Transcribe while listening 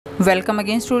Welcome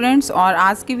again students. और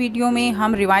आज की वीडियो में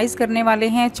हम रिवाइज करने वाले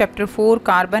हैं chapter 4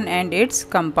 carbon and its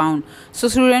compound. So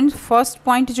students, first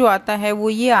point जो आता है वो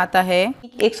ये आता है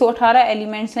 118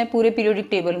 एलिमेंट्स हैं पूरे पीरियोडिक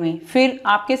टेबल में, फिर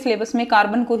आपके सिलेबस में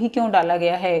कार्बन को ही क्यों डाला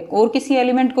गया है और किसी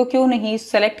एलिमेंट को क्यों नहीं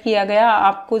सेलेक्ट किया गया,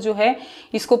 आपको जो है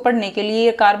इसको पढ़ने के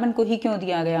लिए कार्बन को ही क्यों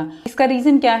दिया गया। इसका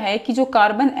रीजन क्या है कि जो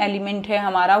कार्बन एलिमेंट है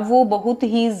हमारा वो बहुत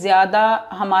ही ज्यादा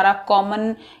हमारा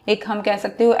कॉमन एक हम कह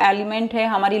सकते हो एलिमेंट है,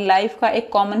 हमारी लाइफ का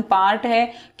एक कॉमन पार्ट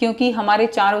है, क्योंकि हमारे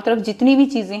चारों तरफ जितनी भी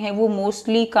चीजें हैं वो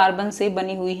मोस्टली कार्बन से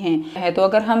बनी हुई हैं। तो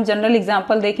अगर हम जनरल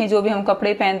एग्जांपल देखें, जो भी हम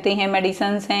कपड़े पहनते हैं,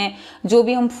 मेडिसिन्स हैं, जो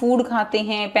भी हम फूड खाते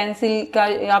हैं, पेंसिल का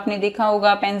आपने देखा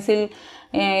होगा, पेंसिल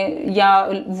या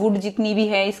वुड जितनी भी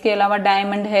है, इसके अलावा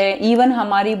डायमंड है, इवन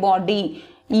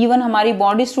हमारी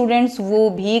बॉडी स्टूडेंट्स वो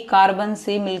भी कार्बन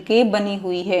से मिलके बनी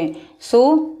हुई है।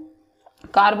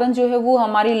 कार्बन जो है वो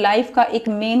हमारी लाइफ का एक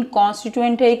मेन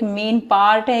कॉन्स्टिट्यूएंट है, एक मेन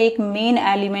पार्ट है, एक मेन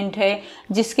एलिमेंट है,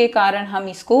 जिसके कारण हम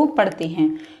इसको पढ़ते हैं।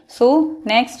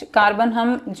 नेक्स्ट कार्बन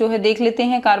हम जो है देख लेते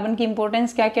हैं, कार्बन की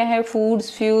इंपॉर्टेंस क्या क्या है।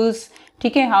 फूड्स, फ्यूल्स,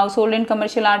 ठीक है, house hold and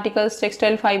commercial articles,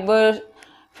 textile fibre,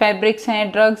 fabrics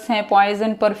हैं, ड्रग्स हैं,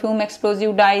 poison, perfume,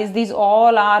 explosive dies, these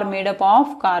all are made up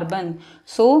of carbon.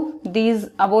 These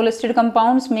above listed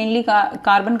compounds, mainly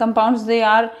carbon compounds, they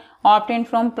are obtained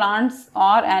from plants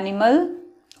or animal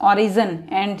origin,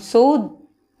 and so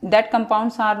that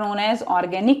compounds are known as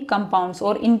organic compounds।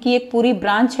 और इनकी एक पूरी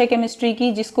branch है chemistry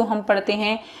की, जिसको हम पढ़ते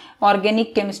हैं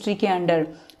ऑर्गेनिक केमिस्ट्री के अंडर।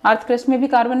 अर्थ क्रस्ट में भी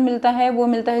कार्बन मिलता है, वो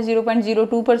मिलता है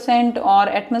 0.02%, और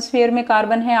एटमॉस्फेयर में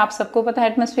कार्बन है, आप सबको पता है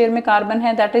एटमॉस्फेयर में कार्बन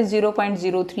है, that is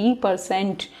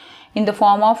 0.03% in the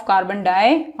form of carbon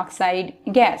dioxide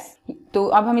gas. तो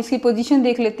अब हम इसकी पोजीशन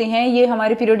देख लेते हैं। ये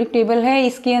हमारी पीरियोडिक टेबल है,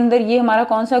 इसके अंदर ये हमारा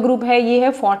कौन सा ग्रुप है, ये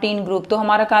है 14 ग्रुप। तो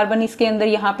हमारा कार्बन इसके अंदर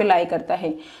यहाँ पे लाई करता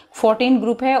है, 14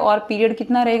 ग्रुप है, और पीरियड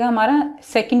कितना रहेगा हमारा,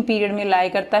 सेकंड पीरियड में लाई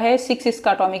करता है। 6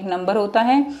 इसका एटॉमिक नंबर होता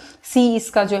है, C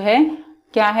इसका जो है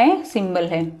क्या है, सिंबल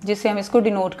है, जिससे हम इसको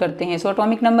डिनोट करते हैं।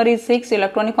 Atomic number is 6,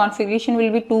 electronic configuration will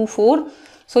be 2 4।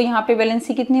 यहाँ पे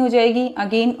वैलेंसी कितनी हो जाएगी,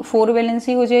 अगेन 4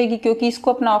 वैलेंसी हो जाएगी, क्योंकि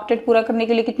इसको अपना ऑक्टेट पूरा करने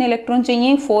के लिए कितने इलेक्ट्रॉन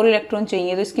चाहिए, 4 इलेक्ट्रॉन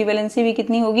चाहिए, तो इसकी वैलेंसी भी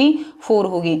कितनी होगी, 4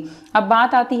 होगी। अब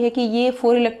बात आती है कि ये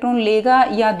 4 इलेक्ट्रॉन लेगा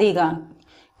या देगा,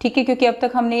 ठीक है, क्योंकि अब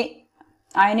तक हमने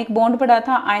आयनिक बॉन्ड पढ़ा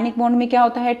था। आयनिक बॉन्ड में क्या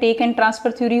होता है, टेक एंड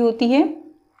ट्रांसफर थ्योरी होती है,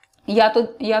 या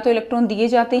तो इलेक्ट्रॉन दिए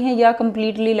जाते हैं या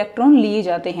कंप्लीटली इलेक्ट्रॉन लिए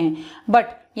जाते हैं। बट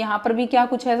यहाँ पर भी क्या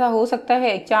कुछ ऐसा हो सकता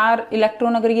है, 4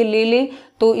 इलेक्ट्रॉन अगर ये ले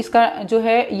तो इसका जो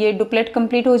है ये डुप्लेट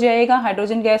कंप्लीट हो जाएगा,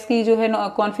 हाइड्रोजन गैस की जो है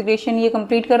कॉन्फ़िगरेशन ये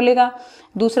कंप्लीट कर लेगा।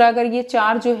 दूसरा, अगर ये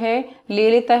 4 जो है ले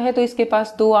लेता है तो इसके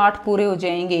पास 2 8 पूरे हो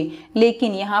जाएंगे।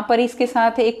 लेकिन यहाँ पर इसके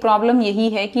साथ एक प्रॉब्लम यही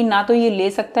है कि ना तो ये ले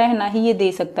सकता है ना ही ये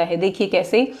दे सकता है। देखिए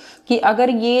कैसे, कि अगर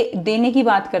ये देने की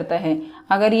बात करता है,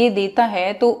 अगर ये देता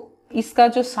है तो इसका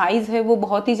जो साइज है वो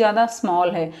बहुत ही ज़्यादा स्मॉल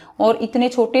है, और इतने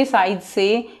छोटे साइज से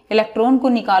इलेक्ट्रॉन को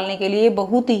निकालने के लिए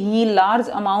बहुत ही लार्ज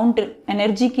अमाउंट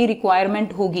एनर्जी की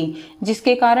रिक्वायरमेंट होगी,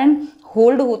 जिसके कारण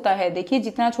होल्ड होता है। देखिए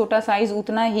जितना छोटा साइज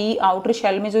उतना ही आउटर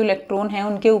शेल में जो इलेक्ट्रॉन है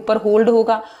उनके ऊपर होल्ड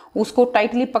होगा, उसको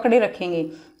टाइटली पकड़े रखेंगे।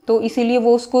 तो इसीलिए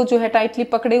वो उसको जो है टाइटली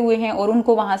पकड़े हुए हैं, और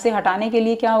उनको वहां से हटाने के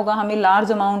लिए क्या होगा, हमें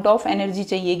लार्ज अमाउंट ऑफ एनर्जी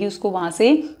चाहिएगी उसको वहां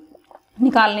से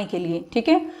निकालने के लिए, ठीक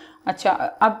है। अच्छा,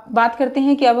 अब बात करते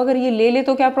हैं कि अब अगर ये ले ले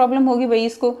तो क्या प्रॉब्लम होगी भाई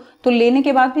इसको, तो लेने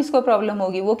के बाद भी इसको प्रॉब्लम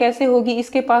होगी। वो कैसे होगी,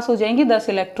 इसके पास हो जाएंगे 10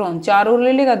 इलेक्ट्रॉन, 4 और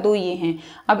ले लेगा, 2 ये हैं।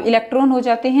 अब इलेक्ट्रॉन हो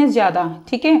जाते हैं ज्यादा,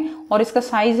 ठीक है, और इसका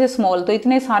साइज है स्मॉल, तो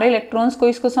इतने सारे इलेक्ट्रॉन्स को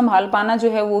इसको संभाल पाना जो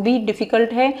है वो भी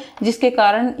डिफिकल्ट है, जिसके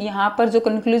कारण यहाँ पर जो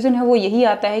कंक्लूजन है वो यही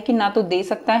आता है कि ना तो दे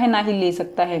सकता है ना ही ले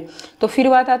सकता है। तो फिर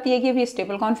बात आती है कि अभी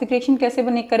स्टेबल कॉन्फ़िगरेशन कैसे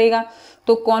बने करेगा,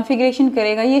 तो कॉन्फ़िगरेशन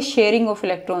करेगा ये शेयरिंग ऑफ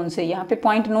इलेक्ट्रॉन से। यहाँ पे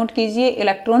पॉइंट नोट कीजिए,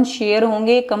 इलेक्ट्रॉन शेयर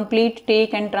होंगे, कंप्लीट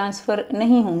टेक एंड ट्रांसफर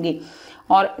नहीं होंगे।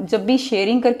 और जब भी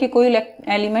शेयरिंग करके कोई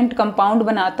एलिमेंट कंपाउंड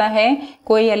बनाता है,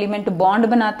 कोई एलिमेंट बॉन्ड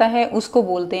बनाता है, उसको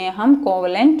बोलते हैं हम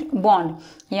कोवलेंट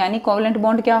बॉन्ड। यानी कोवलेंट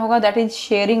बॉन्ड क्या होगा, that is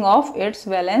sharing of its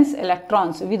valence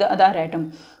electrons with other atom,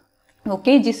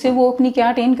 okay, जिससे वो अपनी क्या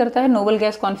अटेन करता है, नोबल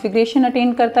गैस कॉन्फ़िगरेशन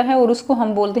अटेन करता है, और उसको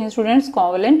हम बोलते हैं स्टूडेंट्स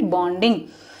कोवलेंट बॉन्डिंग।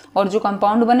 और जो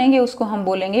कंपाउंड बनेंगे उसको हम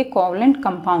बोलेंगे कोवलेंट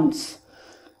कंपाउंड्स।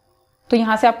 तो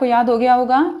यहाँ से आपको याद हो गया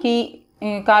होगा कि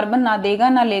कार्बन ना देगा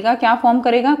ना लेगा, क्या फॉर्म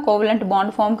करेगा, कोवलेंट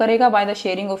बॉन्ड फॉर्म करेगा by the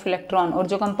sharing of electron, और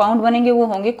जो कंपाउंड बनेंगे वो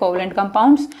होंगे कोवलेंट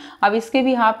कंपाउंड्स। अब इसके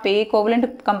भी यहाँ पे कोवलेंट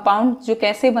कंपाउंड जो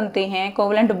कैसे बनते हैं,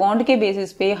 कोवलेंट बॉन्ड के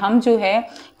बेसिस पे हम जो है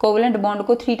कोवलेंट बॉन्ड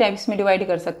को 3 टाइप्स में डिवाइड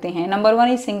कर सकते हैं। Number 1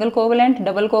 is single covalent,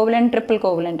 double covalent, triple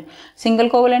covalent. Single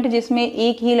covalent जिसमें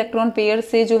एक ही इलेक्ट्रॉन पेयर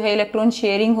से जो है इलेक्ट्रॉन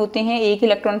शेयरिंग होते हैं, एक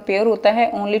इलेक्ट्रॉन पेयर होता है,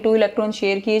 ओनली 2 इलेक्ट्रॉन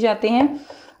शेयर किए जाते हैं।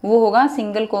 वो होगा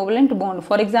single covalent bond.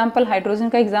 For example hydrogen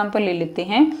का एग्जांपल ले लेते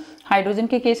हैं। हाइड्रोजन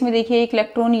के केस में देखिए एक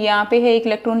इलेक्ट्रॉन यहाँ पे है, एक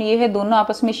इलेक्ट्रॉन ये है, दोनों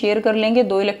आपस में शेयर कर लेंगे,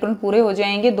 2 इलेक्ट्रॉन पूरे हो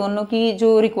जाएंगे, दोनों की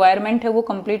जो रिक्वायरमेंट है वो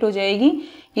कंप्लीट हो जाएगी।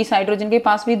 इस हाइड्रोजन के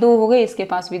पास भी 2 हो गए, इसके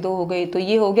पास भी 2 हो गए, तो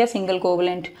ये हो गया सिंगल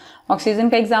कोवलेंट। ऑक्सीजन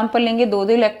का एग्जाम्पल लेंगे, 2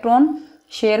 इलेक्ट्रॉन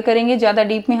शेयर करेंगे। ज़्यादा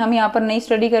डीप में हम यहाँ पर नहीं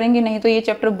स्टडी करेंगे, नहीं तो ये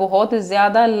चैप्टर बहुत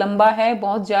ज़्यादा लंबा है,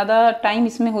 बहुत ज़्यादा टाइम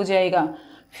इसमें हो जाएगा,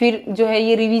 फिर जो है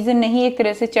ये रिवीजन नहीं, एक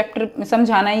तरह से चैप्टर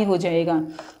समझाना ही हो जाएगा।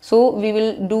 So we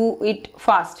will do it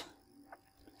fast.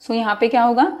 सो यहाँ पे क्या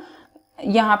होगा,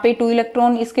 यहाँ पे 2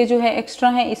 इलेक्ट्रॉन इसके जो है एक्स्ट्रा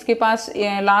है, इसके पास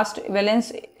लास्ट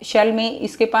वैलेंस शेल में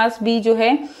इसके पास भी जो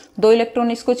है 2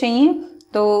 इलेक्ट्रॉन इसको चाहिए,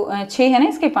 तो 6 है ना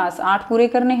इसके पास, 8 पूरे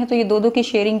करने हैं, तो ये 2 की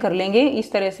शेयरिंग कर लेंगे,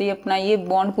 इस तरह से अपना ये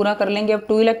बॉन्ड पूरा कर लेंगे। अब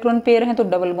 2 इलेक्ट्रॉन पेयर हैं तो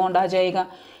डबल बॉन्ड आ जाएगा,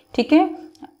 ठीक है।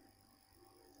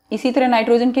 इसी तरह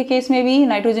नाइट्रोजन के केस में भी,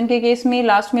 नाइट्रोजन के केस में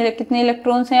लास्ट में कितने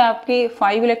इलेक्ट्रॉन्स हैं आपके,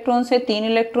 5 इलेक्ट्रॉन्स है, 3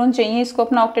 इलेक्ट्रॉन चाहिए इसको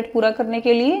अपना ऑक्टेट पूरा करने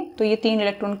के लिए, तो ये 3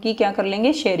 इलेक्ट्रॉन की क्या कर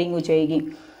लेंगे, शेयरिंग हो जाएगी।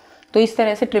 तो इस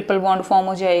तरह से ट्रिपल बॉन्ड फॉर्म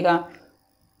हो जाएगा।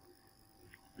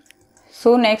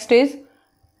 सो नेक्स्ट इज,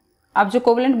 अब जो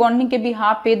कोवलेंट बॉन्डिंग के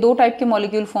बिहाफ पे 2 टाइप के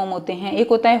मॉलिक्यूल फॉर्म होते हैं, एक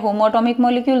होता है होमो एटॉमिक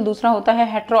मॉलिक्यूल, दूसरा होता है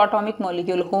हेटेरो एटॉमिक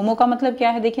मॉलिक्यूल। होमो का मतलब क्या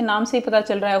है, देखिए नाम से ही पता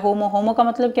चल रहा है, होमो, होमो का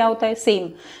मतलब क्या होता है, सेम,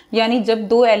 यानी जब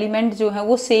 2 एलिमेंट जो है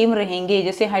वो सेम रहेंगे,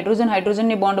 जैसे हाइड्रोजन हाइड्रोजन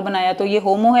ने बॉन्ड बनाया तो ये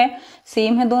होमो है,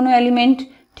 सेम है दोनों एलिमेंट,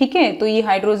 ठीक है। तो ये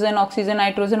हाइड्रोजन ऑक्सीजन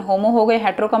नाइट्रोजन होमो हो गए।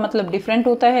 हेटेरो का मतलब डिफरेंट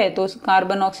होता है, तो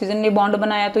कार्बन ऑक्सीजन ने बॉन्ड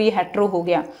बनाया तो ये हेटेरो हो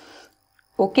गया,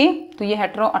 ओके। तो ये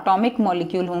हेटेरो एटॉमिक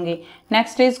मॉलिक्यूल होंगे।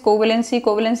 Next is covalency.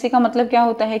 कोवेलेंसी का मतलब क्या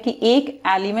होता है कि एक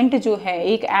एलिमेंट जो है,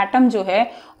 एक एटम जो है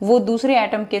वो दूसरे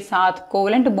एटम के साथ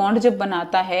कोवेलेंट बॉन्ड जब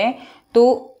बनाता है तो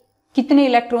कितने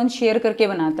इलेक्ट्रॉन शेयर करके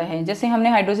बनाता है। जैसे हमने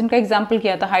हाइड्रोजन का एग्जाम्पल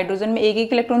किया था, हाइड्रोजन में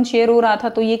एक इलेक्ट्रॉन शेयर हो रहा था,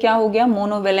 तो ये क्या हो गया,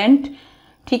 मोनोवेलेंट,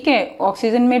 ठीक है।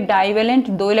 ऑक्सीजन में डाइवेलेंट,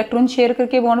 2 इलेक्ट्रॉन शेयर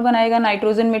करके बॉन्ड बनाएगा,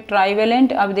 नाइट्रोजन में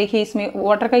ट्राइवेलेंट। अब देखिए इसमें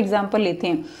वाटर का एग्जांपल लेते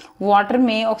हैं। वाटर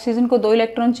में ऑक्सीजन को 2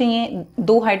 इलेक्ट्रॉन चाहिए,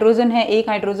 2 हाइड्रोजन है, एक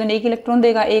हाइड्रोजन 1 इलेक्ट्रॉन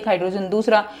देगा, एक हाइड्रोजन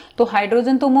दूसरा, तो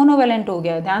हाइड्रोजन तो मोनोवेलेंट हो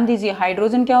गया। ध्यान दीजिए,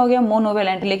 हाइड्रोजन क्या हो गया,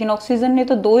 मोनोवेलेंट, लेकिन ऑक्सीजन ने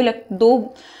तो 2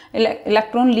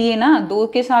 इलेक्ट्रॉन लिए ना, 2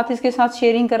 के साथ इसके साथ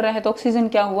शेयरिंग कर रहा है, तो ऑक्सीजन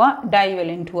क्या हुआ,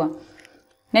 डाइवेलेंट हुआ।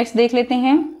 नेक्स्ट देख लेते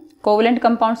हैं कोवेलेंट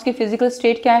कंपाउंड्स की फिजिकल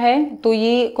स्टेट क्या है। तो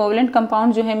ये कोवेलेंट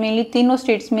कंपाउंड जो है मेनली तीनों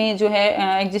स्टेट्स में जो है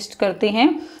एग्जिस्ट करते हैं।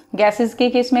 गैसेस के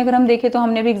केस में अगर हम देखें तो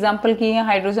हमने भी एग्जांपल किए हैं,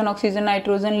 हाइड्रोजन ऑक्सीजन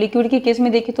नाइट्रोजन। लिक्विड के केस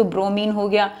में देखें तो ब्रोमीन हो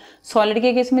गया, सॉलिड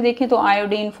के केस में देखें तो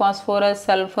आयोडीन, फास्फोरस,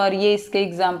 सल्फर, ये इसके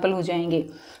एग्जाम्पल हो जाएंगे।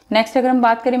 नेक्स्ट अगर हम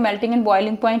बात करें मेल्टिंग एंड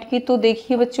बॉइलिंग पॉइंट की, तो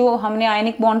देखिए बच्चों हमने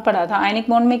आयनिक बॉन्ड पढ़ा था। आयनिक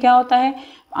बॉन्ड में क्या होता है,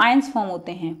 आयंस फॉर्म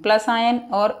होते हैं, प्लस आयन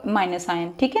और माइनस आयन,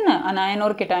 ठीक है ना, अनायन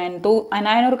और केटायन। तो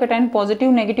अनायन और केटायन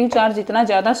पॉजिटिव नेगेटिव चार्ज इतना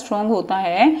ज्यादा स्ट्रॉन्ग होता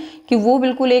है कि वो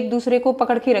बिल्कुल एक दूसरे को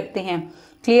पकड़ के रखते हैं,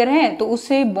 क्लियर है। तो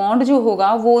उससे बॉन्ड जो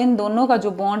होगा वो इन दोनों का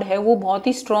जो बॉन्ड है वो बहुत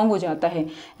ही स्ट्रॉन्ग हो जाता है।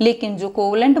 लेकिन जो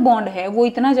कोवेलेंट बॉन्ड है वो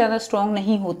इतना ज्यादा स्ट्रॉन्ग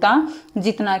नहीं होता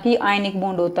जितना कि आयनिक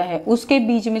बॉन्ड होता है। उसके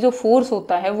बीच में जो फोर्स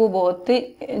होता है वो बहुत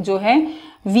जो है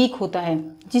वीक होता है,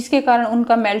 जिसके कारण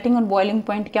उनका मेल्टिंग और बॉइलिंग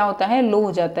पॉइंट क्या होता है, लो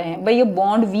हो जाता है। भाई ये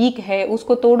बॉन्ड वीक है,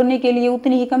 उसको तोड़ने के लिए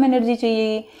उतनी ही कम एनर्जी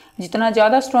चाहिए, जितना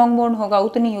ज्यादा स्ट्रॉन्ग बॉन्ड होगा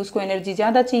उतनी ही उसको एनर्जी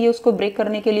ज्यादा चाहिए, उसको ब्रेक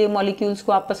करने के लिए, मॉलिक्यूल्स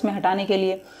को आपस में हटाने के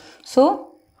लिए। So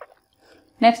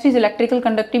next is electrical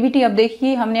conductivity. अब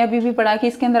देखिए हमने अभी भी पढ़ा कि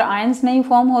इसके अंदर आयंस नहीं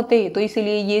फॉर्म होते, तो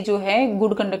इसीलिए ये जो है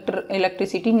गुड कंडक्टर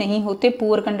इलेक्ट्रिसिटी नहीं होते,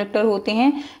 पुअर कंडक्टर होते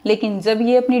हैं। लेकिन जब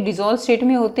ये अपनी डिसॉल्व स्टेट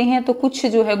में होते हैं तो कुछ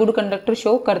जो है गुड कंडक्टर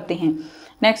शो करते हैं।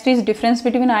 Next is difference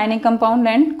between ionic compound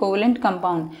and covalent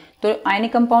compound. तो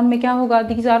आयनिक कंपाउंड में क्या होगा,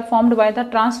 these are formed by the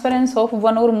transference of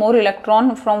 1 और more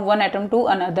electron from one atom to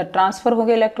another. Transfer हो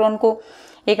गया इलेक्ट्रॉन को,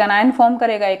 एक अनायन फॉर्म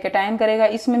करेगा, एक कैटायन करेगा,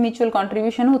 इसमें म्यूचुअल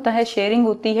कंट्रीब्यूशन होता है, शेयरिंग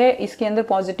होती है, इसके अंदर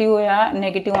पॉजिटिव या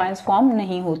नेगेटिव आयंस फॉर्म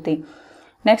नहीं होते।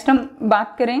 नेक्स्ट हम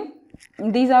बात करें,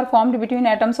 these are formed between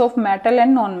atoms of metal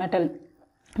and non metal.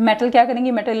 Metal क्या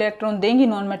करेंगी, मेटल इलेक्ट्रॉन देंगी,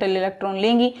 नॉन मेटल इलेक्ट्रॉन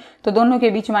लेंगी, तो दोनों के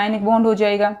बीच में आयनिक बॉन्ड हो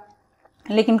जाएगा।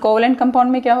 लेकिन कोवेलेंट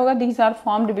कंपाउंड में क्या होगा, these are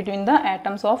formed between the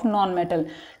atoms of non metal.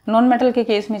 Non metal के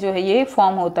केस में जो है ये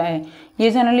फॉर्म होता है। ये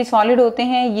जनरली सॉलिड होते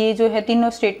हैं, ये जो है तीनों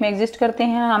स्टेट में एग्जिस्ट करते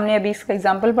हैं, हमने अभी इसका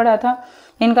एग्जांपल पढ़ा था।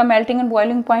 इनका मेल्टिंग एंड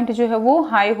बॉइलिंग पॉइंट जो है वो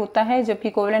हाई होता है, जबकि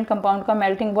कोवेलेंट कंपाउंड का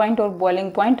मेल्टिंग पॉइंट और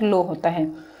बॉइलिंग पॉइंट लो होता है।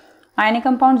 Ionic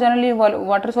compound generally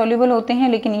water soluble होते हैं,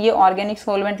 लेकिन ये organic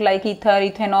solvent like ether,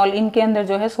 ethanol, इनके अंदर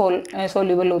जो है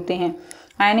सोल्यूबल होते हैं।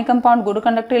 Ionic compound good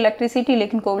conductor electricity,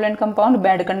 लेकिन कोवलेंट कंपाउंड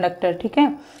बैड कंडक्टर, ठीक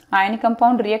है। आयनिक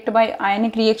कंपाउंड रिएक्ट बाय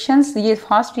आयनिक रिएक्शंस, ये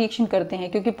फास्ट रिएक्शन करते हैं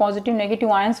क्योंकि पॉजिटिव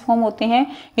नेगेटिव आयंस फॉर्म होते हैं।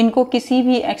 इनको किसी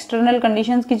भी एक्सटर्नल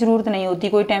कंडीशंस की जरूरत नहीं होती,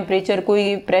 कोई टेम्परेचर,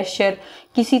 कोई प्रेशर,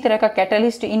 किसी तरह का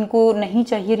कैटलिस्ट इनको नहीं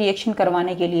चाहिए रिएक्शन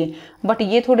करवाने के लिए। बट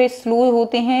ये थोड़े स्लो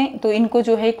होते हैं तो इनको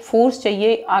जो है एक फोर्स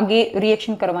चाहिए आगे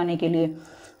रिएक्शन करवाने के लिए।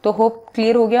 तो होप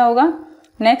क्लियर हो गया होगा।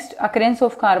 Next, occurrence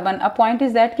of carbon. A point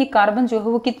is that कि कार्बन जो है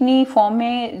वो कितनी फॉर्म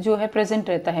में जो है प्रेजेंट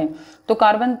रहता है। तो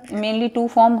कार्बन मेनली 2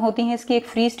 फॉर्म होती हैं इसकी, एक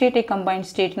फ्री स्टेट, एक कंबाइंड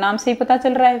स्टेट। नाम से ही पता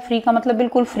चल रहा है, फ्री का मतलब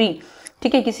बिल्कुल फ्री,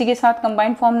 ठीक है, किसी के साथ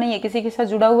कंबाइंड फॉर्म नहीं है, किसी के साथ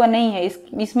जुड़ा हुआ नहीं है।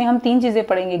 इसमें हम 3 चीजें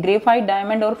पढ़ेंगे, ग्रेफाइट,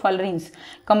 डायमंड और फलरिन्स।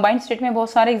 कंबाइंड स्टेट में बहुत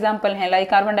सारे एग्जाम्पल हैं, लाइक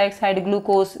कार्बन डाइऑक्साइड,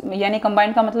 ग्लूकोज। यानी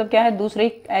कंबाइंड का मतलब क्या है,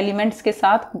 दूसरे एलिमेंट्स के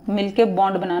साथ मिलकर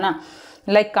बॉन्ड बनाना,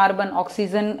 लाइक कार्बन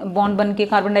ऑक्सीजन बॉन्ड बन के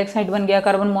कार्बन डाइऑक्साइड बन गया,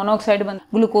 कार्बन मोनोऑक्साइड बन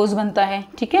ग्लूकोज बनता है,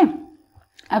 ठीक है।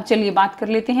 अब चलिए बात कर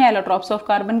लेते हैं एलोट्रॉप्स ऑफ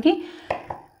कार्बन की।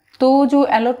 तो जो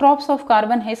एलोट्रॉप्स ऑफ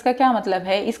कार्बन है इसका क्या मतलब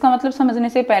है, इसका मतलब समझने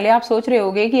से पहले आप सोच रहे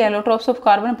होंगे कि एलोट्रॉप्स ऑफ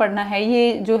कार्बन पढ़ना है,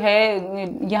 ये जो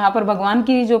है यहाँ पर भगवान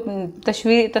की जो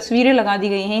तस्वीरें लगा दी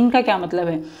गई हैं इनका क्या मतलब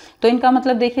है। तो इनका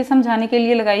मतलब देखिए समझाने के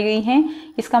लिए लगाई गई हैं।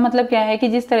 इसका मतलब क्या है कि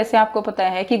जिस तरह से आपको पता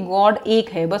है कि गॉड एक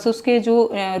है, बस उसके जो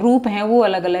रूप हैं वो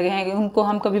अलग अलग हैं। उनको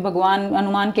हम कभी भगवान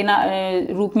हनुमान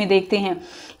के रूप में देखते हैं,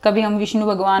 कभी हम विष्णु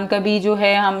भगवान, कभी जो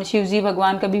है हम शिवजी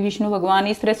भगवान, कभी विष्णु भगवान,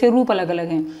 इस तरह से रूप अलग अलग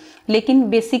हैं। लेकिन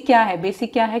बेसिक क्या है,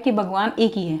 बेसिक क्या है कि भगवान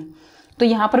एक ही है। तो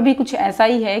यहाँ पर भी कुछ ऐसा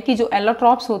ही है कि जो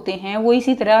एलोट्रॉप्स होते हैं वो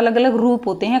इसी तरह अलग अलग रूप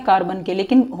होते हैं कार्बन के,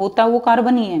 लेकिन होता वो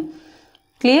कार्बन ही है।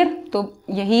 क्लियर, तो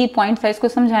यही पॉइंट था इसको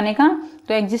समझाने का।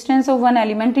 तो existence of one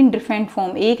element in different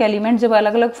form, एक एलिमेंट जब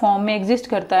अलग अलग फॉर्म में एग्जिस्ट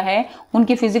करता है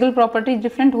उनकी फिजिकल प्रॉपर्टीज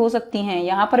डिफरेंट हो सकती हैं।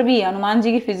 यहाँ पर भी हनुमान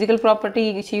जी की फिजिकल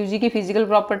प्रॉपर्टी, शिव जी की फिजिकल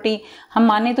प्रॉपर्टी हम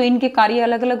माने तो इनके कार्य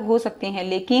अलग अलग हो सकते हैं,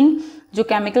 लेकिन जो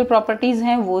केमिकल प्रॉपर्टीज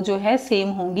हैं वो जो है सेम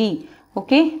होंगी।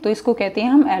 ओके, तो इसको कहते हैं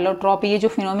हम एलोट्रॉपी। ये जो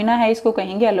फिनोमिना है इसको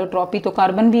कहेंगे एलोट्रॉपी। तो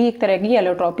कार्बन भी एक तरह की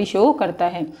एलोट्रॉपी शो करता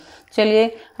है। चलिए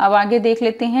अब आगे देख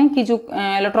लेते हैं कि जो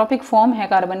एलोट्रॉपिक फॉर्म है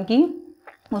कार्बन की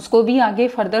उसको भी आगे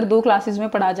फर्दर 2 क्लासेस में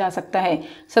पढ़ा जा सकता है।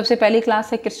 सबसे पहली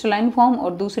क्लास है क्रिस्टलाइन फॉर्म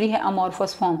और दूसरी है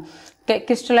अमॉर्फस फॉर्म।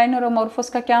 क्रिस्टलाइन और अमॉर्फस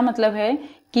का क्या मतलब है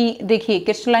कि देखिए,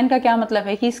 क्रिस्टलाइन का क्या मतलब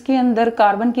है कि इसके अंदर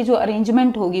कार्बन की जो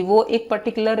अरेंजमेंट होगी वो एक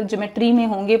पर्टिकुलर ज्योमेट्री में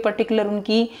होंगे, पर्टिकुलर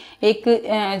उनकी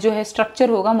एक जो है स्ट्रक्चर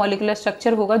होगा, मॉलिक्यूलर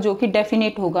स्ट्रक्चर होगा जो कि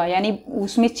डेफिनेट होगा, यानी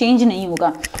उसमें चेंज नहीं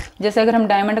होगा। जैसे अगर हम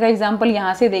डायमंड का एग्जाम्पल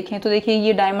यहाँ से देखें तो देखिए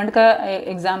ये डायमंड का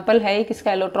एग्जाम्पल है, एक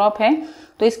इसका एलोट्रॉप है।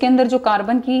 तो इसके अंदर जो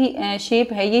कार्बन की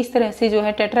शेप है ये इस तरह से जो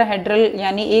है टेट्राहेड्रल,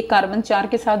 यानी एक कार्बन 4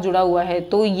 के साथ जुड़ा हुआ है।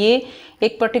 तो ये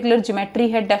एक पर्टिकुलर ज्योमेट्री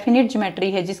है, डेफिनेट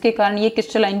ज्योमेट्री है, जिसके कारण ये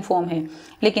क्रिस्टलाइन फॉर्म है।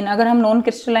 लेकिन अगर हम नॉन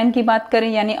क्रिस्टलाइन की बात करें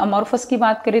यानी अमॉर्फस की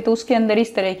बात करें तो उसके अंदर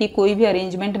इस तरह की कोई भी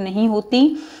अरेंजमेंट नहीं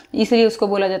होती, इसलिए उसको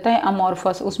बोला जाता है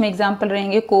अमॉर्फस। उसमें एग्जाम्पल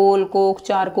रहेंगे कोल, Coke,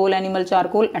 charcoal, animal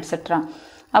charcoal etcetera.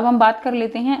 अब हम बात कर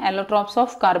लेते हैं एलोट्रॉप्स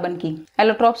ऑफ कार्बन की।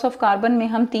 एलोट्रॉप्स ऑफ कार्बन में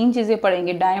हम 3 चीजें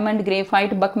पढ़ेंगे, डायमंड,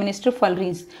 ग्रेफाइट, बकमिनिस्टर,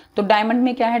 फलरीज। तो डायमंड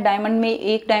में क्या है, डायमंड में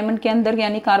एक डायमंड के अंदर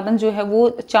यानी कार्बन जो है वो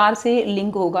 4 से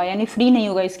लिंक होगा, यानी फ्री नहीं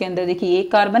होगा। इसके अंदर देखिए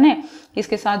एक कार्बन है,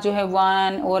 इसके साथ जो है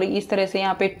 1 और इस तरह से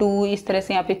यहाँ पे 2, इस तरह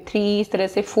से यहाँ पे 3, इस तरह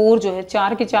से 4 जो है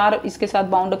 4 के 4 इसके साथ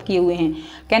बाउंड अप किए हुए हैं।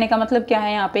 कहने का मतलब क्या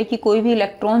है यहाँ पे कि कोई भी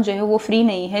इलेक्ट्रॉन जो है वो फ्री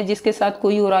नहीं है जिसके साथ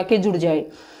कोई और आके जुड़ जाए।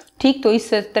 ठीक, तो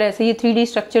इस तरह से ये 3D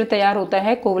स्ट्रक्चर तैयार होता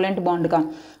है कोवलेंट बॉन्ड का।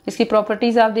 इसकी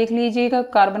प्रॉपर्टीज आप देख लीजिएगा,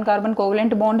 कार्बन कार्बन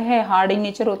कोवलेंट बॉन्ड है, हार्ड इन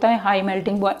नेचर होता है, हाई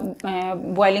मेल्टिंग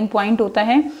बॉइलिंग पॉइंट होता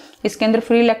है, इसके अंदर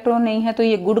फ्री इलेक्ट्रॉन नहीं है, तो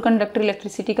ये गुड कंडक्टर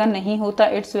इलेक्ट्रिसिटी का नहीं होता,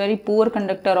 it's very poor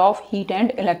conductor of heat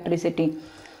and electricity.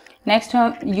 Next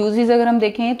हम यूजेस अगर हम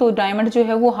देखें तो डायमंड जो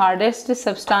है वो हार्डेस्ट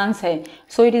सब्सटेंस है,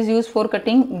 so it is use for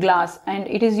cutting glass and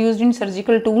it is used in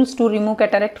surgical tools to remove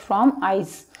cataract from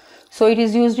eyes. So it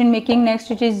is used in making,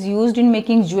 next it is used in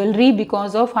making jewelry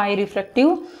because of high refractive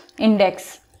index.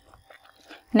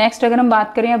 Next अगर हम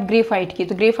बात करें अब graphite की,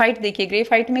 तो graphite देखिए,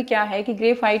 graphite में क्या है कि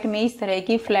ग्रेफाइट में इस तरह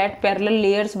की फ्लैट पैरेलल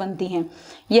लेयर्स बनती हैं,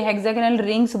 ये हेक्सागोनल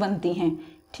रिंग्स बनती हैं।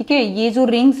 ठीक है, ये जो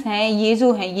रिंग्स हैं ये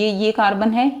जो है ये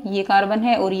कार्बन है, ये कार्बन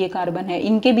है और ये कार्बन है,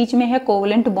 इनके बीच में है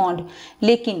कोवलेंट बॉन्ड,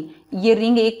 लेकिन ये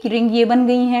रिंग, एक रिंग ये बन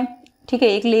गई है, ठीक है,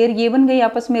 एक लेयर ये बन गई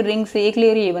आपस में रिंग से, एक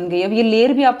लेयर ये बन गई। अब ये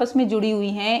लेयर भी आपस में जुड़ी हुई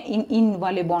हैं इन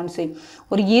वाले बॉन्ड से,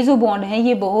 और ये जो बॉन्ड है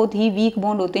ये बहुत ही वीक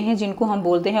बॉन्ड होते हैं जिनको हम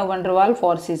बोलते हैं वंडरवाल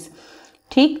फोर्सेस।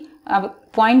 ठीक, अब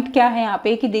पॉइंट क्या है यहाँ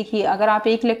पे कि देखिए, अगर आप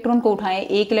एक इलेक्ट्रॉन को उठाएं,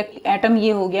 एक एटम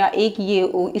ये हो गया, एक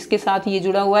ये इसके साथ ये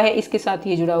जुड़ा हुआ है, इसके साथ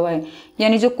ये जुड़ा हुआ है,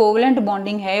 यानी जो कोवलेंट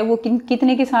बॉन्डिंग है वो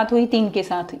कितने के साथ हुई, 3 के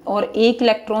साथ, और एक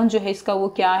इलेक्ट्रॉन जो है इसका वो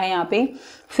क्या है यहाँ पे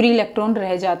फ्री इलेक्ट्रॉन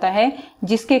रह जाता है,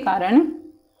 जिसके कारण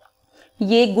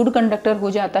ये गुड कंडक्टर हो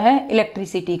जाता है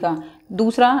इलेक्ट्रिसिटी का।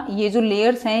 दूसरा, ये जो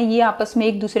लेयर्स हैं ये आपस में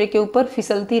एक दूसरे के ऊपर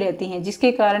फिसलती रहती हैं,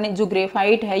 जिसके कारण जो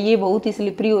ग्रेफाइट है ये बहुत ही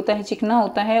स्लिपरी होता है, चिकना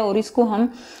होता है, और इसको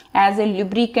हम एज ए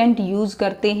लुब्रिकेंट यूज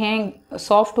करते हैं।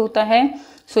 सॉफ्ट होता है,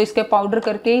 सो इसका पाउडर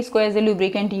करके इसको एज ए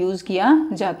लुब्रिकेंट यूज किया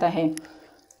जाता है।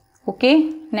 ओके,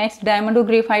 नेक्स्ट डायमंड और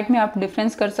ग्रेफाइट में आप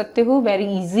डिफरेंस कर सकते हो, वेरी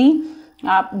इजी,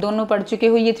 आप दोनों पढ़ चुके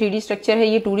हो। ये 3D स्ट्रक्चर है,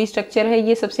 ये 2D स्ट्रक्चर है,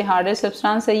 ये सबसे हार्डेस्ट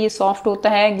सब्सटेंस है, ये सॉफ्ट होता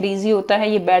है, ग्रीजी होता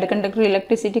है, ये बैड कंडक्टर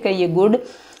इलेक्ट्रिसिटी का, ये गुड,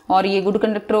 और ये good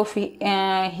conductor of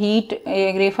heat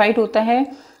graphite होता है,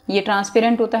 ये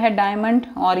ट्रांसपेरेंट होता है डायमंड,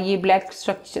 और ये ब्लैक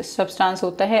सब्सटेंस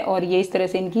होता है, और ये इस तरह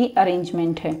से इनकी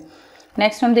अरेंजमेंट है।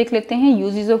 नेक्स्ट हम देख लेते हैं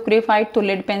यूजेस ऑफ ग्रेफाइट। तो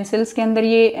लेड पेंसिल्स के अंदर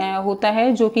ये होता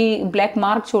है जो कि ब्लैक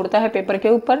मार्क छोड़ता है पेपर के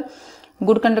ऊपर।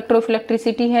 गुड कंडक्टर ऑफ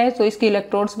इलेक्ट्रिसिटी है, तो इसकी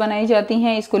इलेक्ट्रोड्स बनाई जाती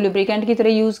हैं, इसको लुब्रिकेंट की तरह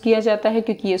यूज किया जाता है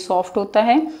क्योंकि ये सॉफ्ट होता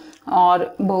है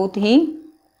और बहुत ही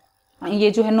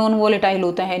ये जो है नॉन वोलेटाइल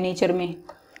होता है नेचर में।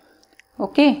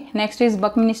 ओके, नेक्स्ट इज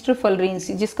बकमिनिस्टर फुलरेंस,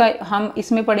 जिसका हम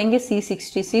इसमें पढ़ेंगे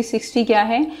C60। C60 क्या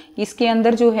है, इसके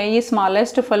अंदर जो है ये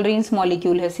स्मॉलेस्ट फुलरेंस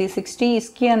मॉलिक्यूल है C60।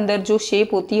 इसके अंदर जो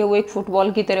शेप होती है वो एक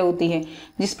फुटबॉल की तरह होती है।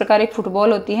 जिस प्रकार एक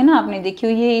फुटबॉल होती है ना, आपने देखी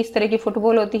हुई है, इस तरह की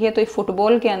फुटबॉल होती है। तो एक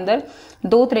फुटबॉल के अंदर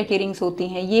दो तरह की रिंग्स होती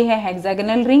हैं, ये है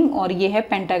हेक्सागोनल रिंग और ये है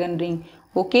पेंटागन रिंग।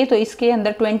 ओके, तो इसके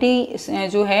अंदर 20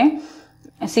 जो है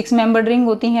 6 मेंबर्ड रिंग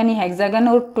होती हैं यानी हेक्सागन,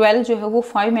 और 12 जो है वो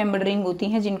 5 मेंबर्ड रिंग होती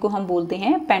हैं जिनको हम बोलते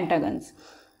हैं पेंटागन्स।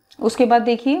 उसके बाद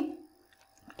देखिए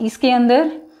इसके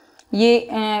अंदर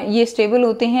ये स्टेबल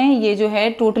होते हैं, ये जो है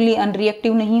टोटली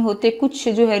अनरिएक्टिव नहीं होते, कुछ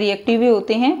जो है रिएक्टिव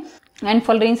होते हैं। And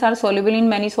फुलरेंस are soluble in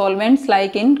many solvents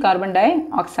like in carbon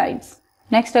dioxides.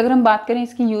 Next अगर हम बात करें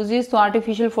इसकी यूजेस, तो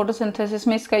आर्टिफिशियल फोटोसिंथेसिस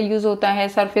में इसका यूज होता है,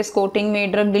 सरफेस कोटिंग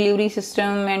में, drug delivery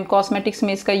system and cosmetics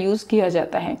में इसका यूज किया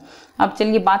जाता है। अब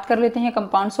चलिए बात कर लेते हैं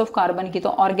कंपाउंड्स ऑफ कार्बन की। तो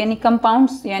ऑर्गेनिक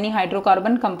कंपाउंड्स यानी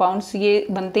हाइड्रोकार्बन कंपाउंड्स ये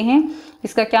बनते हैं।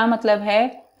 इसका क्या मतलब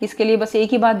है, इसके लिए बस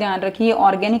एक ही बात ध्यान रखिए,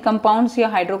 ऑर्गेनिक कंपाउंड्स या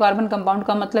हाइड्रोकार्बन कंपाउंड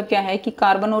का मतलब क्या है कि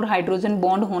कार्बन और हाइड्रोजन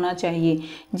बॉन्ड होना चाहिए।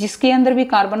 जिसके अंदर भी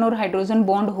कार्बन और हाइड्रोजन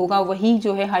बॉन्ड होगा वही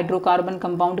जो है हाइड्रोकार्बन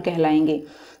कंपाउंड कहलाएंगे।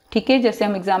 ठीक है, जैसे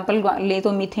हम एग्जांपल ले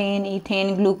तो मीथेन,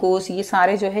 इथेन, ग्लूकोज, ये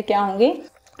सारे जो है क्या होंगे,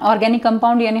 ऑर्गेनिक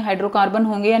कंपाउंड यानी हाइड्रोकार्बन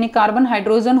होंगे। यानी कार्बन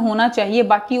हाइड्रोजन होना चाहिए,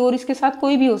 बाकी और इसके साथ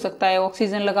कोई भी हो सकता है,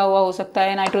 ऑक्सीजन लगा हुआ हो सकता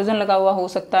है, नाइट्रोजन लगा हुआ हो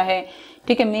सकता है।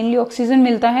 ठीक है, मेनली ऑक्सीजन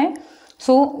मिलता है,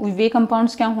 सो वे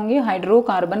कंपाउंड्स क्या होंगे,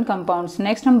 हाइड्रोकार्बन कंपाउंड्स।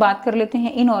 नेक्स्ट हम बात कर लेते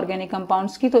हैं इनऑर्गेनिक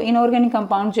कंपाउंड्स की। तो इनऑर्गेनिक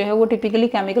कंपाउंड जो है वो टिपिकली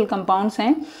केमिकल कंपाउंड्स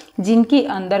हैं जिनके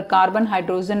अंदर कार्बन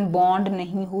हाइड्रोजन बॉन्ड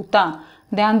नहीं होता।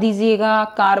 ध्यान दीजिएगा,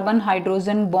 कार्बन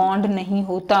हाइड्रोजन बॉन्ड नहीं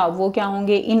होता, वो क्या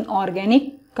होंगे,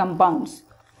 inorganic compounds.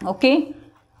 Okay,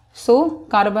 so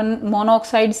carbon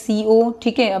monoxide CO।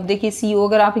 ठीक है, अब देखिए CO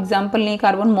अगर आप एग्जांपल लें,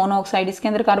 कार्बन मोनोऑक्साइड, इसके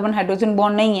अंदर कार्बन हाइड्रोजन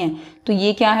बॉन्ड नहीं है, तो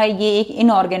ये क्या है, ये एक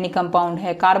इनऑर्गेनिक कंपाउंड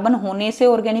है। कार्बन होने से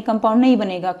ऑर्गेनिक कंपाउंड नहीं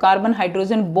बनेगा, कार्बन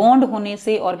हाइड्रोजन बॉन्ड होने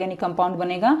से ऑर्गेनिक कंपाउंड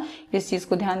बनेगा। इस चीज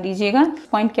को ध्यान दीजिएगा।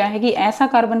 पॉइंट क्या है कि ऐसा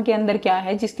कार्बन के अंदर क्या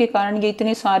है जिसके कारण ये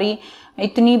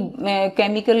इतनी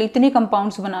केमिकल, इतने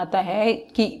कंपाउंड्स बनाता है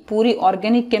कि पूरी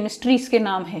ऑर्गेनिक केमिस्ट्री इसके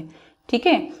नाम है। ठीक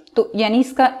है, तो यानी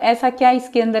इसका ऐसा क्या,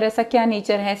 इसके अंदर ऐसा क्या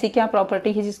नेचर है, ऐसी क्या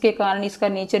प्रॉपर्टी है जिसके कारण इसका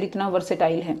नेचर इतना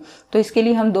वर्सेटाइल है। तो इसके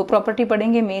लिए हम दो प्रॉपर्टी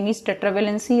पढ़ेंगे, मेन इज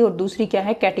टेट्रावेलेंसी और दूसरी क्या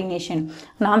है, कैटिनेशन।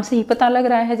 नाम से ही पता लग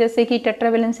रहा है जैसे कि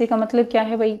टेट्रावेलेंसी का मतलब क्या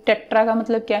है भाई, टेट्रा का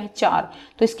मतलब क्या है, 4,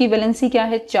 तो इसकी वैलेंसी क्या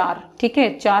है, 4। ठीक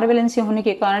है, 4 वैलेंसी होने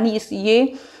के कारण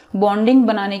ये बॉन्डिंग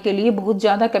बनाने के लिए बहुत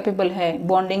ज्यादा कैपेबल है।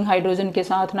 बॉन्डिंग हाइड्रोजन के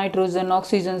साथ, नाइट्रोजन,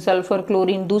 ऑक्सीजन, सल्फर,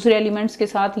 क्लोरीन, दूसरे एलिमेंट्स के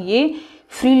साथ ये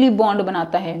फ्रीली बॉन्ड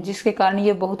बनाता है, जिसके कारण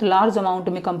ये बहुत लार्ज अमाउंट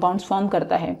में कंपाउंड्स फॉर्म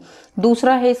करता है।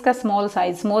 दूसरा है इसका स्मॉल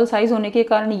साइज। स्मॉल साइज होने के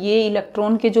कारण ये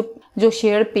इलेक्ट्रॉन के जो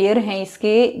शेयर्ड पेयर हैं,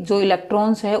 इसके जो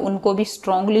इलेक्ट्रॉन्स है उनको भी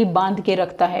स्ट्रांगली बांध के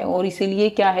रखता है, और इसीलिए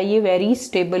क्या है, ये वेरी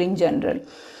स्टेबल इन जनरल।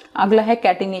 अगला है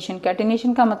कैटिनेशन।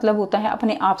 कैटिनेशन का मतलब होता है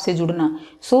अपने आप से जुड़ना।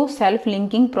 So self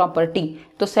linking property.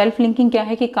 तो सेल्फ लिंकिंग क्या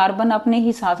है कि कार्बन अपने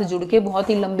ही साथ जुड़ के बहुत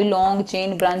ही लंबी लॉन्ग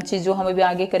चेन ब्रांचेस जो हम अभी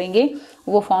आगे करेंगे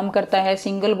वो फॉर्म करता है।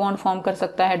 सिंगल बॉन्ड फॉर्म कर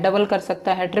सकता है, डबल कर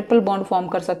सकता है, ट्रिपल बॉन्ड फॉर्म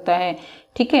कर सकता है।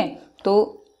 ठीक है,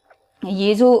 तो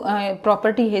ये जो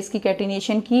प्रॉपर्टी है इसकी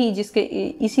कैटिनेशन की, जिसके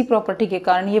इसी प्रॉपर्टी के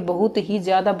कारण ये बहुत ही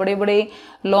ज़्यादा बड़े बड़े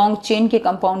लॉन्ग चेन के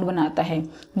कंपाउंड बनाता है।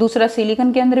 दूसरा,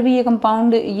 सिलिकॉन के अंदर भी ये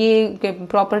कंपाउंड, ये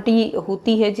प्रॉपर्टी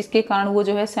होती है जिसके कारण वो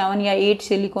जो है 7 या 8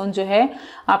 सिलिकॉन जो है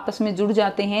आपस में जुड़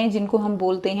जाते हैं, जिनको हम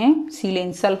बोलते हैं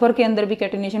सीलेन। सल्फर के अंदर भी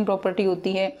कैटिनेशन प्रॉपर्टी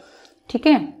होती है। ठीक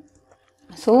है,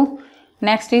 so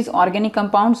next is organic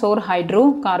compounds और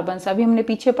हाइड्रोकार्बन। अभी हमने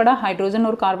पीछे पढ़ा, हाइड्रोजन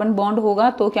और कार्बन बॉन्ड होगा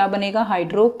तो क्या बनेगा,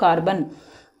 हाइड्रोकार्बन।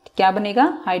 क्या बनेगा,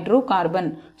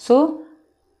 hydrocarbon. So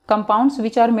compounds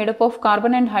which are made up of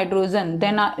carbon and hydrogen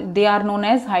then they are known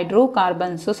as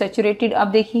hydrocarbons. So saturated, अब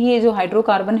देखिए ये जो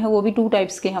हाइड्रोकार्बन है वो भी 2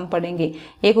 टाइप्स के हम पढ़ेंगे,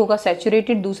 एक होगा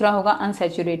सैचुरेटेड, दूसरा होगा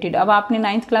अनसैचुरेटेड। अब आपने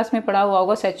 9th क्लास में पढ़ा हुआ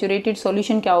होगा सैचुरेटेड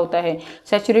सॉल्यूशन क्या होता है।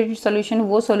 सैचुरेटेड सॉल्यूशन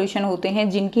वो सॉल्यूशन होते हैं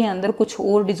जिनके अंदर कुछ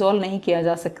और डिसॉल्व नहीं किया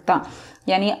जा सकता,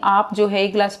 यानी आप जो है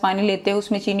 1 गिलास पानी लेते हो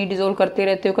उसमें चीनी डिसॉल्व करते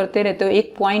रहते हो,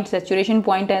 एक पॉइंट सैचुरेशन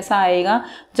पॉइंट ऐसा आएगा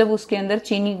जब उसके अंदर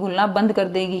चीनी घुलना बंद कर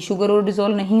देगी, शुगर और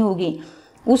डिसॉल्व नहीं होगी,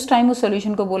 उस टाइम उस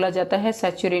सॉल्यूशन को बोला जाता है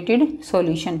saturated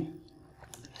solution.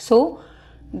 So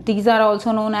these are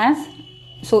also known as,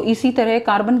 सो इसी तरह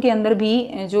कार्बन के अंदर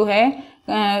भी जो है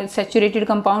सैचुरेटेड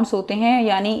कंपाउंड्स होते हैं,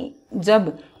 यानी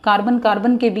जब कार्बन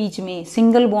कार्बन के बीच में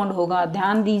सिंगल बॉन्ड होगा,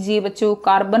 ध्यान दीजिए बच्चों,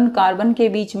 कार्बन कार्बन के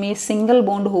बीच में सिंगल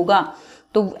बॉन्ड होगा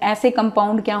तो ऐसे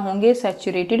कंपाउंड क्या होंगे,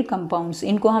 सैचुरेटेड कंपाउंड्स।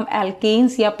 इनको हम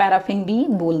एल्केन्स या पैराफिन भी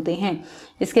बोलते हैं।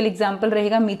 इसके लिए एग्जांपल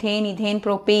रहेगा मीथेन, इथेन,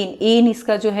 प्रोपेन। एन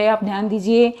इसका जो है आप ध्यान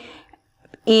दीजिए,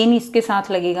 एन इसके साथ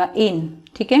लगेगा, एन,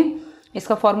 ठीक है।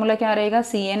 इसका फॉर्मूला क्या रहेगा,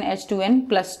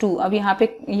 CnH2n+2। अब यहाँ पे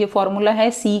ये फॉर्मूला है,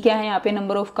 C क्या है यहाँ पे,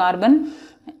 नंबर ऑफ कार्बन,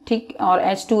 ठीक, और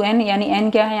H2n यानी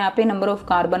N क्या है यहाँ पे, नंबर ऑफ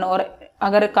कार्बन। और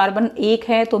अगर कार्बन 1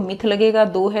 है तो मिथ लगेगा,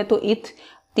 2 है तो इथ,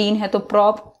 3 है तो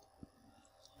prop,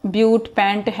 ब्यूट,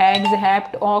 paint, हैग्स,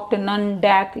 हैप्ट, oct, none,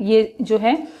 deck. ये जो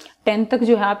है 10 तक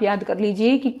जो है आप याद कर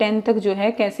लीजिए कि 10 तक जो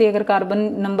है कैसे, अगर कार्बन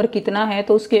नंबर कितना है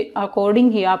तो उसके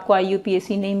अकॉर्डिंग ही आपको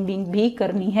IUPAC नेमिंग भी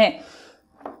करनी है।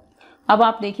 अब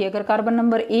आप देखिए अगर कार्बन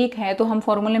नंबर 1 है तो हम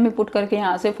फॉर्मूले में पुट करके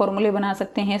यहाँ से फॉर्मूले बना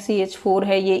सकते हैं। CH4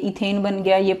 है, ये इथेन बन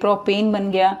गया, ये प्रोपेन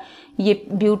बन गया, ये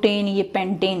ब्यूटेन, ये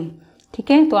पेंटेन,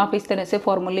 ठीक है। तो आप इस तरह से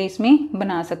फॉर्मूले इसमें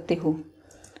बना सकते हो।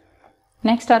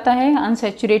 नेक्स्ट आता है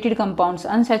अनसैचुरेटेड कंपाउंड्स।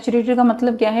 अनसैचुरेटेड का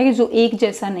मतलब क्या है कि जो एक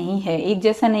जैसा नहीं है, एक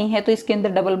जैसा नहीं है तो इसके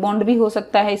अंदर डबल बॉन्ड भी हो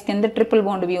सकता है, इसके अंदर ट्रिपल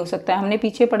बॉन्ड भी हो सकता है। हमने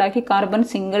पीछे पढ़ा कि कार्बन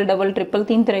सिंगल, डबल, ट्रिपल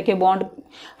 3 तरह के बॉन्ड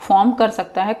फॉर्म कर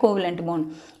सकता है, कोवलेंट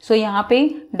बॉन्ड। सो यहाँ पे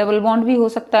डबल बॉन्ड भी हो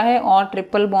सकता है और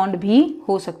ट्रिपल बॉन्ड भी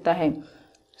हो सकता है।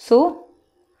 सो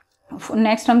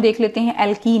नेक्स्ट हम देख लेते हैं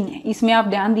एल्कीन। इसमें आप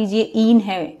ध्यान दीजिए, ईन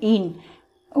है, ईन,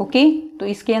 ओके। तो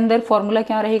इसके अंदर फॉर्मूला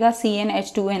क्या रहेगा,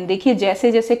 CnH2n। देखिए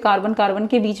जैसे जैसे कार्बन कार्बन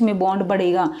के बीच में बॉन्ड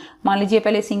बढ़ेगा, मान लीजिए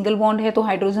पहले सिंगल बॉन्ड है तो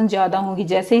हाइड्रोजन ज्यादा होगी,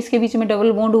 जैसे इसके बीच में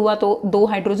डबल बॉन्ड हुआ तो 2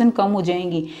 हाइड्रोजन कम हो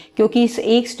जाएंगी, क्योंकि इस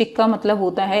एक स्टिक का मतलब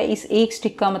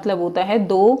होता है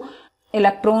 2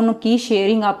 इलेक्ट्रॉन की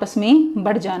शेयरिंग आपस में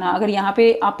बढ़ जाना। अगर यहाँ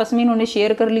पे आपस में इन्होंने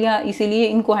शेयर कर लिया, इसीलिए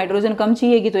इनको हाइड्रोजन कम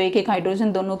चाहिएगी, तो एक एक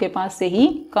हाइड्रोजन दोनों के पास से ही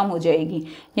कम हो जाएगी,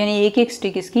 यानी एक एक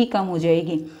स्टिक इसकी कम हो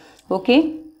जाएगी, okay.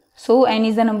 So n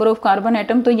is the number of carbon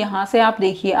atom. तो यहाँ से आप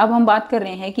देखिए, अब हम बात कर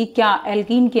रहे हैं कि क्या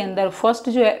एल्कीन के अंदर फर्स्ट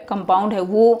जो कंपाउंड है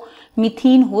वो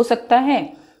मीथीन हो सकता है।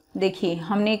 देखिए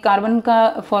हमने कार्बन का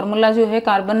फॉर्मूला जो है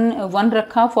कार्बन 1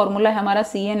 रखा, फॉर्मूला है हमारा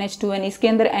CnH2n, इसके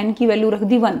अंदर n की वैल्यू रख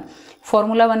दी 1,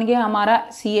 फॉर्मूला बन गया हमारा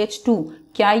CH2।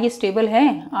 क्या ये स्टेबल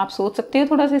है, आप सोच सकते हो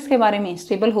थोड़ा सा इसके बारे में,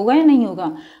 स्टेबल होगा या नहीं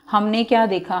होगा। हमने क्या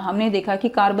देखा, हमने देखा कि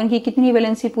कार्बन की कितनी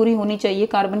वैलेंसी पूरी होनी चाहिए,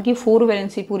 कार्बन की 4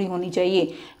 वैलेंसी पूरी होनी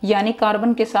चाहिए, यानी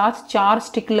कार्बन के साथ 4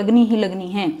 स्टिक लगनी ही लगनी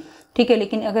है, ठीक है।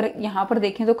 लेकिन अगर यहाँ पर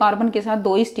देखें तो कार्बन के साथ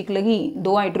 2 ही स्टिक लगी,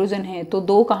 2 हाइड्रोजन है, तो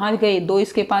 2 कहाँ गए, 2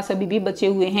 इसके पास अभी भी बचे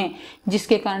हुए हैं,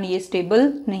 जिसके कारण ये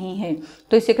स्टेबल नहीं है।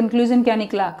 तो इससे कंक्लूजन क्या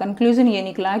निकला, कंक्लूजन ये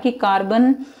निकला कि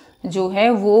कार्बन जो है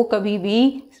वो कभी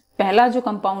भी पहला जो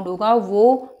कंपाउंड होगा वो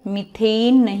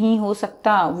मीथेन नहीं हो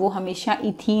सकता, वो हमेशा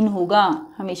इथीन होगा,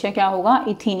 हमेशा क्या होगा,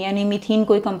 इथीन, यानी मीथेन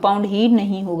कोई कंपाउंड ही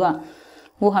नहीं होगा,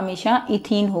 वो हमेशा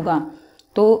इथीन होगा।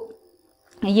 तो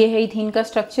ये है इथीन का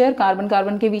स्ट्रक्चर, कार्बन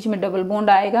कार्बन के बीच में डबल बॉन्ड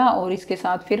आएगा और इसके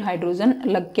साथ फिर हाइड्रोजन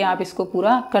लग के आप इसको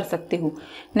पूरा कर सकते हो।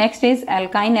 Next is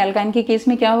alkyne. एल्काइन के केस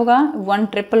में क्या होगा, 1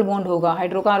 ट्रिपल बॉन्ड होगा,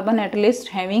 hydrocarbon at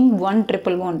least having 1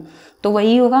 triple bond, तो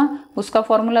वही होगा, उसका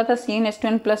फॉर्मूला था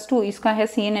CnH2n+2, इसका है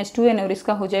CnH2n और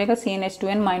इसका हो जाएगा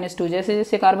CnH2n-2। जैसे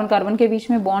जैसे कार्बन कार्बन के बीच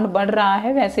में बॉन्ड बढ़ रहा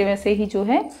है वैसे वैसे ही जो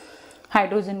है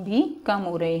हाइड्रोजन भी कम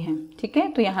हो रहे हैं, ठीक है।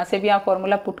 तो यहाँ से भी आप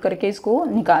फॉर्मूला पुट करके इसको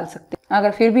निकाल सकते हैं।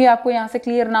 अगर फिर भी आपको यहाँ से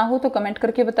क्लियर ना हो तो कमेंट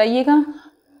करके बताइएगा,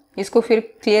 इसको फिर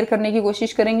क्लियर करने की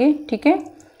कोशिश करेंगे, ठीक है।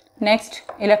 Next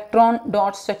electron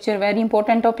dot structure, very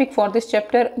important topic for this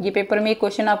chapter. ये पेपर में एक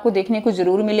क्वेश्चन आपको देखने को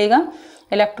जरूर मिलेगा।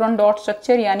 इलेक्ट्रॉन डॉट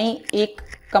स्ट्रक्चर यानी एक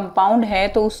कंपाउंड है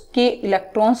तो उसके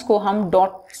इलेक्ट्रॉन्स को हम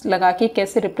डॉट्स लगा के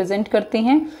कैसे रिप्रेजेंट करते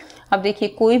हैं। अब देखिए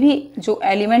कोई भी जो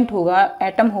एलिमेंट होगा,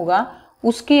 एटम होगा,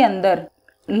 उसके अंदर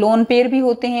लोन पेयर भी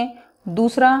होते हैं,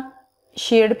 दूसरा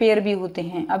शेयर्ड पेयर भी होते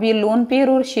हैं। अब ये लोन पेयर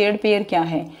और शेयर्ड पेयर क्या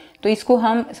है, तो इसको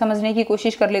हम समझने की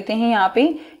कोशिश कर लेते हैं। यहाँ पे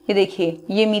ये देखिए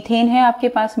ये मीथेन है आपके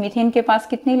पास, मीथेन के पास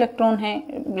कितने इलेक्ट्रॉन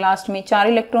हैं, लास्ट में 4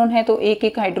 इलेक्ट्रॉन है, तो एक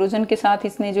एक हाइड्रोजन के साथ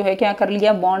इसने जो है क्या कर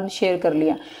लिया, बॉन्ड शेयर कर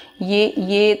लिया।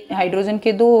 ये हाइड्रोजन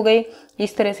के 2 हो गए,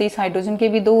 इस तरह से इस हाइड्रोजन के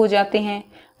भी 2 हो जाते हैं,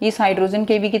 इस हाइड्रोजन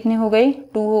के भी कितने हो गए,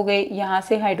 2 हो गए, यहाँ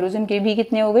से हाइड्रोजन के भी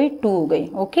कितने हो गए, 2 हो गए।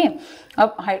 ओके,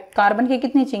 अब कार्बन के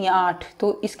कितने चाहिए, 8,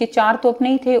 तो इसके 4 तो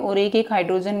अपने ही थे और एक एक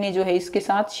हाइड्रोजन ने जो है इसके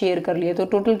साथ शेयर कर लिया, तो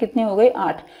टोटल कितने हो गए,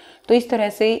 8। तो इस तरह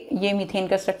से ये मीथेन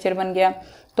का स्ट्रक्चर बन गया।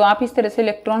 तो आप इस तरह से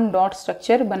इलेक्ट्रॉन डॉट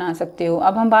स्ट्रक्चर बना सकते हो।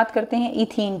 अब हम बात करते हैं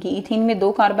इथीन की। इथीन में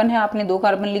 2 कार्बन है, आपने 2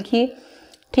 कार्बन लिखिए,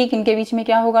 ठीक, इनके बीच में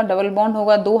क्या होगा, डबल बॉन्ड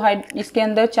होगा, इसके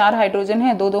अंदर 4 हाइड्रोजन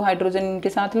है, 2 हाइड्रोजन इनके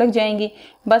साथ लग जाएंगी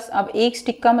बस। अब एक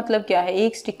स्टिक का मतलब क्या है,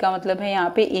 एक स्टिक का मतलब है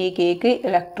यहाँ पे एक एक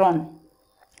इलेक्ट्रॉन,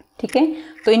 ठीक है।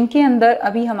 तो इनके अंदर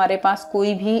अभी हमारे पास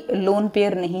कोई भी लोन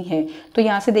पेयर नहीं है। तो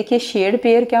यहाँ से देखिए शेयर्ड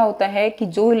पेयर क्या होता है कि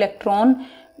जो इलेक्ट्रॉन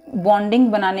बॉन्डिंग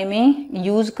बनाने में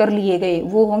यूज कर लिए गए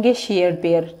वो होंगे शेयर्ड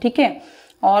पेयर, ठीक है,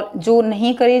 और जो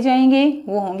नहीं करे जाएंगे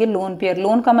वो होंगे लोन पेयर।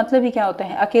 लोन का मतलब ही क्या होता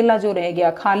है, अकेला जो रह गया,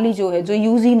 खाली जो है, जो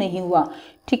यूज ही नहीं हुआ,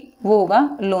 ठीक, वो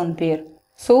होगा lone pair.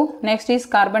 So next is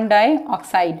carbon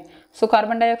dioxide. So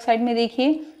carbon dioxide में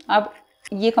देखिए अब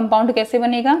ये कंपाउंड कैसे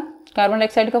बनेगा, कार्बन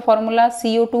डाइऑक्साइड का फॉर्मूला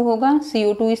CO2 होगा।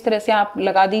 CO2 इस तरह से आप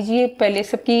लगा दीजिए, पहले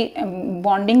सबकी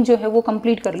बॉन्डिंग जो है वो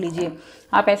कंप्लीट कर लीजिए।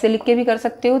 आप ऐसे लिख के भी कर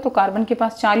सकते हो। तो कार्बन के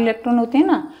पास 4 इलेक्ट्रॉन होते हैं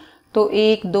ना, तो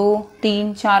 1 2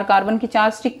 3 4, कार्बन की 4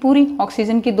 स्टिक पूरी,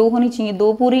 ऑक्सीजन की 2 होनी चाहिए,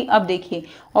 2 पूरी। अब देखिए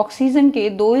ऑक्सीजन के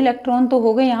 2 इलेक्ट्रॉन तो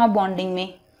हो गए यहाँ बॉन्डिंग में,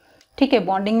 ठीक है,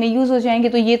 बॉन्डिंग में यूज हो जाएंगे,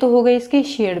 तो ये तो हो गए इसके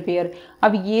शेयर्ड पेयर।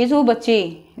 अब ये जो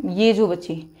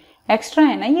बचे एक्स्ट्रा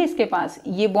है ना, ये इसके पास,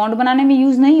 ये बॉन्ड बनाने में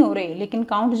यूज नहीं हो रहे लेकिन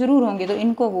काउंट जरूर होंगे, तो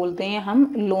इनको बोलते हैं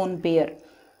हम लोन पेयर।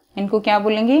 इनको क्या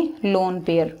बोलेंगे, लोन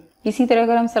पेयर। इसी तरह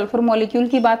अगर हम सल्फर मॉलिक्यूल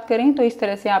की बात करें तो इस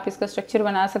तरह से आप इसका स्ट्रक्चर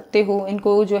बना सकते हो।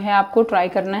 इनको जो है आपको ट्राई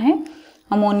करना है,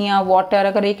 अमोनिया, वाटर,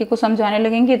 अगर एक एक को समझाने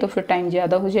लगेंगे तो फिर टाइम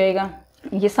ज़्यादा हो जाएगा।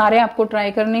 ये सारे आपको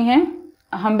ट्राई करने हैं।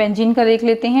 हम बेंजीन का देख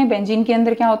लेते हैं। बेंजीन के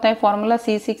अंदर क्या होता है, फॉर्मूला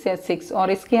C6H6,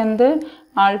 और इसके अंदर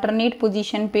अल्टरनेट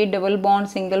पोजीशन पे डबल बॉन्ड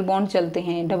सिंगल बॉन्ड चलते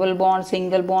हैं, double bond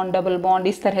single bond double bond,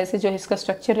 इस तरह से जो है इसका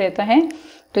स्ट्रक्चर रहता है।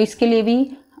 तो इसके लिए भी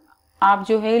आप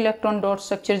जो है इलेक्ट्रॉन डॉट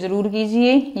स्ट्रक्चर जरूर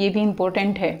कीजिए, ये भी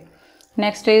इंपॉर्टेंट है।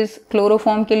 नेक्स्ट इज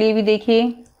क्लोरोफॉर्म के लिए भी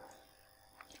देखिए,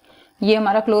 ये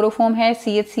हमारा क्लोरोफॉर्म है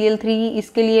CHCl3।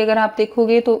 इसके लिए अगर आप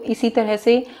देखोगे तो इसी तरह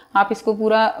से आप इसको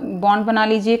पूरा बॉन्ड बना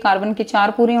लीजिए। कार्बन के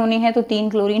 4 पूरे होने हैं, तो 3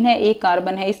 क्लोरीन है, 1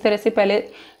 कार्बन है। इस तरह से पहले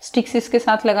स्टिक्स इसके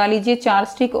साथ लगा लीजिए, 4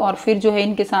 स्टिक, और फिर जो है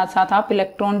इनके साथ साथ आप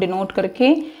इलेक्ट्रॉन डिनोट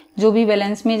करके जो भी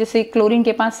वैलेंस में, जैसे क्लोरीन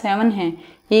के पास 7 है,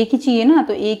 एक ही चाहिए ना,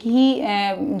 तो एक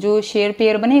ही जो शेयर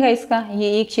पेयर बनेगा इसका,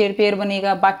 ये एक शेयर पेयर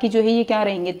बनेगा, बाकी जो है ये क्या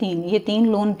रहेंगे, 3, ये 3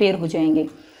 लोन पेयर हो जाएंगे।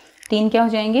 3 क्या हो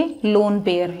जाएंगे, लोन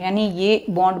पेयर, यानी ये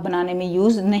बॉन्ड बनाने में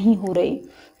यूज नहीं हो रहे,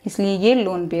 इसलिए ये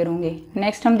लोन पेयर होंगे।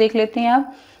 नेक्स्ट हम देख लेते हैं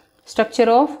अब structure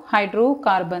of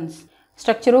hydrocarbons.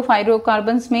 Structure of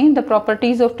hydrocarbons में the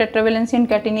properties of tetravalency and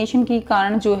catenation के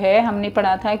कारण जो है हमने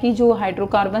पढ़ा था कि जो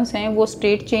हाइड्रोकार्बन्स हैं वो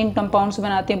स्ट्रेट चेन कंपाउंड्स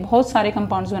बनाते हैं, बहुत सारे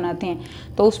कंपाउंड्स बनाते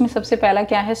हैं। तो उसमें सबसे पहला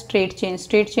क्या है, स्ट्रेट चेन।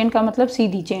 स्ट्रेट चेन का मतलब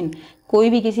सीधी चेन, कोई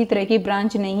भी किसी तरह की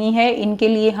ब्रांच नहीं है। इनके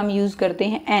लिए हम यूज करते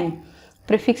हैं N,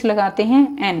 प्रीफिक्स लगाते हैं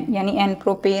N, यानी N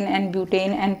propane, N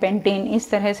butane, N pentane,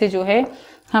 इस तरह से जो है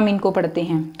हम इनको पढ़ते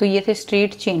हैं। तो ये थे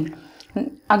स्ट्रेट चेन।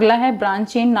 अगला है ब्रांच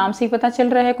चेन, नाम से ही पता चल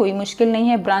रहा है, कोई मुश्किल नहीं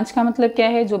है। ब्रांच का मतलब क्या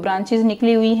है, जो ब्रांचेस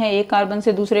निकली हुई हैं एक कार्बन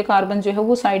से दूसरे कार्बन जो है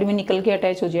वो साइड में निकल के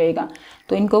अटैच हो जाएगा,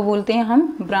 तो इनको बोलते हैं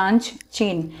हम ब्रांच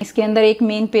चेन। इसके अंदर एक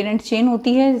मेन पेरेंट चेन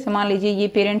होती है, जैसे मान लीजिए ये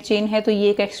पेरेंट चेन है तो ये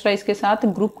एक एक्स्ट्रा इसके साथ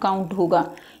ग्रुप काउंट होगा,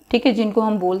 ठीक है, जिनको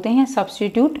हम बोलते हैं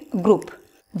सब्स्टिट्यूट ग्रुप।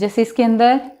 जैसे इसके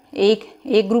अंदर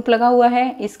एक ग्रुप लगा हुआ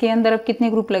है, इसके अंदर अब कितने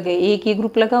ग्रुप लगे, एक ये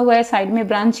ग्रुप लगा हुआ है, साइड में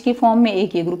ब्रांच की फॉर्म में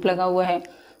एक ये ग्रुप लगा हुआ है,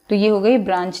 तो ये हो गई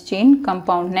ब्रांच चेन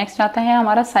कंपाउंड। नेक्स्ट आता है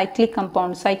हमारा साइक्लिक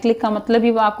कंपाउंड। साइक्लिक का मतलब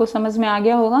ही आपको समझ में आ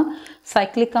गया होगा।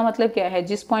 साइक्लिक का मतलब क्या है,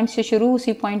 जिस पॉइंट से शुरू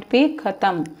उसी पॉइंट पे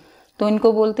खत्म, तो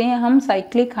इनको बोलते हैं हम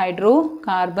साइक्लिक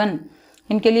हाइड्रोकार्बन।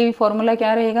 इनके लिए भी फॉर्मूला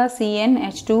क्या रहेगा,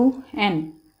 CnH2n।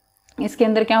 इसके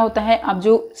अंदर क्या होता है, अब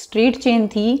जो स्ट्रेट चेन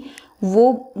थी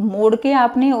वो मोड़ के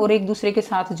आपने और एक दूसरे के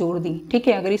साथ जोड़ दी, ठीक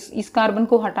है। अगर इस कार्बन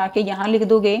को हटा के यहाँ लिख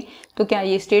दोगे तो क्या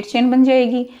ये स्ट्रेट चेन बन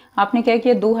जाएगी। आपने क्या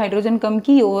किया, 2 हाइड्रोजन कम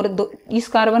की और इस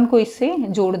कार्बन को इससे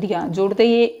जोड़ दिया, जोड़ते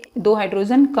ये 2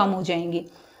 हाइड्रोजन कम हो जाएंगे।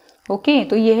 ओके,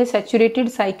 तो ये है सैचुरेटेड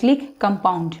साइक्लिक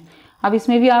कंपाउंड। अब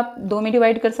इसमें भी आप 2 में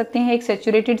डिवाइड कर सकते हैं, एक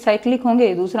सैचुरेटेड साइक्लिक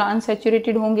होंगे, दूसरा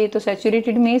अनसैचुरेटेड होंगे। तो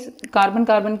सैचुरेटेड में कार्बन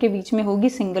कार्बन के बीच में होगी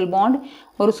सिंगल बॉन्ड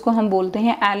और उसको हम बोलते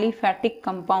हैं एलिफैटिक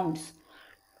कंपाउंड्स,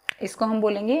 इसको हम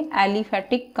बोलेंगे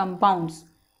एलिफैटिक कंपाउंड्स।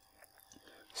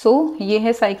 सो ये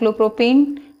है साइक्लोप्रोपेन,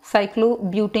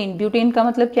 साइक्लोब्यूटेन। ब्यूटेन का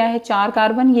मतलब क्या है, 4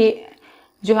 कार्बन, ये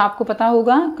जो आपको पता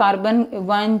होगा कार्बन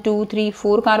 1 2 3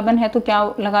 4 कार्बन है तो क्या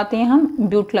लगाते हैं हम,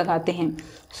 ब्यूट लगाते हैं।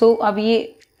 सो अब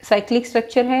ये साइक्लिक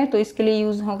स्ट्रक्चर है तो इसके लिए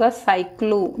यूज होगा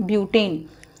साइक्लोब्यूटेन।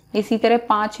 इसी तरह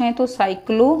 5 हैं तो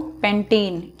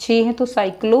साइक्लोपेंटेन, 6 हैं तो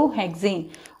साइक्लोहेक्सेन।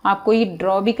 आपको ये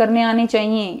ड्रॉ भी करने आने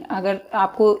चाहिए। अगर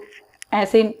आपको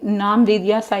ऐसे नाम दे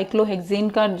दिया साइक्लोहेक्सेन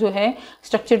का जो है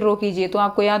स्ट्रक्चर ड्रॉ कीजिए तो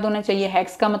आपको याद होना चाहिए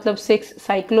हेक्स का मतलब 6,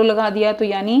 साइक्लो लगा दिया तो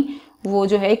यानी वो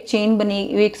जो है एक चेन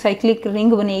बनेगी, एक साइक्लिक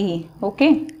रिंग बनेगी। ओके,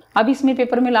 अब इसमें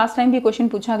पेपर में लास्ट टाइम भी क्वेश्चन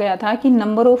पूछा गया था कि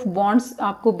नंबर ऑफ बॉन्ड्स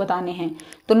आपको बताने हैं।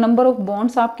 तो नंबर ऑफ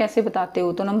बॉन्ड्स आप कैसे बताते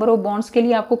हो, तो नंबर ऑफ बॉन्ड्स के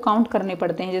लिए आपको काउंट करने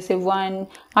पड़ते हैं। जैसे 1,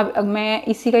 अब मैं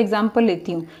इसी का एग्जांपल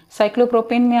लेती हूँ।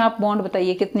 साइक्लोप्रोपेन में आप बॉन्ड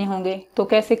बताइए कितने होंगे, तो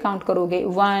कैसे काउंट करोगे,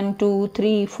 1 2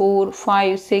 3 4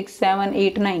 5 6 7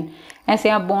 8 9, ऐसे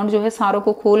आप बॉन्ड जो है सारों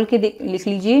को खोल के लिख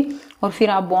लीजिए और फिर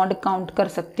आप बॉन्ड काउंट कर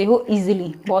सकते हो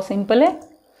इजिली। बहुत सिंपल है।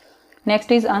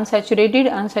 Next is unsaturated.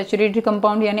 Unsaturated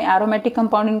compound यानी एरोमेटिक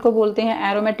कंपाउंड इनको बोलते हैं।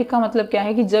 एरोमेटिक का मतलब क्या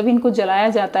है कि जब इनको जलाया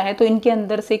जाता है तो इनके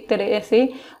अंदर से एक तरह से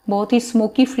बहुत ही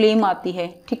स्मोकी फ्लेम आती है,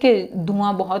 ठीक है,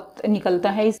 धुआं बहुत निकलता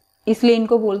है, इसलिए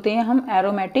इनको बोलते हैं हम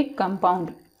एरोमेटिक कंपाउंड।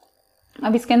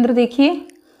 अब इसके अंदर देखिए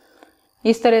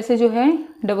इस तरह से जो है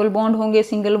डबल बॉन्ड होंगे,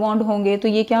 सिंगल बॉन्ड होंगे, तो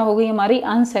ये क्या हो गई हमारी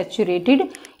अनसैचुरेटेड।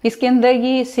 इसके अंदर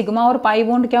ये सिग्मा और पाई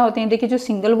बॉन्ड क्या होते हैं, देखिए जो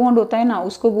सिंगल बॉन्ड होता है ना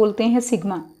उसको बोलते हैं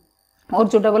सिग्मा, और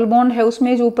जो डबल बॉन्ड है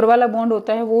उसमें जो ऊपर वाला बॉन्ड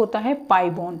होता है वो होता है पाई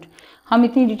बॉन्ड। हम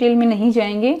इतनी डिटेल में नहीं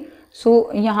जाएंगे।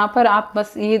 सो यहाँ पर आप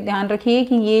बस ये ध्यान रखिए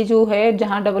कि ये जो है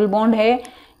जहाँ डबल बॉन्ड है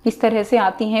इस तरह से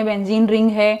आती हैं, बेंजीन रिंग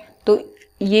है, तो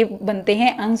ये बनते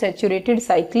हैं अनसैचुरेटेड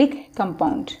साइक्लिक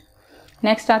कंपाउंड।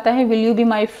 नेक्स्ट आता है will you be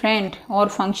my friend और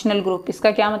फंक्शनल ग्रुप।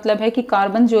 इसका क्या मतलब है कि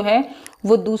कार्बन जो है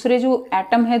वो दूसरे जो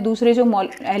एटम है, दूसरे जो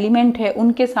एलिमेंट है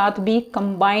उनके साथ भी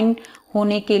कंबाइन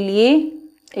होने के लिए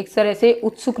एक तरह से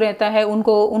उत्सुक रहता है,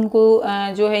 उनको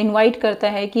जो है इनवाइट करता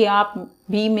है कि आप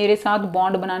भी मेरे साथ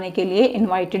बॉन्ड बनाने के लिए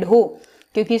इनवाइटेड हो,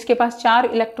 क्योंकि इसके पास 4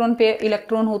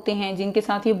 इलेक्ट्रॉन होते हैं जिनके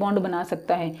साथ ये बॉन्ड बना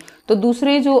सकता है। तो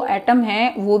दूसरे जो एटम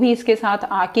हैं वो भी इसके साथ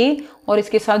आके और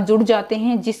इसके साथ जुड़ जाते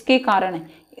हैं, जिसके कारण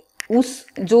उस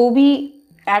जो भी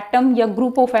एटम या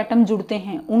ग्रुप ऑफ एटम जुड़ते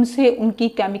हैं उनसे उनकी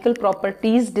केमिकल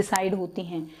प्रॉपर्टीज डिसाइड होती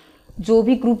हैं। जो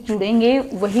भी ग्रुप जुड़ेंगे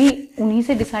वही उन्हीं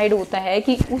से डिसाइड होता है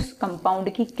कि उस कंपाउंड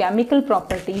की केमिकल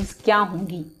प्रॉपर्टीज क्या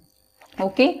होंगी।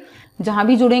 ओके, जहां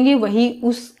भी जुड़ेंगे वही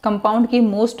उस कंपाउंड की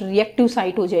मोस्ट रिएक्टिव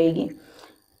साइट हो जाएगी।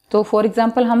 तो फॉर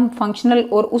एग्जांपल हम फंक्शनल,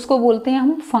 और उसको बोलते हैं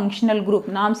हम फंक्शनल ग्रुप,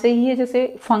 नाम से ही है। जैसे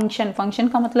फंक्शन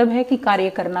का मतलब है कि कार्य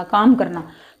करना, काम करना,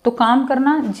 तो काम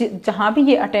करना जहां भी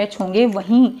ये अटैच होंगे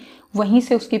वहीं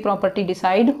से उसकी प्रॉपर्टी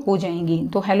डिसाइड हो जाएंगी।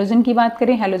 तो हैलोजन की बात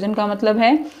करें, हैलोजन का मतलब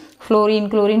है फ्लोरीन,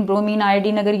 क्लोरीन, ब्रोमीन,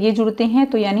 आयोडीन, अगर ये जुड़ते हैं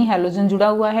तो यानी हैलोजन जुड़ा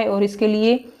हुआ है। और इसके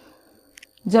लिए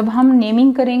जब हम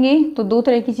नेमिंग करेंगे तो 2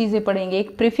 तरह की चीजें पढ़ेंगे,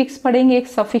 एक प्रीफिक्स पढ़ेंगे, एक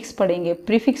सफिक्स पढ़ेंगे।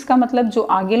 प्रीफिक्स का मतलब जो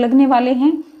आगे लगने वाले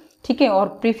हैं, ठीक है, और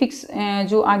प्रीफिक्स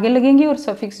जो आगे लगेंगे और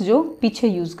सफिक्स जो पीछे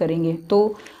यूज करेंगे।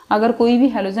 तो अगर कोई भी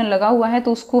हैलोजन लगा हुआ है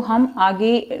तो उसको हम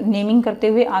आगे नेमिंग करते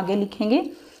हुए आगे लिखेंगे,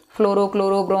 फ्लोरो,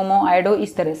 क्लोरो, ब्रोमो, आयोडो,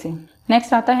 इस तरह से।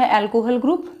 नेक्स्ट आता है अल्कोहल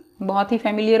ग्रुप, बहुत ही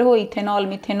फेमिलियर हो, इथेनॉल,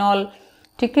 मिथेनॉल,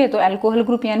 ठीक है। तो अल्कोहल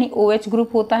ग्रुप यानी OH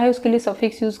ग्रुप होता है, उसके लिए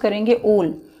सफिक्स यूज करेंगे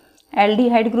ओल।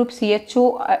 एल्डिहाइड ग्रुप CHO,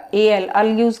 AL, अल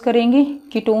यूज करेंगे।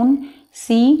 कीटोन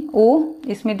CO,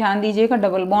 इसमें ध्यान दीजिएगा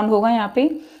डबल बॉन्ड होगा यहाँ पे,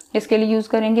 इसके लिए यूज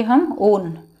करेंगे हम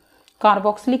own.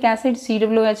 Carboxylic acid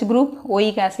COOH group,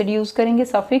 oic acid use करेंगे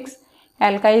सफिक्स।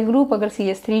 एल्काइल ग्रुप अगर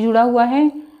CH3 जुड़ा हुआ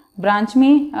है ब्रांच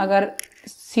में, अगर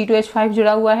C2H5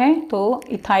 जुड़ा हुआ है तो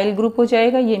इथाइल ग्रुप हो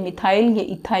जाएगा, ये मिथाइल, ये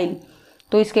इथाइल,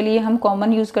 तो इसके लिए हम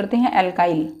कॉमन यूज करते हैं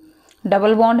एल्काइल।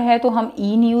 डबल बॉन्ड है तो हम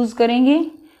ईन यूज करेंगे,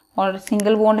 और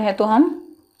सिंगल बॉन्ड है तो हम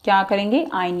क्या करेंगे,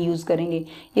 आइन यूज करेंगे।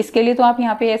 इसके लिए तो आप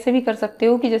यहाँ पे ऐसे भी कर सकते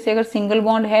हो कि जैसे अगर सिंगल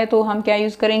बॉन्ड है तो हम क्या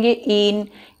यूज करेंगे, एन,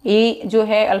 ए जो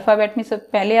है अल्फाबेट में सब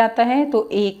पहले आता है तो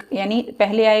एक, यानी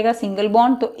पहले आएगा सिंगल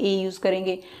बॉन्ड तो ए यूज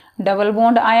करेंगे। डबल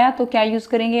बॉन्ड आया तो क्या यूज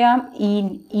करेंगे हम,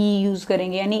 ईन, ई यूज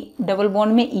करेंगे, यानी डबल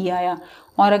बॉन्ड में ई आया।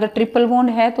 और अगर ट्रिपल बॉन्ड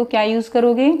है तो क्या यूज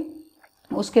करोगे,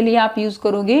 उसके लिए आप यूज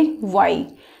करोगे वाई,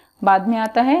 बाद में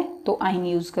आता है तो आइन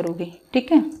यूज करोगे,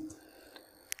 ठीक है।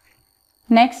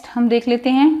 नेक्स्ट हम देख लेते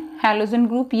हैं हैलोजन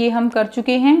ग्रुप, ये हम कर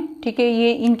चुके हैं, ठीक है।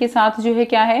 ये इनके साथ जो है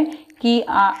क्या है कि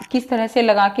किस तरह से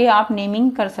लगा के आप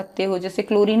नेमिंग कर सकते हो। जैसे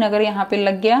क्लोरीन अगर यहाँ पे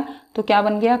लग गया तो क्या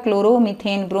बन गया,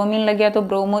 क्लोरोमीथेन। ब्रोमीन लग गया तो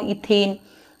ब्रोमो इथेन।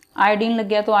 आयोडीन लग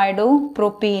गया तो आयोडो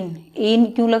प्रोपेन। एन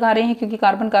क्यों लगा रहे हैं, क्योंकि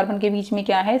कार्बन कार्बन के बीच में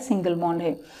क्या है, सिंगल बॉन्ड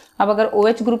है। अब अगर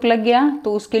OH ग्रुप लग गया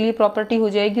तो उसके लिए प्रॉपर्टी हो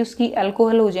जाएगी, उसकी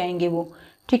अल्कोहल हो जाएंगे वो,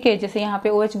 ठीक है। जैसे यहाँ पे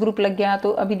OH ग्रुप लग गया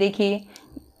तो अभी देखिए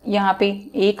यहाँ पे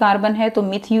A कार्बन है तो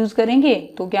मिथ यूज करेंगे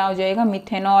तो क्या हो जाएगा,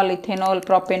 मिथेनॉल, इथेनॉल,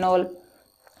 प्रोपेनॉल।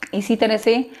 इसी तरह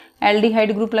से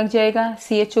एल्डिहाइड ग्रुप लग जाएगा,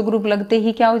 CHO ग्रुप लगते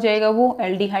ही क्या हो जाएगा, वो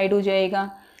एल्डिहाइड हो जाएगा।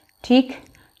 ठीक,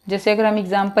 जैसे अगर हम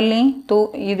एग्जाम्पल लें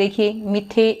तो ये देखिए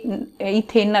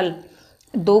इथेनल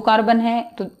 2 कार्बन है,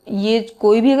 तो ये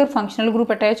कोई भी अगर फंक्शनल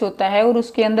ग्रुप अटैच होता है और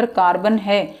उसके अंदर कार्बन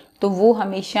है तो वो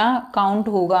हमेशा काउंट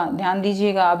होगा। ध्यान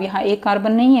दीजिएगा, अब यहाँ 1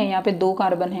 कार्बन नहीं है, यहाँ पे 2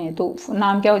 कार्बन है, तो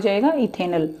नाम क्या हो जाएगा,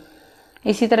 इथेनल।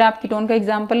 इसी तरह आप कीटोन का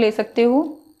एग्जाम्पल ले सकते हो।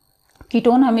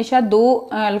 कीटोन हमेशा 2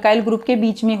 अल्काइल ग्रुप के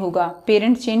बीच में होगा,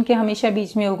 पेरेंट चेन के हमेशा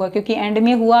बीच में होगा, क्योंकि एंड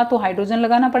में हुआ तो हाइड्रोजन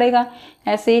लगाना पड़ेगा,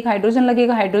 ऐसे एक हाइड्रोजन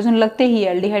लगेगा, हाइड्रोजन लगते ही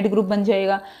एल्डिहाइड ग्रुप बन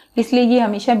जाएगा, इसलिए ये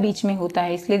हमेशा बीच में होता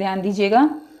है, इसलिए ध्यान दीजिएगा।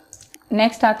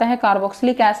 नेक्स्ट आता है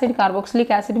कार्बोक्सिलिक एसिड।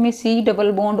 कार्बोक्सिलिक एसिड में C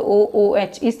डबल बॉन्ड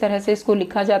OOH इस तरह से इसको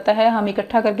लिखा जाता है, हम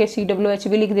इकट्ठा करके COOH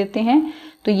भी लिख देते हैं।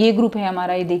 तो ये ग्रुप है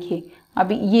हमारा, ये देखिए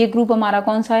अभी ये ग्रुप हमारा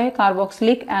कौन सा है,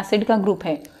 कार्बोक्सिलिक एसिड का ग्रुप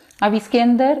है। अब इसके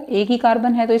अंदर एक ही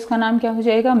कार्बन है तो इसका नाम क्या हो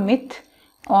जाएगा, मिथ,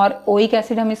 और ओइक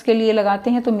एसिड हम इसके लिए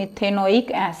लगाते हैं तो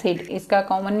मिथेनोइक एसिड, इसका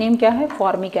कॉमन नेम क्या है,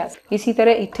 फॉर्मिक एसिड। इसी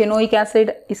तरह इथेनोइक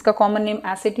एसिड, इसका common name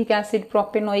acetic acid,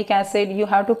 propanoic acid. You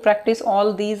have to practice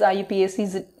all these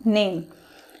IUPAC's name.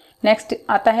 Next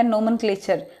आता है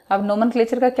नोमेनक्लेचर। अब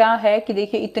नोमेनक्लेचर का क्या है कि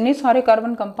देखिए इतने सारे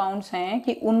कार्बन कंपाउंड्स हैं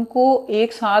कि उनको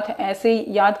एक साथ ऐसे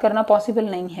याद करना पॉसिबल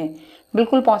नहीं है,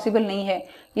 बिल्कुल पॉसिबल नहीं है।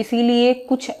 इसीलिए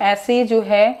कुछ ऐसे जो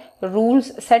है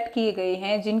रूल्स सेट किए गए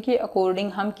हैं जिनके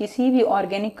अकॉर्डिंग हम किसी भी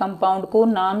ऑर्गेनिक कंपाउंड को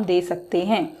नाम दे सकते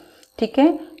हैं। ठीक है,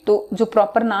 तो जो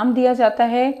प्रॉपर नाम दिया जाता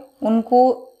है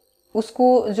उसको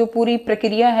जो पूरी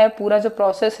प्रक्रिया है, पूरा जो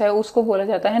प्रोसेस है, उसको बोला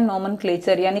जाता है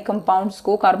नोमेनक्लेचर, यानी कंपाउंड्स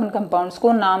को, कार्बन कंपाउंड्स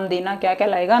को नाम देना क्या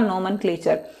कहलाएगा,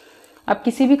 नोमेनक्लेचर। अब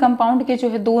किसी भी कंपाउंड के जो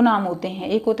है 2 नाम होते हैं,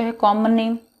 एक होता है कॉमन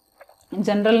नेम,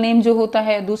 जनरल नेम जो होता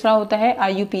है, दूसरा होता है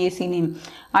IUPAC नेम।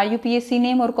 IUPAC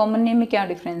नेम और कॉमन नेम में क्या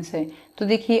डिफरेंस है, तो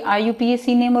देखिए IUPAC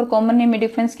नेम और कॉमन नेम में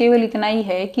डिफरेंस केवल इतना ही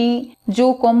है कि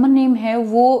जो कॉमन नेम है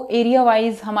वो एरिया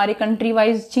वाइज, हमारे कंट्री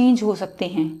वाइज चेंज हो सकते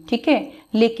हैं, ठीक है,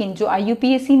 लेकिन जो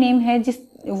IUPAC नेम है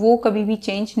वो कभी भी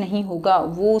चेंज नहीं होगा,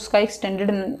 वो उसका एक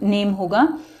स्टैंडर्ड नेम होगा।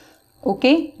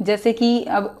 ओके, जैसे कि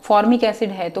अब फॉर्मिक एसिड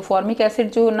है तो फॉर्मिक एसिड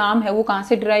जो नाम है वो कहाँ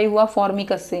से डिराइव हुआ,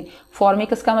 फॉर्मिकस से।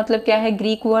 फॉर्मिकस का मतलब क्या है,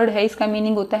 ग्रीक वर्ड है, इसका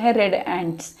मीनिंग होता है रेड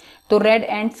एंट्स। तो रेड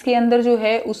एंट्स के अंदर जो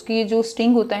है उसकी जो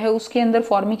स्टिंग होता है उसके अंदर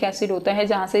फॉर्मिक एसिड होता है,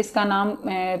 जहाँ से इसका नाम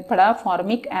पड़ा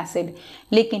फॉर्मिक एसिड।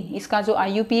 लेकिन इसका जो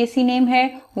IUPAC नेम है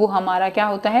वो हमारा क्या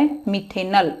होता है,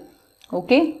 मिथेनल।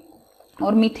 ओके,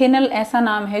 और मिथेनल ऐसा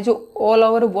नाम है जो ऑल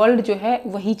ओवर वर्ल्ड जो है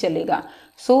वही चलेगा।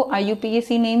 सो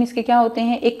IUPAC नेम इसके क्या होते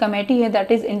हैं, एक कमेटी है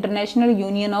that is international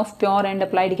union of pure and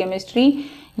applied chemistry,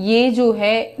 ये जो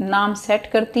है नाम सेट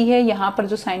करती है। यहाँ पर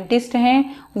जो साइंटिस्ट हैं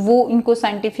वो इनको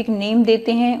साइंटिफिक नेम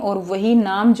देते हैं और वही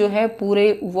नाम जो है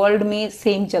पूरे वर्ल्ड में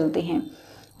सेम चलते हैं।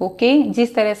 ओके,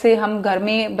 जिस तरह से हम घर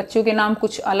में बच्चों के नाम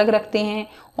कुछ अलग रखते हैं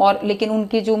और लेकिन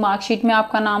उनकी जो मार्कशीट में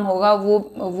आपका नाम होगा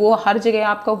वो हर जगह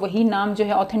आपका वही नाम जो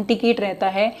है ऑथेंटिकेट रहता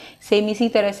है, सेम इसी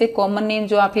तरह से कॉमन नेम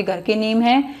जो आपके घर के नेम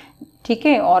है, ठीक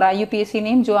है, और IUPAC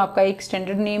नेम जो आपका एक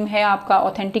स्टैंडर्ड नेम है, आपका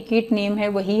ऑथेंटिकेट नेम है,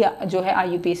 वही जो है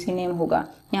IUPAC नेम होगा।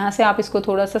 यहाँ से आप इसको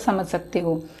थोड़ा सा समझ सकते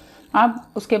हो। अब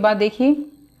उसके बाद देखिए,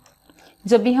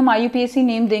 जब भी हम IUPAC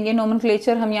नेम देंगे,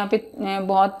 नोमेनक्लेचर हम यहाँ पे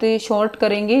बहुत शॉर्ट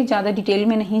करेंगे, ज़्यादा डिटेल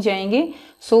में नहीं जाएंगे।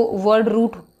 सो वर्ड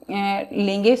रूट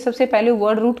लेंगे। सबसे पहले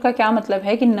वर्ड रूट का क्या मतलब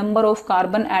है कि number of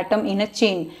carbon atom in a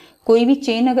chain. कोई भी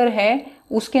चेन अगर है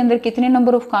उसके अंदर कितने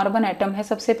नंबर ऑफ कार्बन एटम है,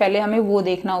 सबसे पहले हमें वो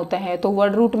देखना होता है। तो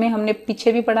वर्ड रूट में हमने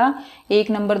पीछे भी पढ़ा, 1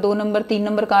 नंबर, 2 नंबर, 3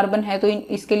 नंबर कार्बन है, तो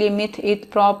इसके लिए मिथ, इथ,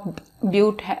 प्रॉप,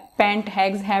 ब्यूट, पेंट,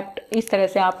 हेक्स, हेप्ट, इस तरह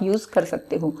से आप यूज कर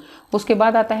सकते हो। उसके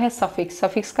बाद आता है सफिक्स।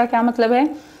 सफिक्स का क्या मतलब है,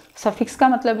 सफिक्स का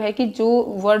मतलब है कि जो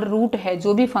वर्ड रूट है,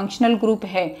 जो भी फंक्शनल ग्रुप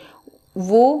है,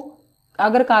 वो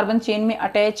अगर कार्बन चेन में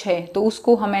अटैच है तो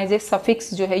उसको हम एज ए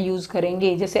सफिक्स जो है यूज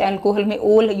करेंगे। जैसे अल्कोहल में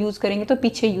ओल यूज करेंगे तो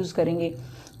पीछे यूज करेंगे,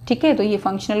 ठीक है, तो ये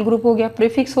फंक्शनल ग्रुप हो गया।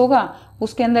 प्रीफिक्स होगा,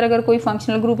 उसके अंदर अगर कोई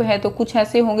फंक्शनल ग्रुप है तो कुछ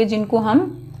ऐसे होंगे जिनको हम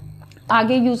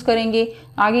आगे यूज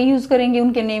करेंगे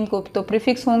उनके नेम को, तो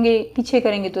प्रीफिक्स होंगे, पीछे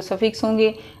करेंगे तो सफिक्स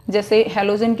होंगे। जैसे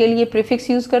हेलोजन के लिए प्रीफिक्स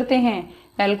यूज करते हैं,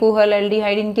 अल्कोहल,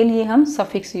 एल्डिहाइड, इनके लिए हम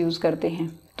सफिक्स यूज करते हैं।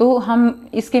 तो हम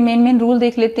इसके मेन रूल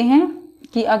देख लेते हैं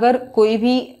कि अगर कोई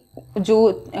भी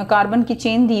जो कार्बन की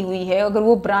चेन दी हुई है, अगर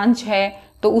वो ब्रांच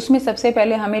है तो उसमें सबसे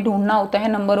पहले हमें ढूंढना होता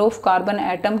है number of carbon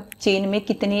atom chain में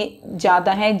कितने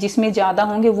ज़्यादा हैं। जिसमें ज़्यादा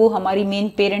होंगे वो हमारी मेन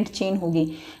पेरेंट चेन होगी।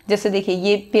 जैसे देखिए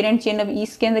ये पेरेंट चेन, अब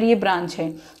इसके अंदर ये ब्रांच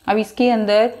है, अब इसके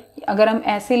अंदर अगर हम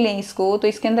ऐसे लें इसको तो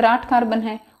इसके अंदर 8 कार्बन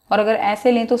है, और अगर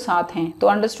ऐसे लें तो 7 हैं। तो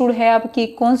अंडरस्टूड है अब कि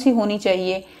कौन सी होनी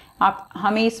चाहिए, आप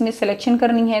हमें इसमें सिलेक्शन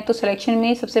करनी है। तो सिलेक्शन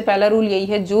में सबसे पहला रूल यही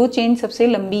है, जो चेन सबसे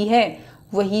लंबी है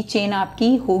वही चेन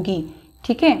आपकी होगी,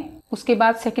 ठीक है। उसके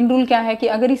बाद सेकंड रूल क्या है कि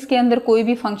अगर इसके अंदर कोई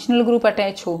भी फंक्शनल ग्रुप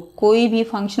अटैच हो, कोई भी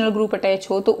फंक्शनल ग्रुप अटैच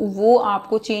हो, तो वो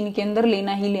आपको चेन के अंदर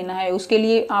लेना ही लेना है। उसके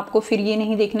लिए आपको फिर ये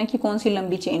नहीं देखना कि कौन सी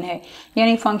लंबी चेन है,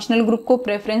 यानी फंक्शनल ग्रुप को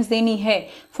प्रेफरेंस देनी है।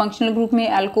 फंक्शनल ग्रुप में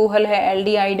अल्कोहल है,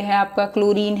 एल्डिहाइड है, आपका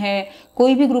क्लोरीन है,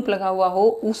 कोई भी ग्रुप लगा हुआ हो,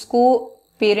 उसको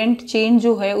पेरेंट चेन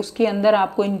जो है उसके अंदर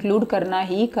आपको इंक्लूड करना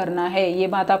ही करना है। ये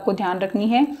बात आपको ध्यान रखनी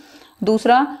है।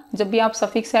 दूसरा, जब भी आप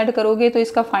सफिक्स ऐड करोगे तो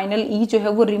इसका फाइनल ई जो है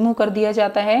वो रिमूव कर दिया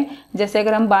जाता है। जैसे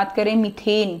अगर हम बात करें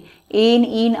मीथेन, एन,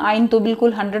 इन, आइन तो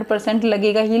बिल्कुल 100%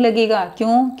 लगेगा ही लगेगा।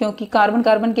 क्यों? क्योंकि कार्बन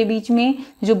कार्बन के बीच में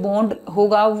जो बॉन्ड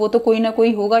होगा वो तो कोई ना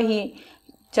कोई होगा ही,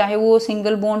 चाहे वो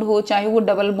सिंगल बॉन्ड हो, चाहे वो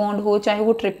डबल बॉन्ड हो, चाहे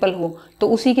वो ट्रिपल हो। तो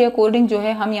उसी के अकॉर्डिंग जो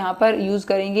है हम यहाँ पर यूज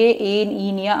करेंगे एन,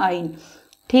 इन या आइन।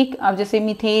 ठीक, अब जैसे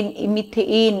मीथेन,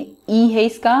 मीथेन ई है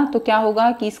इसका, तो क्या होगा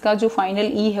कि इसका जो फाइनल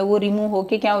ई है वो रिमूव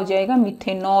होके क्या हो जाएगा,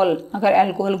 मिथेनॉल, अगर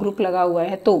अल्कोहल ग्रुप लगा हुआ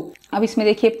है तो। अब इसमें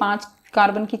देखिए 5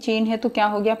 कार्बन की चेन है तो क्या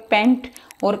हो गया, पेंट,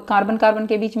 और कार्बन कार्बन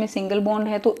के बीच में सिंगल बॉन्ड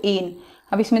है तो एन।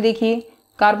 अब इसमें देखिए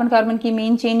कार्बन कार्बन की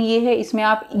मेन चेन ये है, इसमें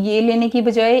आप ये लेने की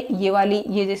बजाय ये वाली,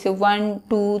 ये जैसे 1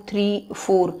 2 3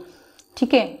 4,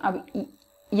 ठीक है। अब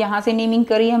यहाँ से नेमिंग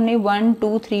करी हमने 1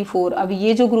 2 3 4। अब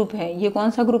ये जो ग्रुप है ये कौन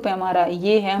सा ग्रुप है हमारा,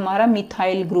 ये है हमारा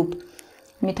मिथाइल ग्रुप,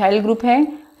 मिथाइल ग्रुप है।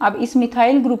 अब इस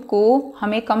मिथाइल ग्रुप को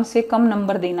हमें कम से कम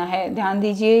नंबर देना है। ध्यान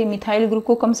दीजिए, मिथाइल ग्रुप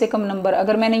को कम से कम नंबर,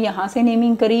 अगर मैंने यहाँ से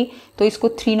नेमिंग करी तो इसको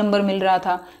 3 नंबर मिल रहा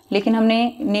था, लेकिन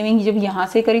हमने नेमिंग जब यहाँ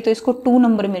से करी तो इसको 2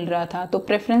 नंबर मिल रहा था। तो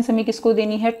प्रेफरेंस हमें किसको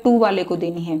देनी है, 2 वाले को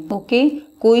देनी है। ओके,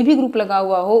 कोई भी ग्रुप लगा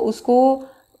हुआ हो उसको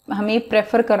हमें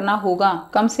प्रेफर करना होगा,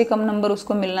 कम से कम नंबर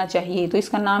उसको मिलना चाहिए। तो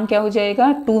इसका नाम क्या हो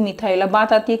जाएगा, 2 मिथाइल। अब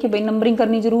बात आती है कि भाई नंबरिंग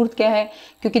करनी जरूरत क्या है,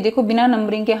 क्योंकि देखो बिना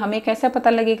नंबरिंग के हमें कैसा पता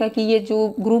लगेगा कि ये जो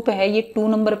ग्रुप है ये 2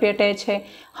 नंबर पे अटैच है।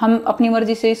 हम अपनी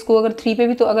मर्जी से इसको अगर 3 पे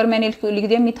भी, तो अगर मैंने लिख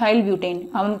दिया मिथाइल ब्यूटेन,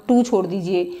 हम 2 छोड़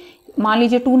दीजिए, मान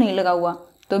लीजिए 2 नहीं लगा हुआ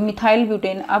तो मिथाइल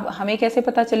ब्यूटेन, अब हमें कैसे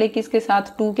पता चले किसके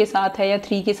साथ, 2 के साथ है या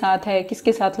 3 के साथ है,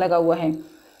 किसके साथ लगा हुआ है,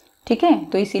 ठीक है।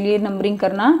 तो इसीलिए नंबरिंग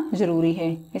करना जरूरी है।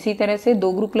 इसी तरह से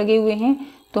 2 ग्रुप लगे हुए हैं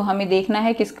तो हमें देखना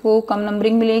है किसको कम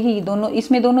नंबरिंग मिलेगी। दोनों,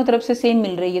 इसमें दोनों तरफ से सेम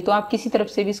मिल रही है तो आप किसी तरफ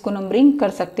से भी इसको नंबरिंग कर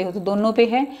सकते हो। तो दोनों पे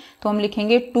है तो हम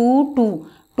लिखेंगे 2 2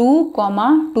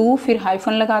 2, 2, फिर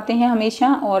हाइफन लगाते हैं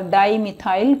हमेशा, और डाई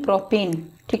मिथाइल प्रोपेन,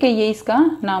 ठीक है, ये इसका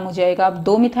नाम हो जाएगा। अब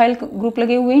 2 मिथाइल ग्रुप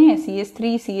लगे हुए हैं,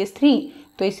 CH3 CH3,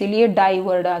 तो इसीलिए डाई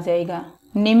वर्ड आ जाएगा।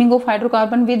 Naming of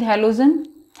hydrocarbon with halogen,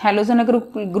 halogen अगर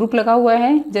ग्रुप लगा हुआ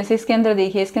है, जैसे इसके अंदर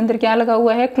देखिए, इसके अंदर क्या लगा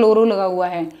हुआ है, क्लोरो लगा हुआ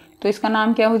है, तो इसका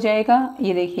नाम क्या हो जाएगा,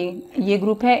 ये देखिए ये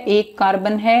ग्रुप है, एक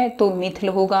कार्बन है तो मिथिल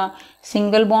होगा,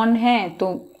 सिंगल बॉन्ड है तो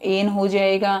एन हो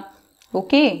जाएगा।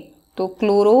 ओके, तो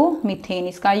क्लोरो मिथेन,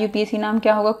 इसका यूपीएससी नाम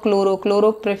क्या होगा, क्लोरो,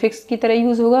 क्लोरो प्रीफिक्स की तरह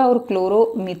यूज होगा, और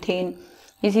क्लोरो मिथेन।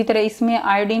 इसी तरह इसमें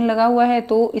आयोडीन लगा हुआ है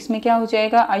तो इसमें क्या हो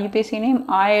जाएगा, आईयूपीएससी नेम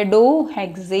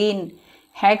आयोडोहेक्सेन,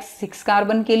 हेक्स 6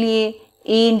 कार्बन के लिए,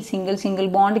 एन सिंगल सिंगल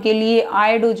बॉन्ड के लिए,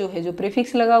 आयोडो जो है जो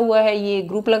प्रीफिक्स लगा हुआ है, ये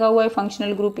ग्रुप लगा हुआ है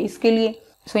फंक्शनल ग्रुप, इसके लिए।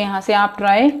 सो यहाँ से आप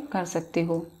ट्राई कर सकते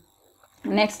हो।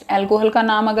 नेक्स्ट अल्कोहल का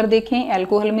नाम अगर देखें,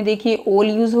 अल्कोहल में देखिए ओल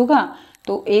यूज होगा,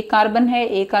 तो एक कार्बन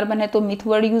है तो मिथ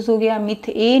वर्ड यूज हो गया, मिथ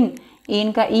एन,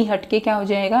 एन का ई हटके क्या हो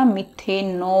जाएगा,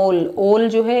 मिथेनॉल, ओल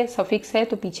जो है सफिक्स है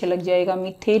तो पीछे लग जाएगा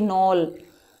मिथेनॉल,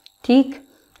 ठीक।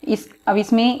 अब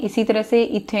इसमें इसी तरह से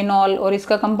इथेनॉल, और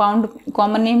इसका कंपाउंड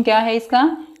कॉमन नेम क्या है इसका,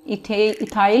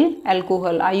 इथाइल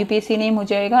अल्कोहल, आईयूपीएसी नेम हो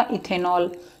जाएगा इथेनॉल।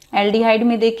 एल्डिहाइड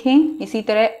में देखें इसी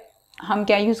तरह हम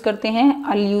क्या यूज करते हैं,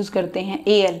 अल यूज करते हैं,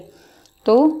 एल।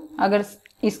 तो अगर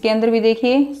इसके अंदर भी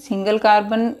देखिए सिंगल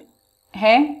कार्बन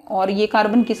है और ये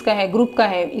कार्बन किसका है, ग्रुप का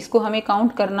है, इसको हमें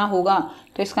काउंट करना होगा,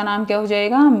 तो इसका नाम क्या हो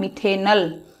जाएगा,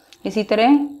 मिथेनल। इसी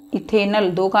तरह इथेनल,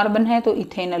 2 कार्बन है तो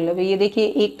इथेनल। अब ये देखिए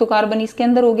एक तो कार्बन इसके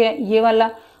अंदर हो गया ये वाला,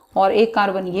 और एक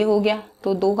कार्बन ये हो गया,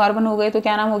 तो 2 कार्बन हो गए, तो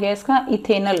क्या नाम हो गया इसका,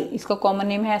 इथेनल। इसका कॉमन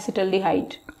नेम है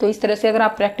एसिटल्डिहाइड। तो इस तरह से अगर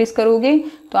आप प्रैक्टिस करोगे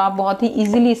तो आप बहुत ही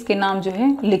इजीली इसके नाम जो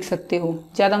है लिख सकते हो,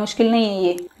 ज्यादा मुश्किल नहीं है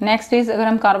ये। नेक्स्ट इज, अगर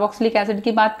हम कार्बोक्सिलिक एसिड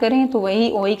की बात करें तो वही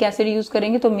ओइक एसिड यूज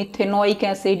करेंगे, तो मिथेनोइक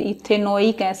एसिड,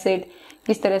 इथेनोइक एसिड,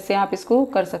 इस तरह से आप इसको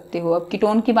कर सकते हो। अब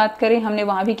कीटोन की बात करें, हमने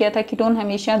वहां भी किया था, कीटोन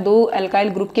हमेशा 2 अल्काइल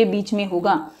ग्रुप के बीच में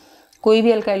होगा, कोई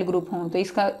भी अल्काइल ग्रुप हो। तो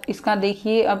इसका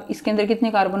देखिए, अब इसके अंदर कितने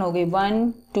कार्बन हो गए,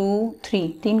 1 2 3,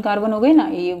 3 कार्बन हो गए ना,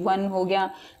 ये 1 हो गया,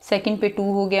 सेकंड पे 2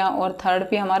 हो गया, और थर्ड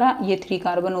पे हमारा ये 3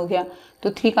 कार्बन हो गया। तो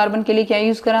 3 कार्बन के लिए क्या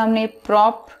यूज करा हमने,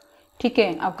 प्रॉप, ठीक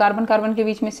है। अब कार्बन कार्बन के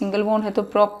बीच में सिंगल बॉन्ड है तो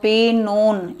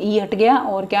प्रोपेनोन, ई हट गया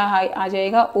और क्या आ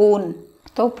जाएगा, ओन,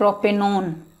 तो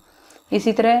प्रोपेनोन।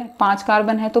 इसी तरह 5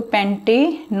 कार्बन है तो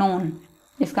पेंटेनोन,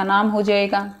 इसका नाम हो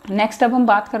जाएगा। नेक्स्ट अब हम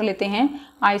बात कर लेते हैं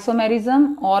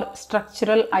आइसोमेरिज्म और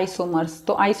स्ट्रक्चरल आइसोमर्स।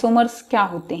 तो आइसोमर्स क्या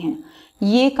होते हैं?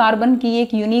 ये कार्बन की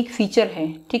एक यूनिक फीचर है,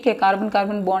 ठीक है। कार्बन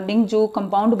कार्बन बॉन्डिंग जो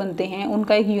कंपाउंड बनते हैं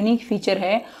उनका एक यूनिक फीचर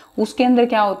है। उसके अंदर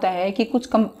क्या होता है कि कुछ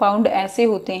कंपाउंड ऐसे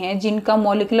होते हैं जिनका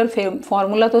मॉलिक्यूलर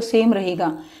फॉर्मूला तो सेम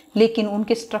रहेगा, लेकिन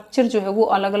उनके स्ट्रक्चर जो है वो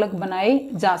अलग अलग बनाए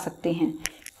जा सकते हैं,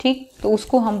 ठीक। तो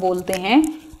उसको हम बोलते हैं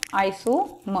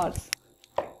आइसोमर्स।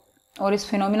 और इस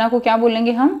फिनोमिना को क्या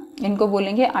बोलेंगे हम? इनको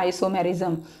बोलेंगे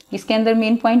आइसोमेरिज्म। इसके अंदर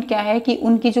मेन पॉइंट क्या है कि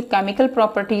उनकी जो केमिकल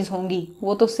प्रॉपर्टीज होंगी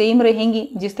वो तो सेम रहेंगी,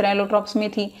 जिस तरह एलोट्रॉप्स में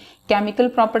थी। केमिकल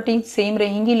प्रॉपर्टीज सेम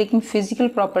रहेंगी, लेकिन फिजिकल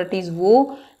प्रॉपर्टीज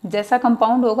वो जैसा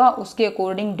कंपाउंड होगा उसके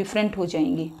अकॉर्डिंग डिफरेंट हो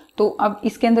जाएंगी। तो अब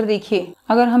इसके अंदर देखिए,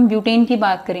 अगर हम ब्यूटेन की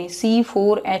बात करें,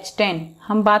 C4H10,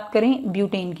 हम बात करें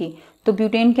ब्यूटेन की, तो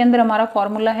ब्यूटेन के अंदर हमारा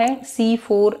फॉर्मूला है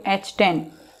C4H10।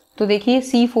 तो देखिए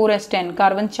C4H10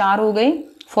 कार्बन 4 हो गए,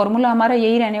 फॉर्मूला हमारा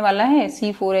यही रहने वाला है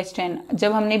C4H10।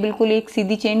 जब हमने बिल्कुल एक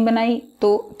सीधी चेन बनाई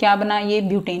तो क्या बना? ये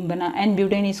ब्यूटेन बना, एन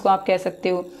ब्यूटेन इसको आप कह सकते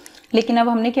हो। लेकिन अब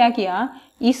हमने क्या किया,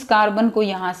 इस कार्बन को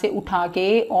यहाँ से उठा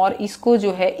के और इसको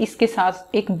जो है इसके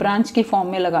साथ एक ब्रांच की फॉर्म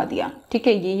में लगा दिया, ठीक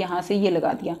है। ये यहाँ से ये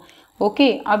लगा दिया,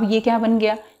 ओके। अब ये क्या बन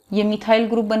गया? ये मिथाइल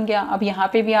ग्रुप बन गया। अब यहाँ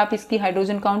पे भी आप इसकी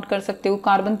हाइड्रोजन काउंट कर सकते हो।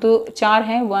 कार्बन तो 4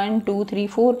 है, 1 2 3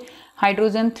 4,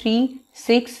 हाइड्रोजन 3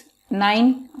 6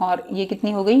 9, और ये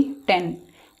कितनी हो गई? 10।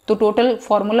 तो टोटल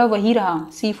फॉर्मूला वही रहा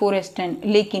C4H10,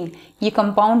 लेकिन ये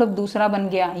कंपाउंड अब दूसरा बन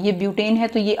गया। ये ब्यूटेन है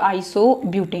तो ये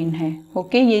आइसोब्यूटेन है,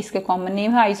 ओके। ये इसका कॉमन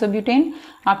नेम है आइसोब्यूटेन।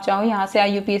 आप चाहो यहाँ से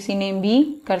IUPAC नेम भी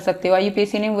कर सकते हो।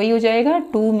 IUPAC नेम वही हो जाएगा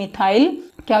 2 मिथाइल,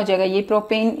 क्या हो जाएगा? ये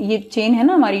प्रोपेन, ये चेन है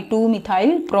ना हमारी, 2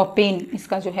 मिथाइल प्रोपेन,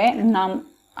 इसका जो है नाम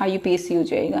IUPAC हो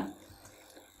जाएगा।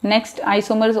 नेक्स्ट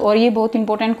आइसोमर्स, और ये बहुत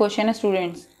इंपॉर्टेंट क्वेश्चन है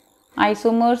स्टूडेंट्स,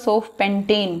 आइसोमर्स ऑफ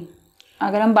पेंटेन।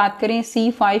 अगर हम बात करें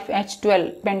C5H12,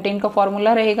 पेंटेन का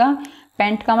फॉर्मूला रहेगा,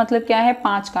 पेंट का मतलब क्या है?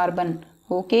 5 कार्बन,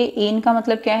 ओके। एन का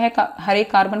मतलब क्या है? हर एक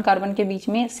कार्बन कार्बन के बीच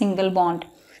में सिंगल बॉन्ड,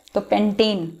 तो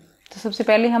पेंटेन। तो सबसे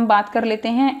पहले हम बात कर लेते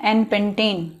हैं एन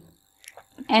पेंटेन।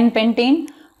 एन पेंटेन,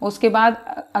 उसके बाद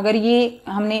अगर ये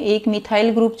हमने एक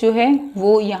मिथाइल ग्रुप जो है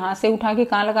वो यहाँ से उठा के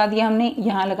कहाँ लगा दिया? हमने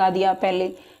यहाँ लगा दिया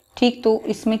पहले, ठीक। तो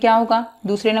इसमें क्या होगा?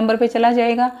 दूसरे नंबर पे चला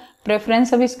जाएगा।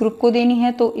 प्रेफरेंस अब इस ग्रुप को देनी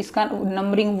है तो इसका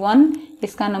नंबरिंग 1,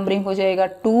 इसका नंबरिंग हो जाएगा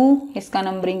 2, इसका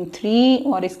नंबरिंग 3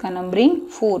 और इसका नंबरिंग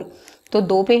 4। तो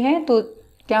 2 पे है तो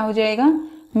क्या हो जाएगा?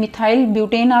 मिथाइल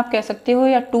ब्यूटेन आप कह सकते हो,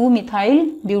 या 2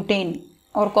 मिथाइल ब्यूटेन,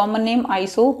 और कॉमन नेम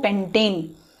आइसोपेंटेन।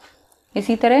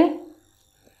 इसी तरह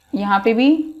यहाँ पे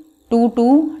भी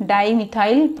 2 डाई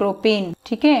मिथाइल प्रोपेन,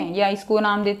 ठीक है, या इसको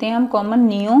नाम देते हैं हम कॉमन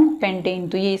नियोपेंटेन।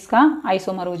 तो ये इसका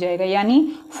आइसोमर हो जाएगा। यानी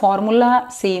फॉर्मूला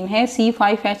सेम है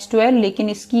C5H12, लेकिन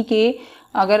इसकी के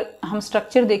अगर हम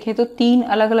स्ट्रक्चर देखें तो 3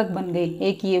 अलग अलग बन गए,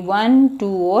 एक ये 1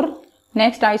 2 और।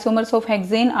 नेक्स्ट आइसोमर्स ऑफ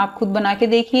हेक्सेन, आप खुद बना के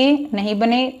देखिए, नहीं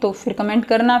बने तो फिर कमेंट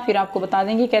करना, फिर आपको बता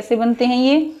देंगे कैसे बनते हैं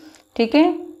ये, ठीक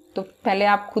है। तो पहले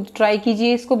आप खुद ट्राई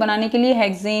कीजिए इसको बनाने के लिए,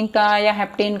 हेक्सेन का या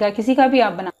हेप्टेन का, किसी का भी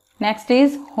आप बना। Next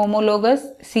is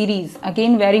homologous series,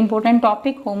 again very important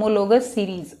topic, homologous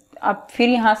series. अब फिर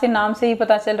यहाँ से नाम से ही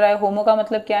पता चल रहा है होमो का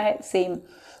मतलब क्या है? सेम।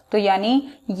 तो यानी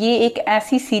ये एक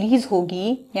ऐसी सीरीज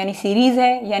होगी, यानी सीरीज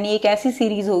है, यानी एक ऐसी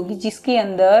सीरीज होगी जिसके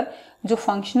अंदर जो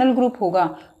फंक्शनल ग्रुप होगा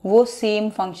वो सेम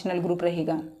फंक्शनल ग्रुप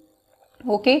रहेगा,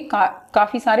 ओके।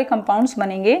 काफी सारे कंपाउंड्स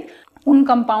बनेंगे, उन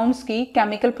कंपाउंड्स की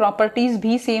केमिकल प्रॉपर्टीज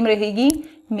भी सेम रहेगी।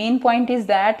 मेन पॉइंट इज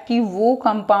दैट कि वो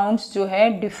कंपाउंड्स जो है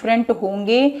डिफरेंट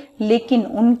होंगे, लेकिन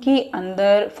उनके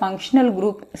अंदर फंक्शनल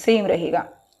ग्रुप सेम रहेगा।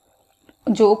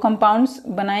 जो कंपाउंड्स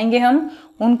बनाएंगे हम,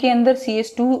 उनके अंदर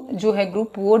CH2 जो है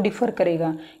ग्रुप वो डिफर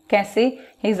करेगा। कैसे?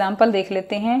 एग्जाम्पल देख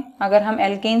लेते हैं। अगर हम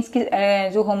एल्केन्स की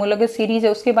जो होमोलोगस सीरीज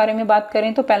है उसके बारे में बात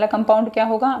करें तो पहला कंपाउंड क्या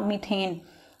होगा? मीथेन।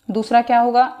 दूसरा क्या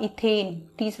होगा? इथेन।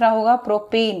 तीसरा होगा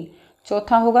प्रोपेन।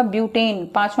 चौथा होगा ब्यूटेन।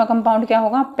 पांचवा कंपाउंड क्या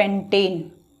होगा? पेंटेन।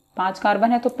 5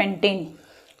 कार्बन है तो पेंटेन।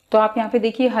 तो आप यहाँ पे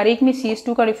देखिए हर एक में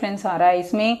CH2 का डिफरेंस आ रहा है।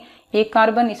 इसमें 1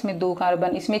 कार्बन, इसमें 2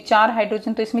 कार्बन, इसमें 4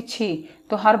 हाइड्रोजन तो इसमें 6।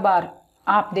 तो हर बार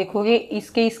आप देखोगे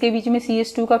इसके बीच में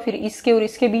CH2 का, फिर इसके और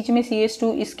इसके बीच में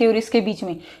CH2, इसके और इसके बीच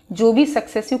में जो भी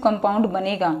सक्सेसिव कंपाउंड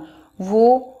बनेगा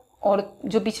वो और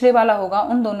जो पिछले वाला होगा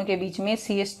उन दोनों के बीच में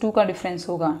CH2 का डिफरेंस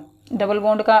होगा। डबल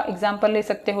बॉन्ड का एग्जाम्पल ले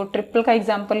सकते हो, ट्रिपल का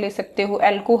एग्जाम्पल ले सकते हो।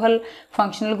 एल्कोहल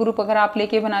फंक्शनल ग्रुप अगर आप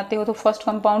लेके बनाते हो तो फर्स्ट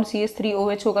कंपाउंड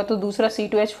CH3OH होगा तो दूसरा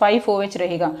C2H5OH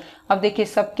रहेगा। अब देखिए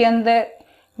सबके अंदर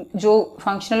जो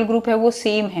फंक्शनल ग्रुप है वो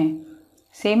सेम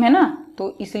है ना,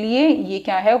 तो इसलिए ये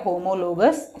क्या है?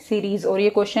 Homologous series. और ये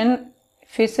क्वेश्चन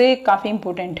फिर से काफी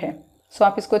इंपॉर्टेंट है, सो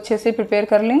आप इसको अच्छे से प्रिपेयर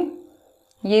कर लें।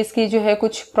 ये इसकी जो है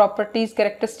कुछ प्रॉपर्टीज,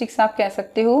 कैरेक्टरिस्टिक्स आप कह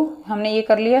सकते हो। हमने ये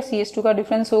कर लिया, CH2 का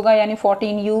डिफरेंस होगा यानी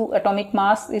 14U एटॉमिक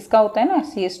मास इसका होता है ना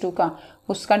CH2 का,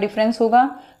 उसका डिफरेंस होगा,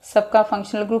 सबका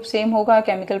फंक्शनल ग्रुप सेम होगा,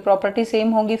 केमिकल प्रॉपर्टी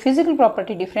सेम होगी, फिजिकल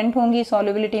प्रॉपर्टी डिफरेंट होंगी,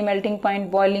 solubility, melting point,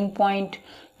 boiling point,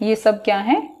 ये सब क्या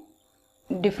है,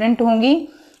 डिफरेंट होंगी।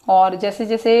 और जैसे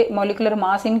जैसे मॉलिक्यूलर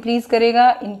मास इंक्रीज करेगा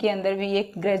इनके अंदर भी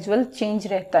एक ग्रेजुअल चेंज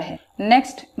रहता है।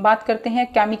 नेक्स्ट बात करते हैं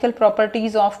chemical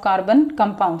properties of carbon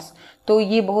compounds. तो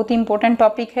ये बहुत ही इंपॉर्टेंट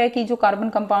टॉपिक है कि जो कार्बन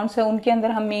कंपाउंड्स है उनके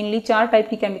अंदर हम मेनली 4 टाइप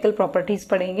की केमिकल प्रॉपर्टीज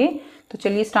पढ़ेंगे। तो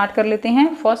चलिए स्टार्ट कर लेते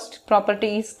हैं। First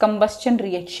property is combustion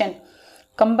reaction.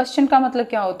 Combustion का मतलब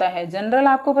क्या होता है, जनरल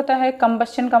आपको पता है,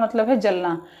 कंबस्शन का मतलब है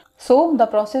जलना। So the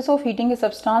process of heating a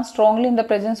substance strongly in the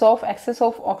presence of excess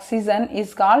of oxygen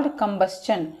is called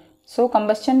combustion. So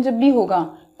combustion जब भी होगा,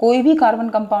 कोई भी कार्बन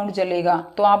कंपाउंड जलेगा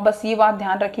तो आप बस ये बात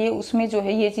ध्यान रखिए, उसमें जो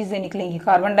है ये चीजें निकलेंगी,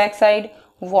 कार्बन डाइऑक्साइड,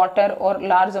 वाटर और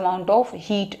large amount of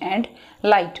heat and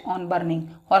light on burning.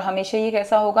 और हमेशा ये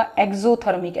कैसा होगा,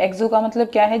 एक्सोथर्मिक। एक्सो का मतलब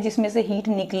क्या है, जिसमें से हीट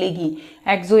निकलेगी।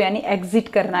 एक्सो यानी एग्जिट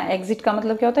करना, एग्जिट का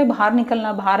मतलब क्या होता है, बाहर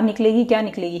निकलना, बाहर निकलेगी, क्या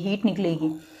निकलेगी, हीट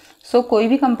निकलेगी। सो कोई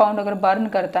भी कंपाउंड अगर बर्न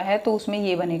करता है तो उसमें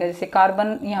ये बनेगा, जैसे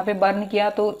कार्बन यहाँ पे बर्न किया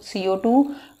तो CO2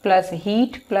 plus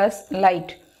heat plus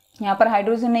light, यहाँ पर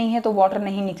हाइड्रोजन नहीं है तो वाटर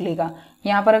नहीं निकलेगा।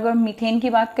 यहाँ पर अगर मीथेन की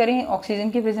बात करें, ऑक्सीजन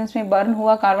के प्रेजेंस में बर्न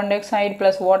हुआ carbon dioxide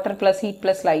plus water plus heat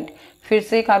plus light, फिर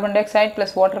से carbon dioxide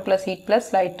plus water plus heat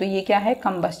plus light, तो ये क्या है,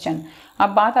 कंबस्चन। अब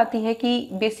बात आती है कि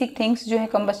बेसिक थिंग्स जो है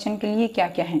कंबस्चन के लिए क्या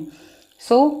क्या है।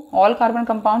 So all carbon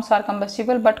compounds are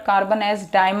combustible but carbon as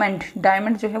diamond,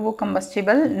 diamond जो है वो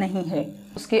कंबस्टिबल नहीं है।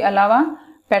 उसके अलावा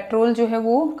पेट्रोल जो है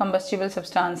वो कंबस्टिबल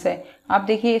सब्सटेंस है। आप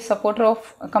देखिए सपोर्टर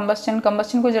ऑफ कंबस्चन,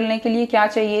 कंबस्चन को जलने के लिए क्या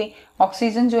चाहिए,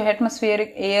 ऑक्सीजन जो है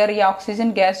एटमॉस्फेरिक एयर या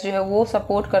ऑक्सीजन गैस जो है वो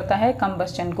सपोर्ट करता है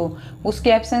कंबस्चन को, उसके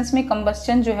एब्सेंस में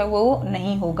कंबस्चन जो है वो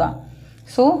नहीं होगा।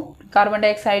 सो कार्बन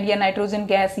डाइऑक्साइड या नाइट्रोजन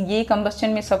गैस ये कंबस्चन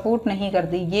में सपोर्ट नहीं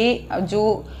करती, ये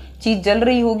जो चीज जल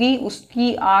रही होगी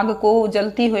उसकी आग को,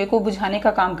 जलती हुए को बुझाने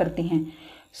का काम करती हैं।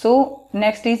 So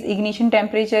next is ignition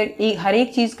temperature. हर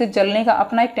एक चीज के जलने का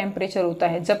अपना एक टेम्परेचर होता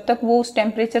है, जब तक वो उस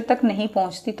टेम्परेचर तक नहीं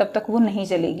पहुंचती तब तक वो नहीं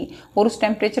जलेगी, और उस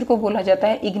टेम्परेचर को बोला जाता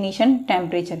है इग्निशन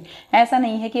टेम्परेचर। ऐसा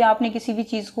नहीं है कि आपने किसी भी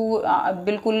चीज को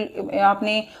बिल्कुल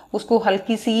आपने उसको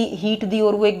हल्की सी हीट दी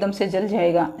और वो एकदम से जल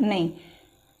जाएगा, नहीं।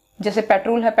 जैसे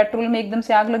पेट्रोल है, पेट्रोल में एकदम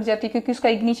से आग लग जाती है क्योंकि उसका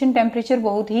इग्निशन टेम्परेचर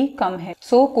बहुत ही कम है।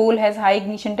 सो कोल हैज हाई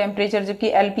इग्निशन टेम्परेचर, जबकि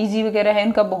LPG वगैरह है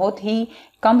इनका बहुत ही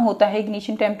कम होता है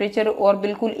इग्निशन टेम्परेचर, और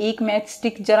बिल्कुल एक मैच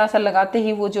स्टिक जरा सा लगाते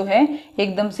ही वो जो है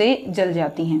एकदम से जल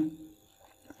जाती हैं।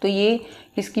 तो ये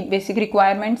इसकी बेसिक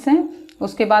रिक्वायरमेंट्स हैं।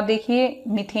 उसके बाद देखिए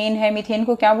मीथेन है, मीथेन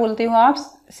को क्या बोलते हो आप,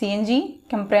 CNG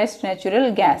compressed natural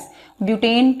gas.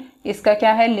 Butane इसका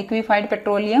क्या है, liquefied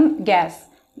petroleum gas,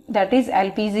 that is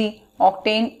LPG।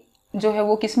 Octane जो है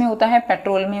वो किस में होता है,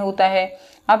 पेट्रोल में होता है।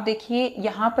 अब देखिए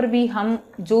यहाँ पर भी हम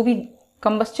जो भी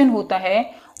कंबस्चन होता है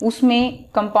उसमें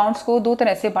कंपाउंड्स को 2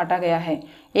 तरह से बांटा गया है,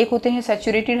 एक होते हैं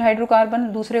सैचुरेटेड हाइड्रोकार्बन,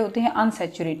 दूसरे होते हैं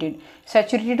अनसैचुरेटेड।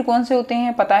 सैचुरेटेड कौन से होते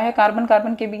हैं पता है, कार्बन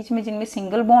कार्बन के बीच में जिनमें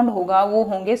सिंगल बॉन्ड होगा वो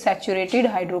होंगे सैचुरेटेड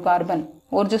हाइड्रोकार्बन।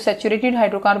 और जो सैचुरेटेड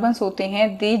हाइड्रोकार्बन्स होते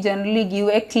हैं they generally give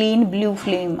a clean blue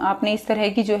flame. आपने इस तरह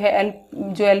की जो है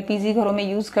जो LPG घरों में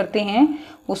यूज करते हैं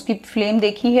उसकी फ्लेम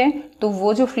देखी है, तो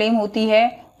वो जो फ्लेम होती है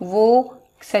वो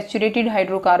सैचुरेटेड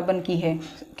हाइड्रोकार्बन की है,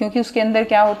 क्योंकि उसके अंदर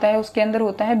क्या होता है, उसके अंदर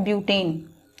होता है ब्यूटेन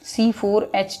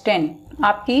C4H10।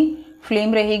 आपकी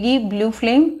फ्लेम रहेगी ब्लू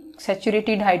फ्लेम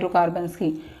सैचुरेटेड हाइड्रोकार्बन्स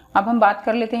की। अब हम बात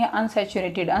कर लेते हैं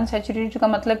अनसैचुरेटेड। अनसैचुरेटेड का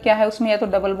मतलब क्या है, उसमें या तो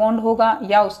डबल बॉन्ड होगा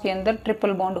या उसके अंदर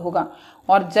ट्रिपल बॉन्ड होगा,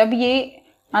 और जब ये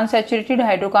अनसैचुरेटेड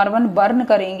हाइड्रोकार्बन बर्न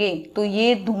करेंगे तो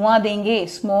ये धुआं देंगे,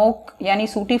 स्मोक यानी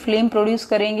सूटी फ्लेम प्रोड्यूस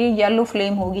करेंगे, येलो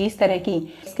फ्लेम होगी इस तरह की।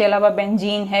 इसके अलावा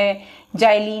बेंजीन है,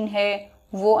 जाइलिन है,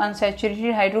 वो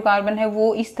अनसैचुरेटेड हाइड्रोकार्बन है,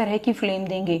 वो इस तरह की फ्लेम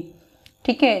देंगे,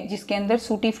 ठीक है, जिसके अंदर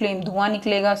सूटी फ्लेम, धुआं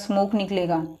निकलेगा, स्मोक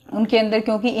निकलेगा उनके अंदर,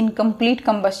 क्योंकि इनकम्प्लीट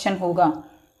कंबस्चन होगा,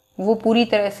 वो पूरी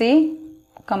तरह से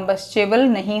कंबस्टेबल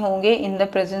नहीं होंगे in the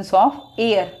presence of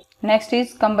air. Next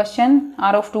is combustion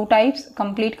are of 2 types,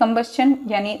 complete combustion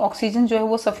यानी ऑक्सीजन जो है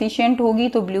वो सफिशिएंट होगी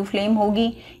तो ब्लू फ्लेम होगी,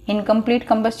 इनकम्प्लीट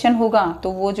कंबस्चन होगा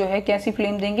तो वो जो है कैसी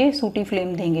फ्लेम देंगे, सूटी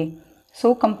फ्लेम देंगे।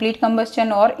 सो कंप्लीट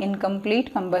कंबस्चन और इनकम्प्लीट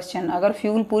कंबस्चन, अगर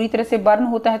फ्यूल पूरी तरह से बर्न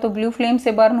होता है तो ब्लू फ्लेम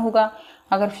से बर्न होगा,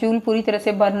 अगर फ्यूल पूरी तरह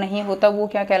से बर्न नहीं होता वो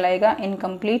क्या कहलाएगा,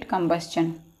 इनकम्प्लीट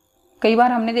कंबस्चन। कई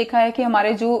बार हमने देखा है कि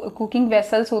हमारे जो कुकिंग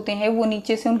वेसल्स होते हैं वो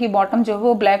नीचे से उनकी बॉटम जो है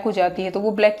वो ब्लैक हो जाती है, तो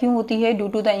वो ब्लैक क्यों होती है, due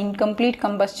to the incomplete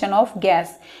combustion of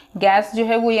gas. Gas जो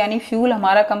है वो यानी फ्यूल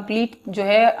हमारा कंप्लीट जो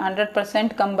है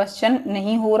 100% कंबस्चन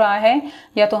नहीं हो रहा है,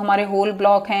 या तो हमारे होल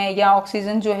ब्लॉक हैं या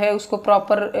ऑक्सीजन जो है उसको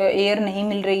प्रॉपर एयर नहीं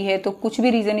मिल रही है, तो कुछ भी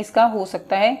रीजन इसका हो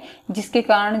सकता है जिसके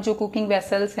कारण जो कुकिंग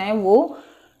वेसल्स हैं वो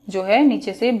जो है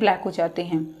नीचे से ब्लैक हो जाते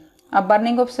हैं। अब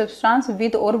बर्निंग ऑफ सब्सटेंस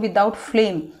विद और विदाउट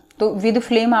फ्लेम, तो विद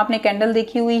फ्लेम आपने कैंडल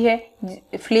देखी हुई है।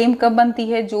 फ्लेम कब बनती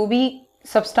है, जो भी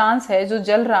सब्सटेंस है जो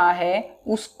जल रहा है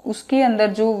उसके अंदर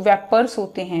जो वेपर्स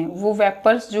होते हैं वो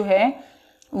वेपर्स जो है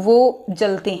वो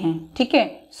जलते हैं, ठीक है।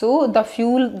 So the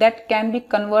fuel that can be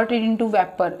converted into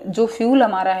vapour, जो फ्यूल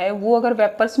हमारा है वो अगर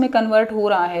वेपर्स में कन्वर्ट हो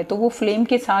रहा है तो वो फ्लेम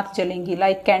के साथ जलेंगी,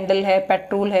 लाइक कैंडल है,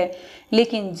 पेट्रोल है।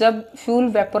 लेकिन जब फ्यूल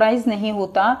वेपोराइज नहीं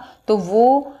होता तो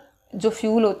वो जो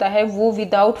फ्यूल होता है वो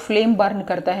विदाउट फ्लेम बर्न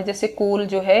करता है, जैसे कोल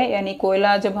जो है यानी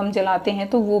कोयला जब हम जलाते हैं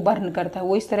तो वो बर्न करता है,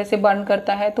 वो इस तरह से बर्न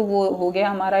करता है, तो वो हो गया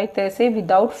हमारा एक तरह से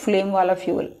विदाउट फ्लेम वाला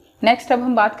फ्यूल। नेक्स्ट अब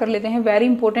हम बात कर लेते हैं very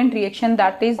important reaction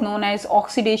that is known as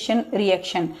oxidation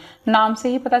reaction. नाम से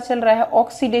ही पता चल रहा है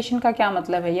ऑक्सीडेशन का क्या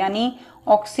मतलब है, यानी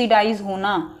ऑक्सीडाइज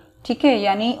होना, ठीक है,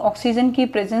 यानी ऑक्सीजन की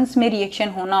प्रेजेंस में रिएक्शन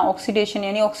होना। ऑक्सीडेशन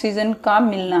यानी ऑक्सीजन का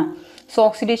मिलना। सो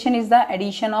oxidation is the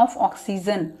addition of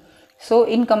oxygen. So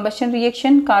in combustion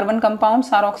reaction, carbon compounds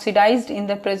are oxidized in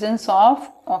the presence of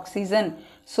oxygen.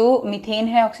 So methane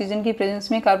है, ऑक्सीजन की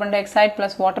प्रेजेंस में carbon dioxide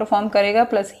plus water form करेगा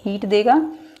plus heat देगा,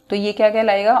 तो ये क्या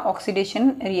कहलाएगा,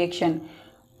 ऑक्सीडेशन रिएक्शन।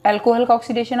 अल्कोहल का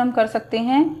ऑक्सीडेशन हम कर सकते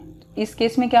हैं, इस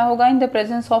केस में क्या होगा, in the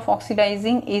presence of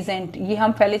oxidising agent. ये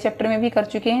हम पहले चैप्टर में भी कर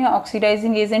चुके हैं।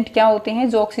 ऑक्सीडाइजिंग एजेंट क्या होते हैं,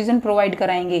 जो ऑक्सीजन प्रोवाइड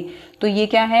कराएंगे। तो ये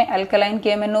क्या है, अल्कलाइन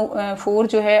KMnO4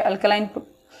 जो है अल्कलाइन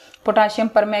पोटाशियम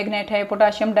परमैग्नेट है,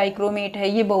 पोटाशियम डाइक्रोमेट है,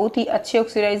 ये बहुत ही अच्छे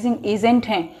ऑक्सीडाइजिंग एजेंट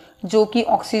हैं जो कि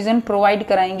ऑक्सीजन प्रोवाइड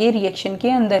कराएंगे रिएक्शन के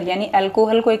अंदर। यानी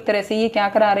अल्कोहल को एक तरह से ये क्या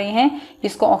करा रहे हैं,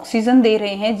 इसको ऑक्सीजन दे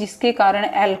रहे हैं, जिसके कारण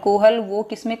अल्कोहल वो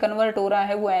किस में कन्वर्ट हो रहा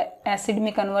है, वो एसिड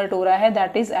में कन्वर्ट हो रहा है,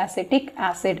 दैट इज एसिटिक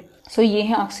एसिड। सो ये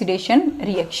है ऑक्सीडेशन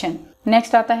रिएक्शन।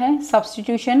 नेक्स्ट आता है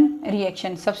सब्स्टिट्यूशन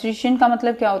रिएक्शन। सब्स्टिट्यूशन का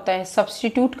मतलब क्या होता है,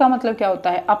 सब्स्टिट्यूट का मतलब क्या होता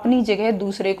है, अपनी जगह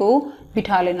दूसरे को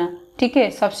बिठा लेना, ठीक है।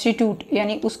 सब्स्टिट्यूट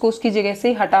यानी उसको उसकी जगह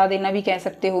से हटा देना भी कह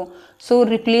सकते हो। सो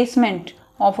replacement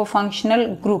of a functional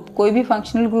group, कोई भी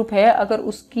फंक्शनल ग्रुप है अगर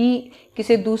उसकी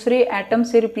किसी दूसरे एटम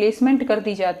से रिप्लेसमेंट कर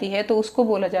दी जाती है तो उसको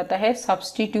बोला जाता है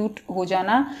सब्स्टिट्यूट हो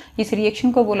जाना। इस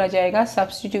रिएक्शन को बोला जाएगा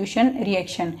सब्स्टिट्यूशन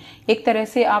रिएक्शन। एक तरह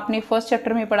से आपने फर्स्ट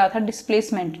चैप्टर में पढ़ा था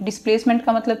डिस्प्लेसमेंट। डिस्प्लेसमेंट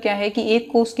का मतलब क्या है कि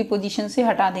एक को उसकी पोजीशन से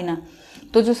हटा देना।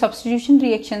 तो जो सब्स्टिट्यूशन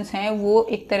रिएक्शंस हैं वो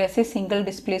एक तरह से सिंगल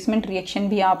डिस्प्लेसमेंट रिएक्शन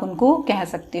भी आप उनको कह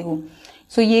सकते हो।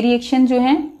 सो ये रिएक्शन जो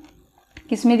है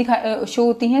किसमें शो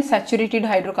होती हैं, सैचुरेटेड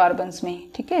हाइड्रोकार्बन्स में,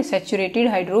 ठीक है, सैचुरेटेड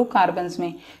हाइड्रोकार्बन्स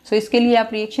में। सो इसके लिए आप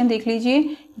रिएक्शन देख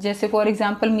लीजिए, जैसे फॉर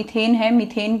एग्जांपल मीथेन है,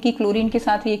 मीथेन की क्लोरीन के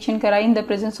साथ रिएक्शन कराई in the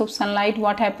presence of sunlight,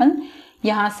 what happen,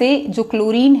 यहाँ से जो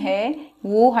क्लोरीन है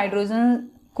वो हाइड्रोजन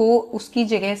को उसकी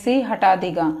जगह से हटा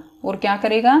देगा और क्या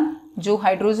करेगा, जो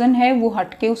हाइड्रोजन है वो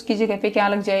हट के उसकी जगह पे क्या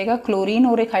लग जाएगा, क्लोरीन,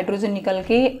 और एक हाइड्रोजन निकल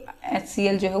के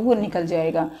HCl जो है वो निकल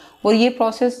जाएगा। और ये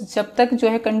प्रोसेस जब तक जो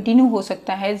है कंटिन्यू हो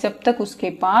सकता है जब तक उसके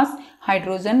पास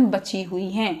हाइड्रोजन बची हुई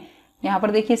हैं। यहाँ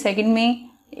पर देखिए सेकंड में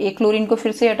एक क्लोरीन को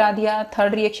फिर से हटा दिया,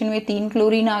 थर्ड रिएक्शन में 3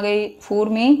 क्लोरीन आ गए, 4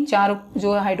 में 4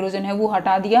 जो हाइड्रोजन है वो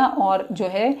हटा दिया और जो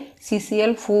है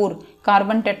CCl4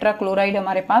 कार्बन टेट्राक्लोराइड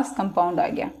हमारे पास कंपाउंड आ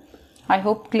गया। आई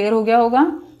होप क्लियर हो गया होगा।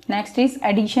 Next is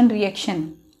addition reaction.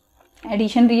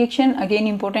 Addition reaction again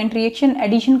important reaction.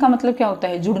 Addition का मतलब क्या होता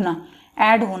है, जुड़ना,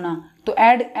 ऐड होना। तो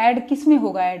ऐड किस में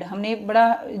होगा, ऐड हमने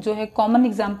बड़ा जो है कॉमन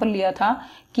एग्जांपल लिया था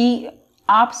कि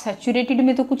आप सैचुरेटेड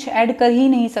में तो कुछ ऐड कर ही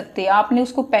नहीं सकते, आपने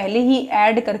उसको पहले ही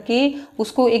ऐड करके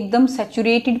उसको एकदम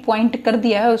सैचुरेटेड पॉइंट कर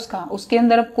दिया है उसका, उसके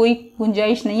अंदर अब कोई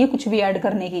गुंजाइश नहीं है कुछ भी ऐड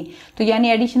करने की। तो यानी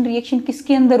एडिशन रिएक्शन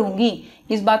किसके अंदर होंगी,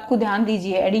 इस बात को ध्यान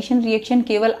दीजिए। एडिशन रिएक्शन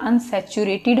केवल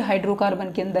अनसैचुरेटेड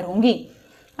हाइड्रोकार्बन के अंदर होंगी।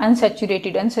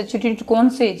 अनसैचुरेटेड कौन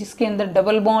से, जिसके अंदर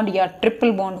डबल बॉन्ड या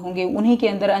ट्रिपल बॉन्ड होंगे, उन्हीं के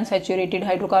अंदर अनसैचुरेटेड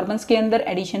हाइड्रोकार्बन्स के अंदर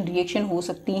एडिशन रिएक्शन हो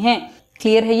सकती हैं।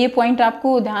 क्लियर है ये पॉइंट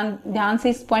आपको, ध्यान से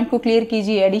इस पॉइंट को क्लियर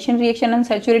कीजिए। एडिशन रिएक्शन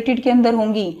अनसैचुरेटेड के अंदर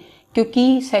होंगी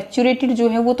क्योंकि सैचुरेटेड जो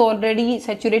है वो तो ऑलरेडी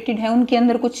सैचुरेटेड है, उनके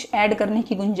अंदर कुछ ऐड करने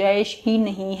की गुंजाइश ही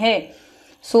नहीं है।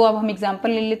 सो अब हम एग्जाम्पल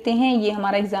ले लेते हैं। ये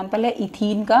हमारा एग्जाम्पल है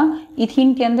इथीन का।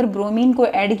 इथीन के अंदर ब्रोमीन को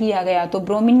ऐड किया गया, तो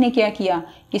ब्रोमीन ने क्या किया,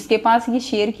 इसके पास ये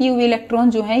शेयर किए हुए इलेक्ट्रॉन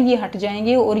जो हैं ये हट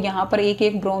जाएंगे और यहाँ पर एक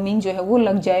एक ब्रोमीन जो है वो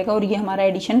लग जाएगा और ये हमारा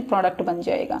एडिशन प्रोडक्ट बन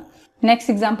जाएगा। नेक्स्ट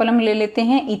एग्जाम्पल हम ले लेते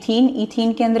हैं इथीन।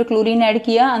 इथीन के अंदर क्लोरीन ऐड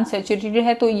किया, अनसैचुरेटेड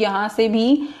है, तो यहाँ से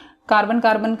भी कार्बन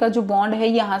कार्बन का जो बॉन्ड है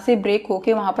यहाँ से ब्रेक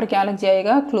होके वहां पर क्या लग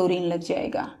जाएगा, क्लोरीन लग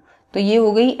जाएगा। तो ये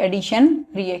हो गई एडिशन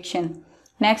रिएक्शन।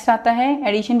 नेक्स्ट आता है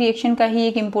एडिशन रिएक्शन का ही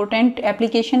एक इम्पोर्टेंट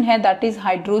एप्लीकेशन है, दैट इज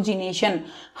हाइड्रोजिनेशन।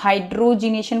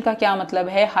 हाइड्रोजिनेशन का क्या मतलब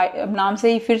है, नाम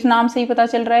से ही, फिर नाम से ही पता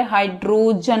चल रहा है,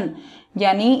 हाइड्रोजन,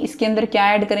 यानी इसके अंदर क्या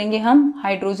ऐड करेंगे, हम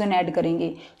हाइड्रोजन ऐड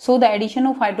करेंगे। So the addition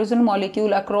of hydrogen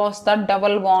molecule across the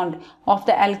double bond of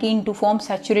the alkene to form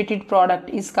saturated product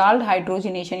is called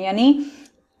hydrogenation. यानी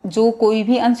जो कोई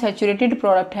भी अनसैचुरेटेड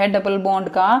प्रोडक्ट है डबल बॉन्ड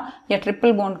का या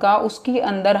ट्रिपल बॉन्ड का, उसके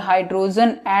अंदर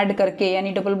हाइड्रोजन ऐड करके,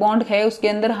 यानी डबल बॉन्ड है उसके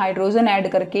अंदर हाइड्रोजन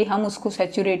ऐड करके हम उसको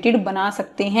सैचुरेटेड बना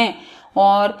सकते हैं,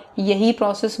 और यही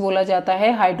प्रोसेस बोला जाता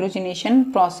है हाइड्रोजनेशन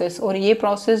प्रोसेस। और ये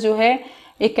प्रोसेस जो है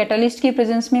एक कैटलिस्ट की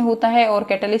प्रेजेंस में होता है, और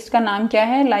कैटलिस्ट का नाम क्या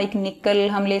है, लाइक निकल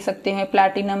हम ले सकते हैं,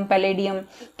 प्लैटिनम, पैलेडियम।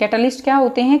 कैटलिस्ट क्या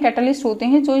होते हैं, कैटलिस्ट होते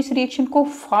हैं जो इस रिएक्शन को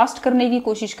फास्ट करने की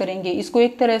कोशिश करेंगे, इसको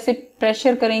एक तरह से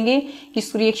प्रेशर करेंगे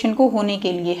इस रिएक्शन को होने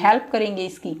के लिए, हेल्प करेंगे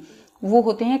इसकी, वो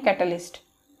होते हैं कैटलिस्ट।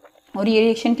 और ये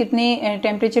रिएक्शन कितने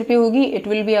टेम्परेचर पे होगी, it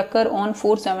will be occur on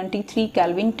 473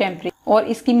 kelvin temperature. और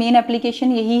इसकी मेन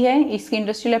एप्लीकेशन यही है, इसकी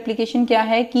इंडस्ट्रियल एप्लीकेशन क्या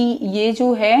है कि ये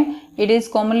जो है it is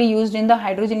commonly used in the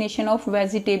hydrogenation of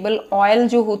vegetable oil.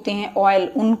 जो होते हैं ऑयल,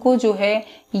 उनको जो है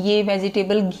ये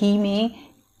वेजिटेबल घी में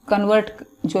कन्वर्ट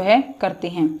जो है करते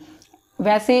हैं।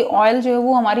 वैसे ऑयल जो है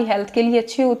वो हमारी हेल्थ के लिए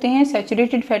अच्छे होते हैं।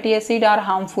 Saturated fatty acid are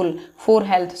harmful for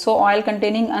health, so oil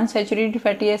containing unsaturated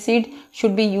fatty acid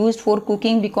should be used for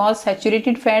cooking because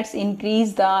saturated fats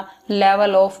increase the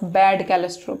level of bad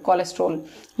cholesterol.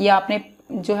 ये आपने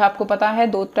जो है आपको पता है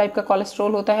दो टाइप का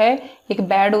कोलेस्ट्रॉल होता है, एक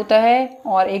बैड होता है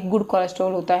और एक गुड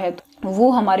कोलेस्ट्रॉल होता है। तो वो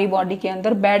हमारी बॉडी के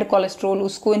अंदर बैड कोलेस्ट्रॉल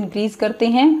उसको इंक्रीज करते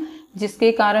हैं,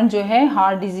 जिसके कारण जो है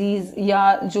हार्ट डिजीज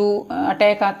या जो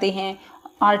अटैक आते हैं,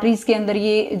 आर्टरीज के अंदर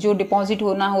ये जो डिपॉजिट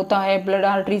होना होता है, ब्लड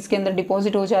आर्टरीज के अंदर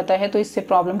डिपॉजिट हो जाता है, तो इससे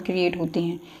प्रॉब्लम क्रिएट होती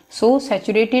हैं। सो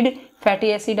saturated fatty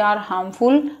acid are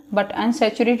harmful but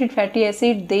unsaturated fatty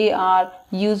acid they are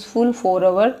useful for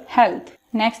our health.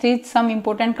 Next is some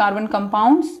important carbon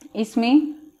compounds. इसमें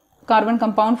carbon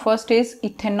compound first is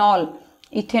ethanol.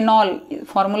 Ethanol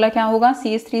formula क्या होगा,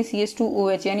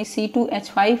 CH3CH2OH यानी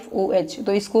C2H5OH।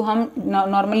 तो इसको हम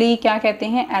normally क्या कहते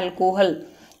हैं, अल्कोहल।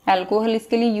 अल्कोहल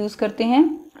इसके लिए यूज करते हैं।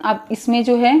 अब इसमें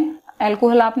जो है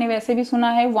अल्कोहल आपने वैसे भी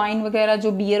सुना है, वाइन वगैरह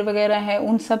जो बियर वगैरह है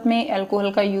उन सब में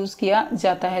अल्कोहल का यूज किया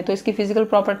जाता है। तो इसकी फिजिकल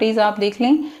प्रॉपर्टीज आप देख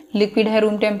लें, लिक्विड है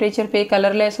रूम टेम्परेचर पे,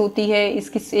 कलरलेस होती है,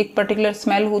 इसकी एक पर्टिकुलर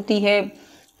स्मेल होती है,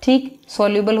 ठीक,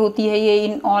 सॉल्युबल होती है ये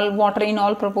in all water in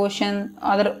all proportion,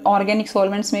 other organic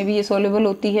solvents में भी ये सॉल्युबल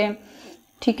होती है,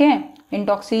 ठीक है।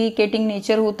 इंटॉक्सिकेटिंग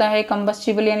नेचर होता है,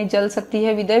 कंबस्टिबल यानी जल सकती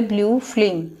है विद ए ब्लू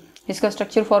फ्लेम। इसका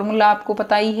स्ट्रक्चर फॉर्मूला आपको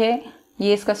पता ही है,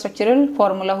 ये इसका स्ट्रक्चरल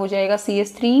फॉर्मूला हो जाएगा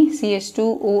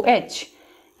CH3CH2OH।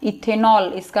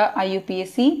 इथेनॉल इसका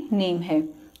IUPAC नेम है।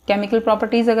 केमिकल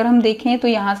प्रॉपर्टीज अगर हम देखें तो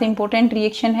यहाँ से इंपॉर्टेंट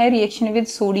रिएक्शन है, रिएक्शन विद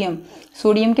सोडियम।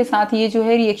 सोडियम के साथ ये जो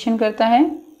है रिएक्शन करता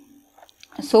है,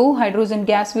 so hydrogen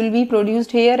gas will be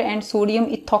produced hair and sodium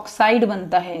ethoxide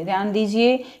बनता है। ध्यान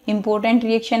दीजिए इंपॉर्टेंट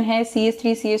रिएक्शन है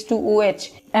CH3CH2OH।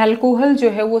 अल्कोहल जो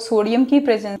है वो सोडियम की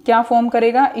प्रेजेंस क्या फॉर्म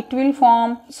करेगा, it will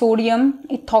form sodium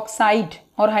ethoxide,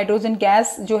 और हाइड्रोजन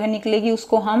गैस जो है निकलेगी,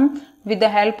 उसको हम with the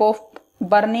help of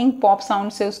burning pop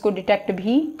sound से उसको डिटेक्ट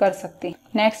भी कर सकते हैं।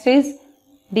 Next is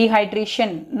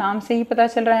dehydration. नाम से ही पता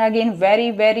चल रहा है, again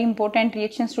very very important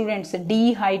reaction students.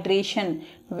 Dehydration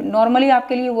normally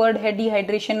आपके लिए वर्ड है,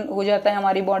 डिहाइड्रेशन हो जाता है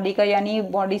हमारी बॉडी का, यानी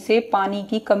बॉडी से पानी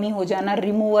की कमी हो जाना,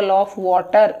 रिमूवल ऑफ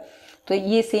वाटर। तो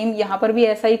ये सेम यहाँ पर भी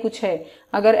ऐसा ही कुछ है।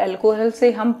 अगर अल्कोहल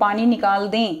से हम पानी निकाल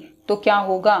दें तो क्या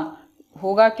होगा,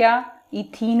 होगा क्या,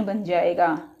 इथीन बन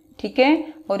जाएगा, ठीक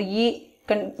है। और ये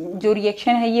जो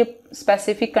रिएक्शन है ये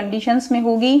स्पेसिफिक कंडीशंस में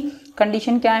होगी।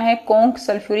 कंडीशन क्या है, कॉन्क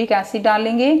सल्फ्यूरिक एसिड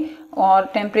डालेंगे और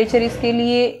टेम्परेचर इसके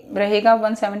लिए रहेगा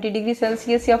 170 डिग्री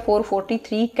सेल्सियस या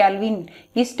 443 केल्विन।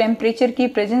 इस टेम्परेचर की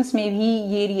प्रेजेंस में भी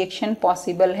ये रिएक्शन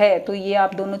पॉसिबल है। तो ये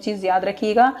आप दोनों चीज याद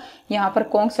रखिएगा, यहाँ पर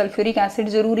कॉन्क सल्फ्यूरिक एसिड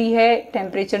जरूरी है,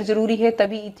 टेम्परेचर जरूरी है,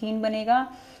 तभी इथीन बनेगा।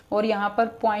 और यहाँ पर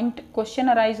पॉइंट क्वेश्चन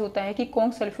अराइज होता है कि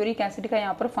कॉन्क सल्फ्यूरिक एसिड का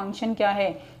यहाँ पर फंक्शन क्या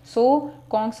है। सो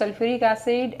conc sulphuric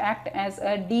acid act as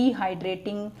a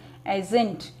dehydrating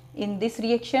agent in this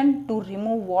reaction to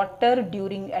remove water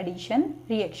during addition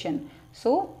reaction.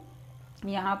 So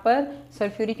यहाँ पर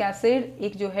सल्फ्यूरिक एसिड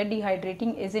एक जो है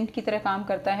डिहाइड्रेटिंग एजेंट की तरह काम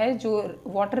करता है, जो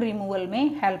वाटर रिमूवल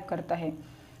में हेल्प करता है।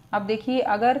 अब देखिए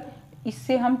अगर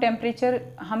इससे हम टेम्परेचर,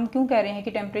 हम क्यों कह रहे हैं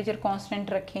कि टेम्परेचर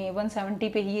कांस्टेंट रखें, 170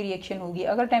 पे ही रिएक्शन होगी।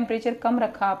 अगर टेम्परेचर कम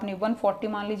रखा आपने, 140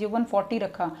 मान लीजिए 140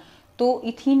 रखा, तो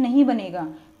इथीन नहीं बनेगा,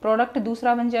 प्रोडक्ट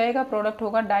दूसरा बन जाएगा, प्रोडक्ट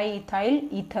होगा डाई इथाइल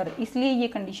ईथर, इसलिए ये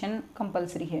कंडीशन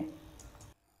कंपलसरी है।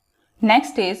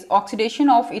 Next is oxidation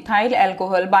of ethyl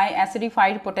alcohol bye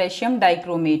acidified potassium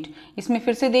dichromate. इसमें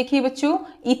फिर से देखिए बच्चों,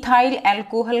 इथाइल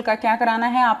अल्कोहल का क्या कराना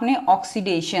है आपने,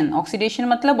 ऑक्सीडेशन। ऑक्सीडेशन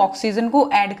मतलब ऑक्सीजन को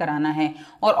ऐड कराना है,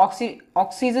 और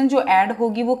ऑक्सीजन जो ऐड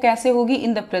होगी वो कैसे होगी,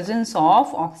 in the presence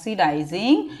of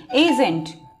oxidising agent.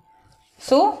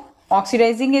 So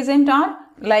oxidising agent are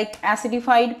like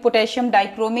acidified potassium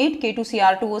dichromate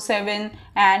K2Cr2O7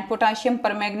 and potassium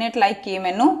permanganate like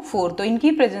KMnO4। तो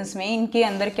इनकी प्रेजेंस में इनके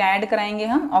अंदर क्या ऐड कराएंगे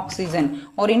हम, ऑक्सीजन,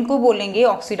 और इनको बोलेंगे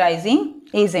ऑक्सीडाइजिंग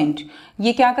एजेंट।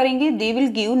 ये क्या करेंगे, they will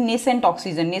give nascent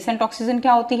oxygen. Nascent oxygen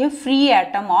क्या होती है, फ्री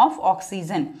एटम ऑफ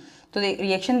ऑक्सीजन। तो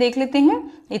रिएक्शन देख लेते हैं।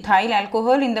 Ethyl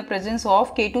alcohol in the presence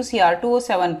of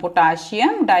K2Cr2O7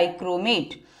 potassium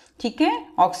dichromate, ठीक है,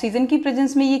 ऑक्सीजन की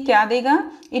प्रेजेंस में ये क्या देगा,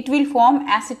 इट विल फॉर्म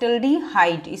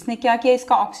एसिटल्डिहाइड। इसने क्या किया,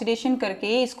 इसका ऑक्सीडेशन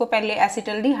करके इसको पहले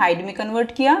एसिटल्डिहाइड में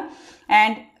कन्वर्ट किया,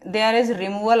 and there is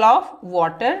removal of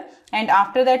water, and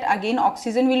after that again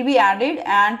oxygen will be added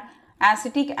and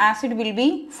acetic acid will be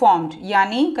formed.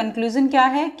 यानी कंक्लूजन क्या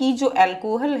है कि जो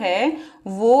अल्कोहल है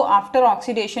वो आफ्टर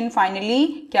ऑक्सीडेशन फाइनली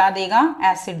क्या देगा,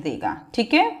 एसिड देगा,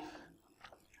 ठीक है।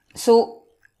 सो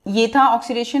ये था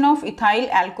oxidation of ethyl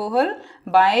alcohol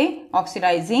bye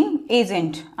oxidising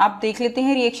agent. अब देख लेते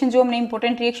हैं रिएक्शन जो हमने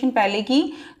इंपॉर्टेंट रिएक्शन पहले की।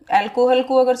 अल्कोहल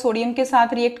को अगर सोडियम के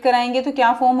साथ रिएक्ट कराएंगे तो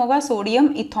क्या फॉर्म होगा,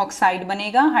 सोडियम इथॉक्साइड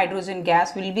बनेगा, hydrogen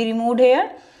gas will be removed here.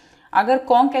 अगर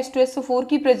कॉन्क H2SO4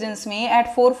 की प्रेजेंस में एट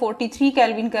 443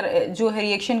 केल्विन जो है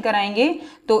रिएक्शन कराएंगे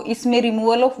तो इसमें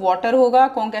रिमूवल ऑफ वाटर होगा।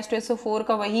 कॉन्क H2SO4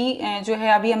 का वही जो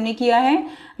है अभी हमने किया है,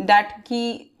 दैट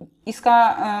कि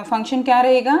इसका फंक्शन क्या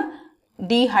रहेगा,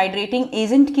 डिहाइड्रेटिंग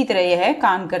एजेंट की तरह यह है,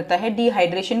 काम करता है,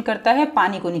 डिहाइड्रेशन करता है,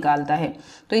 पानी को निकालता है।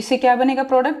 तो इससे क्या बनेगा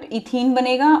प्रोडक्ट, इथीन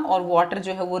बनेगा और वाटर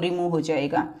जो है वो रिमूव हो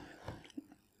जाएगा।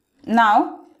 Now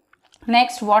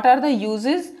next, what are the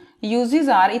uses. Uses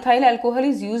are, ethyl alcohol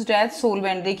is used as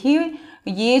solvent. देखिए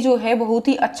ये जो है बहुत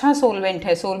ही अच्छा सोलवेंट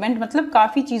है। सोलवेंट मतलब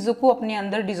काफी चीजों को अपने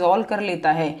अंदर डिसॉल्व कर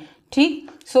लेता है, ठीक।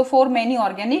 So for many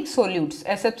organic solutes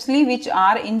एसेप्शली which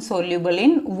are insoluble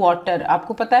in water.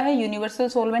 आपको पता है यूनिवर्सल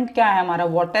सोलवेंट क्या है हमारा,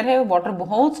 वाटर है। वाटर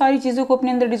बहुत सारी चीजों को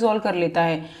अपने अंदर डिसॉल्व कर लेता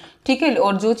है, ठीक है,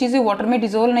 और जो चीजें वाटर में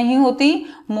डिसॉल्व नहीं होती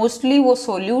मोस्टली वो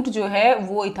सोल्यूट जो है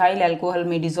वो इथाइल अल्कोहल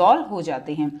में डिसॉल्व हो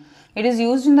जाते हैं। It is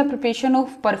used in the preparation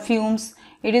of perfumes,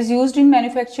 it is used in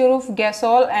manufacture of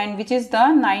गैसोल and which is the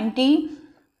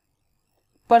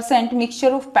 90% mixture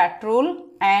of petrol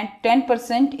and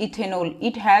 10% ethanol.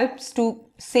 It helps to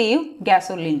save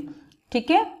gasoline,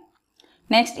 ठीक है।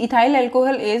 Next, ethyl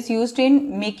alcohol is used in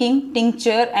making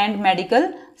tincture and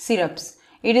medical syrups.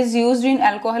 It is used in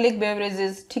alcoholic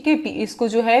beverages, ठीक है, इसको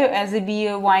जो है as a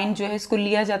beer wine जो है इसको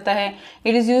लिया जाता है।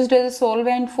 It is used as a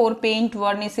solvent for paint,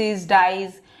 वर्निसेस,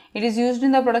 dies. It is used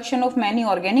in the production of many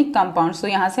organic compounds. तो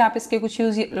यहाँ से आप इसके कुछ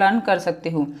यूज लर्न कर सकते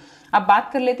हो। अब बात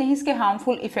कर लेते हैं इसके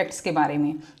हार्मफुल इफेक्ट्स के बारे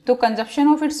में। तो consumption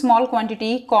of it small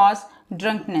quantity cause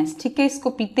drunkenness, ठीक है, इसको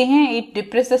पीते हैं, it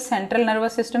depress the central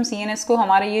nervous system, CNS को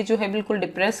हमारे ये जो है बिल्कुल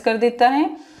डिप्रेस कर देता है,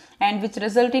 and which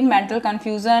result in mental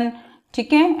confusion,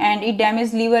 ठीक है, and it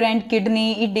damage liver and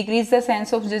kidney, it decrease the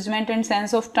sense of judgement and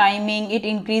sense of timing, it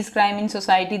increase crime in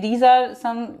society. These are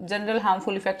some general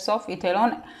harmful effects of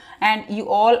ethanol and you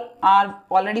all are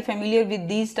already familiar with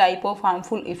these type of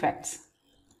harmful effects.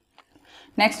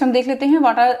 Next हम देख लेते हैं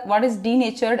what is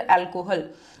denatured alcohol.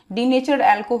 Denatured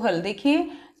alcohol, देखिए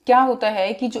क्या होता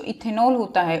है कि जो इथेनॉल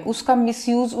होता है उसका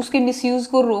मिसयूज, उसके मिसयूज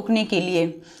को रोकने के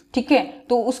लिए, ठीक है,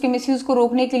 तो उसके मिसयूज को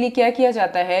रोकने के लिए क्या किया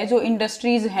जाता है, जो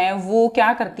इंडस्ट्रीज हैं वो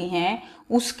क्या करती हैं,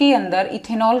 उसके अंदर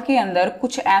इथेनॉल के अंदर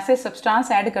कुछ ऐसे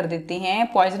सब्सटेंस ऐड कर देते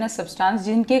हैं, पॉइजनस सब्सटेंस,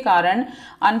 जिनके कारण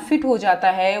अनफिट हो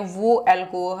जाता है वो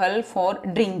alcohol for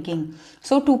drinking.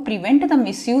 So to prevent the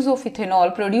misuse of ethanol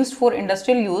produced for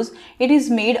industrial use, it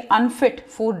is made unfit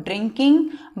for drinking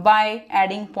by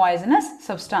adding poisonous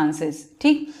substances,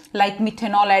 ठीक, लाइक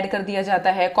मिथेनॉल ऐड कर दिया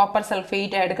जाता है, कॉपर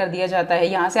सल्फेट ऐड कर दिया जाता है।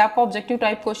 यहाँ से आपका ऑब्जेक्टिव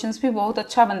टाइप क्वेश्चंस भी बहुत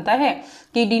अच्छा बनता है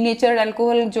कि डीनेचर्ड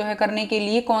अल्कोहल जो है करने के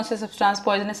लिए कौन से सब्सटेंस,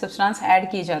 पॉइजनस सब्सटेंस ऐड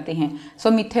किए जाते हैं।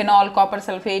 सो मिथेनॉल, कॉपर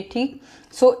सल्फेट, ठीक,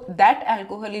 so that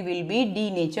alcohol will be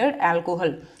denatured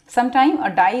alcohol. Sometime a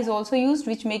dye is also used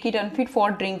which make it unfit for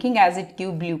drinking as it give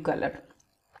blue color.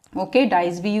 Okay,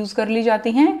 dyes भी use कर ली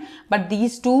जाती हैं, but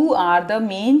these two are the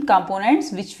main components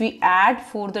which we add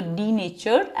for the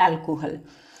denatured alcohol.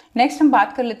 Next हम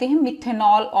बात कर लेते हैं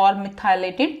methanol और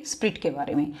मिथाइलेटेड स्प्रिट के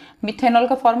बारे में। मिथेनॉल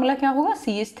का फॉर्मूला क्या होगा,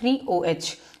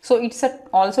 CH3OH. So it's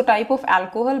also type of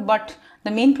alcohol, but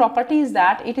the main property is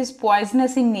that it is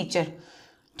poisonous in nature.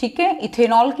 ठीक है,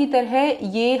 इथेनॉल की तरह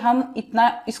ये हम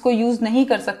इतना इसको यूज नहीं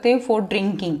कर सकते for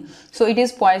drinking. So it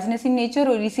is poisonous in nature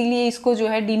और इसीलिए इसको जो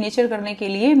है डीनेचर करने के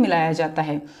लिए मिलाया जाता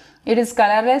है। It is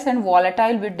colourless and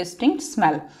volatile with distinct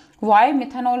smell. Y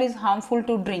methanol is harmful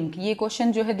to drink, ये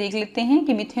क्वेश्चन जो है देख लेते हैं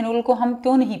कि मिथेनॉल को हम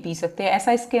क्यों नहीं पी सकते,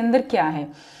 ऐसा इसके अंदर क्या है।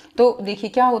 तो देखिए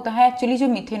क्या होता है, एक्चुअली जो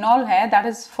मिथेनॉल है that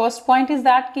is first point is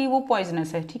that कि वो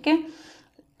पॉइजनस है, ठीक है।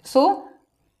 सो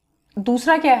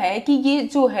दूसरा क्या है कि ये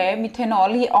जो है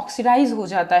मिथेनॉल ये ऑक्सीडाइज हो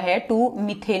जाता है टू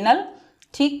मिथेनल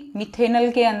ठीक,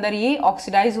 मिथेनल के अंदर ये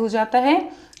ऑक्सीडाइज हो जाता है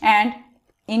and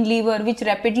in liver which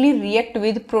rapidly react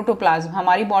with protoplasm.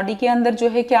 हमारी बॉडी के अंदर जो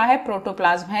है क्या है,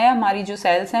 प्रोटोप्लाज्म है, हमारी जो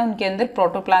सेल्स हैं उनके अंदर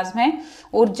प्रोटोप्लाज्म है,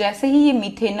 और जैसे ही ये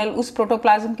मिथेनल उस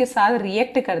प्रोटोप्लाज्म के साथ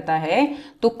रिएक्ट करता है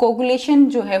तो कोगुलेशन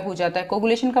जो है हो जाता है।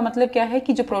 कोगुलेशन का मतलब क्या है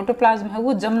कि जो प्रोटोप्लाज्म है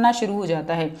वो जमना शुरू हो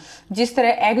जाता है। जिस तरह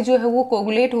एग जो है वो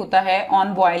कोगुलेट होता है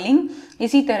ऑन बॉइलिंग,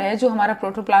 इसी तरह जो हमारा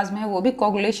प्रोटोप्लाज्म है वो भी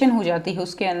कोगुलेशन हो जाती है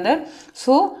उसके अंदर।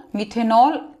 सो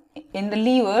methanol in the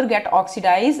liver get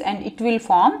oxidized and it will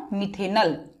form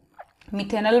methanol।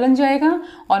 Methanal बन जाएगा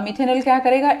और मिथेनल क्या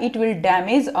करेगा, it will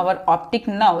damage our optic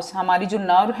nerves. हमारी जो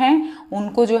नर्व हैं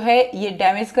उनको जो है ये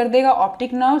डैमेज कर देगा,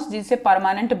 ऑप्टिक नर्व्स, जिससे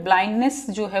परमानेंट ब्लाइंडनेस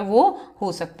जो है वो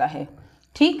हो सकता है।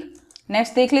 ठीक,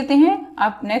 नेक्स्ट देख लेते हैं।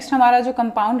 अब नेक्स्ट हमारा जो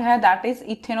कंपाउंड है दैट इज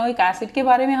इथेनोइक एसिड के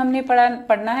बारे में हमने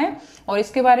पढ़ना है और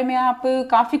इसके बारे में आप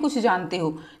काफ़ी कुछ जानते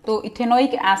हो। तो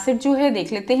इथेनोइक एसिड जो है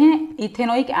देख लेते हैं।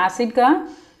 इथेनोइक एसिड का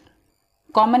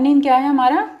कॉमन नेम क्या है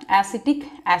हमारा, एसिटिक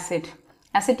एसिड।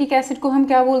 एसिटिक एसिड को हम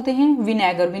क्या बोलते हैं,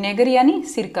 विनेगर। विनेगर यानी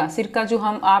सिरका। सिरका जो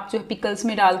आप जो पिकल्स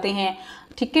में डालते हैं,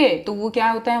 ठीक है, तो वो क्या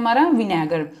होता है हमारा,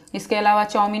 विनेगर। इसके अलावा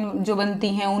चाउमीन जो बनती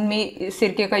हैं उनमें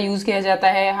सिरके का यूज़ किया जाता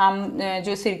है। हम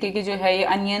जो सिरके के जो है ये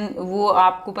अनियन, वो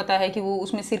आपको पता है कि वो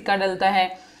उसमें सिरका डलता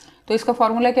है। तो इसका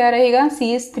फॉर्मूला क्या रहेगा,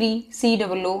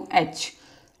 CH3COOH,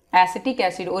 एसिटिक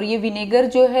एसिड। और ये विनेगर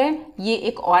जो है ये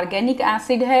एक ऑर्गेनिक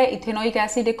एसिड है। इथेनोइक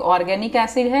एसिड एक ऑर्गेनिक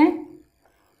एसिड है।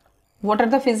 What are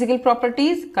the physical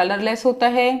properties, colourless होता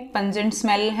है, पंजेंट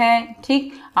स्मेल है।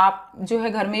 ठीक, आप जो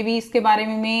है घर में भी इसके बारे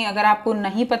में अगर आपको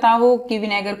नहीं पता हो कि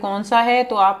विनेगर कौन सा है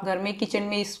तो आप घर में किचन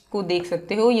में इसको देख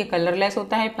सकते हो। ये कलरलेस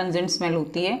होता है, पंजेंट स्मेल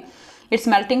होती है। It's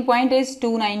melting point is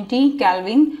 290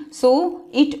 kelvin, so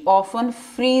it often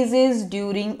फ्रीजेज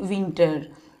during winter.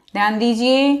 ध्यान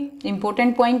दीजिए,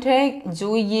 इंपॉर्टेंट पॉइंट है,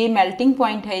 जो ये मेल्टिंग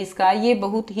पॉइंट है इसका, ये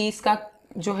बहुत ही इसका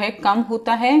जो है कम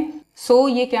होता है। सो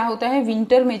ये क्या होता है,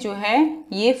 विंटर में जो है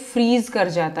ये फ्रीज कर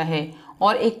जाता है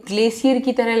और एक ग्लेशियर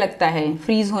की तरह लगता है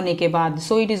फ्रीज होने के बाद।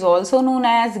 So it is also known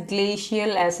as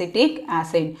glacial acetic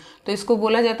acid. तो इसको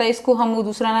बोला जाता है, इसको हम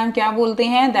दूसरा नाम क्या बोलते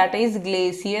हैं, that is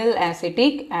glacial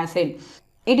acetic acid.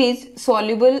 It is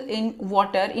soluble in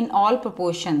water in all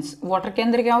proportions. Water के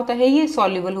अंदर क्या होता है, ये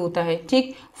सॉल्युबल होता है।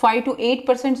 ठीक, 5 to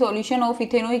 8% solution of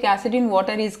ethanoic acid in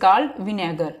water is called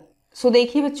vinegar. सो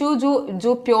देखिए बच्चों,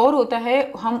 जो प्योर होता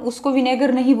है हम उसको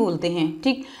विनेगर नहीं बोलते हैं।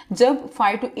 ठीक, जब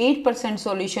 5 to 8%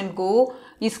 सॉल्यूशन को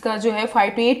इसका जो है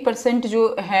 5 to 8%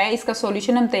 जो है इसका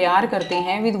सॉल्यूशन हम तैयार करते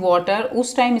हैं विद वाटर,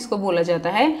 उस टाइम इसको बोला जाता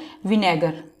है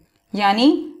विनेगर।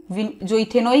 यानी जो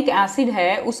इथेनोइक एसिड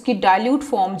है उसकी डाइल्यूट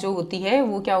फॉर्म जो होती है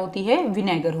वो क्या होती है,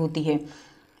 विनेगर होती है।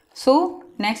 So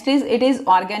next is it is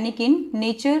organic in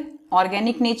nature.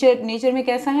 Organic nature में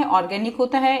कैसा है, ऑर्गेनिक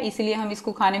होता है, इसलिए हम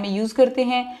इसको खाने में यूज करते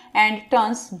हैं। And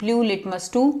turns blue litmus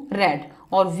to red.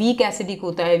 और वीक एसिडिक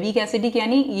होता है। वीक एसिडिक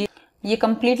यानी ये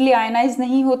कंप्लीटली आयनाइज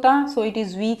नहीं होता। So it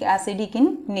is weak acidic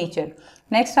in nature.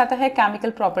 Next आता है केमिकल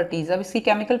प्रॉपर्टीज। अब इसकी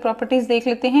केमिकल प्रॉपर्टीज देख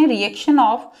लेते हैं। Reaction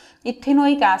of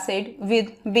ethanoic acid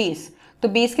with base. तो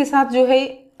बेस के साथ जो है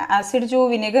एसिड जो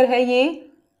विनेगर है ये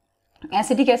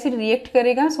एसिटिक एसिड रिएक्ट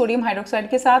करेगा सोडियम हाइड्रोक्साइड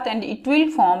के साथ and it will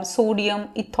form sodium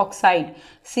ethoxide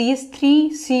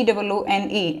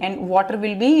CH3COONA and water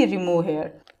will be remove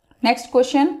hair.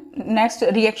 Next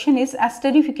reaction is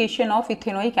esterification of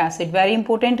ethanoic acid. Very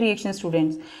important reaction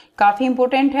students, काफ़ी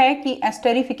important है कि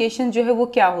esterification जो है वो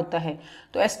क्या होता है।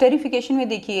 तो एस्टरिफिकेशन में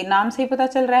देखिए नाम से ही पता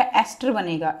चल रहा है एस्टर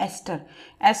बनेगा।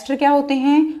 एस्टर क्या होते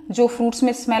हैं, जो फ्रूट्स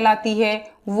में स्मेल आती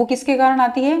है वो किसके कारण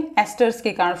आती है, एस्टर्स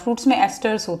के कारण। फ्रूट्स में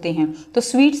एस्टर्स होते हैं तो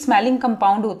स्वीट स्मेलिंग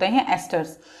कंपाउंड होते हैं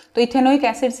एस्टर्स। तो इथेनोइक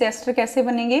एसिड से एस्टर कैसे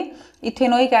बनेंगे,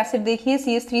 इथेनोइक एसिड देखिए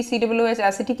CH3COOH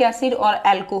एसिटिक एसिड और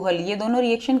अल्कोहल ये दोनों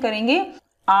रिएक्शन करेंगे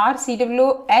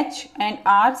RCOOH and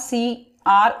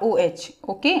RCROH।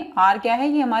 Okay, R क्या है,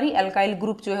 ये हमारी अल्काइल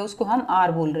ग्रुप जो है उसको हम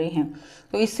R बोल रहे हैं।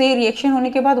 तो इससे रिएक्शन होने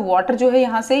के बाद वाटर जो है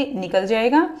यहाँ से निकल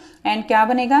जाएगा एंड क्या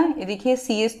बनेगा, ये देखिए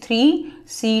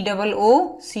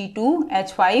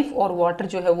CH3COOC2H5 और वाटर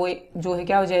जो है वो जो है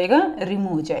क्या हो जाएगा,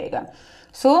 रिमूव हो जाएगा।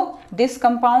 So this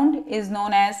compound is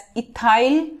known as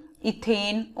ethyl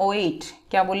ethanoate.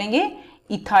 क्या बोलेंगे,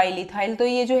 इथाइल तो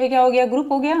ये जो है क्या हो गया,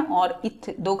 ग्रुप हो गया, और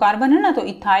दो कार्बन है ना, तो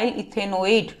इथाइल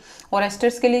इथेनोएट। और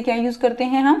एस्टर्स के लिए क्या यूज करते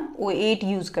हैं हम, O8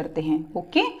 यूज करते हैं।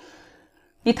 Okay,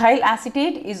 ethyl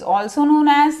acetate is also known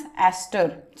as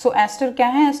ester. So ester क्या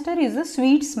है, ester is a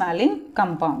sweet smelling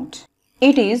compound.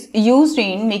 It is used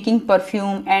in making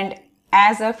perfume and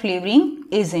as a flavouring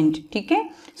agent, ठीक है।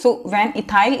 So when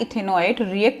ethyl ethanoate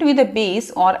react with a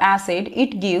base और acid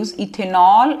it gives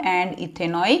ethanol and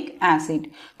ethanoic acid.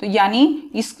 तो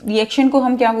यानी इस reaction को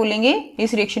हम क्या बोलेंगे,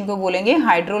 इस रिएक्शन को बोलेंगे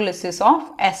हाइड्रोलिसिस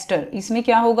ऑफ एस्टर। इसमें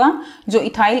क्या होगा, जो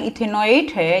इथाइल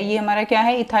इथेनोएट है ये हमारा क्या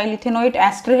है, इथाइल इथेनोएट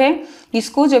एस्टर है।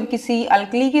 इसको जब किसी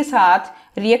अल्कली के साथ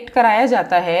रिएक्ट कराया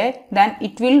जाता है then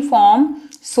it will form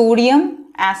sodium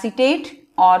acetate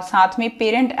और साथ में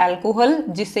पेरेंट अल्कोहल,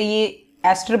 जिससे ये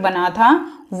एस्टर बना था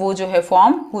वो जो है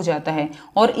फॉर्म हो जाता है।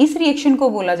 और इस रिएक्शन को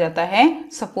बोला जाता है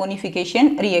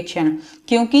सपोनिफिकेशन रिएक्शन,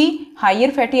 क्योंकि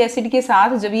हायर फैटी एसिड के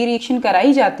साथ जब ये रिएक्शन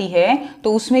कराई जाती है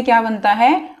तो उसमें क्या बनता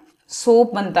है,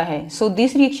 सोप बनता है। So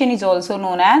this reaction is also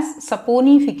known as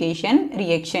saponification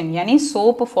reaction, यानी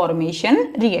soap formation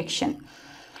reaction.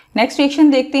 Next reaction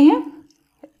देखते हैं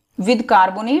with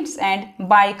carbonates and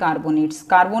bicarbonates.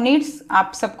 Carbonates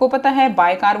आप सबको पता है,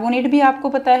 बाइकार्बोनेट भी आपको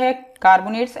पता है।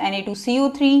 Carbonates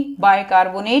Na2CO3,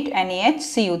 bicarbonate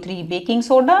NaHCO3, baking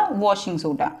soda, washing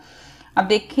soda. अब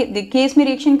देखिए इसमें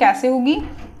रिएक्शन कैसे होगी।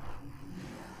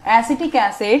 Acetic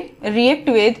acid react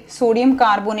with sodium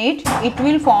carbonate, it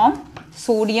will form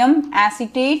sodium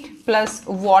acetate plus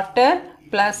water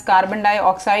plus carbon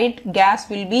dioxide gas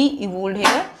will be evolved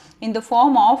here in the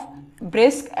form of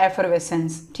brisk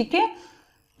effervescence, ठीक है।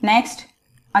 Next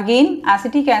again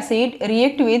acetic acid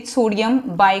react with sodium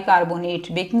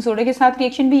bicarbonate, baking soda के साथ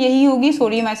reaction भी यही होगी,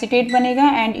 sodium acetate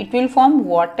बनेगा and it will form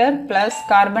water plus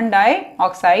carbon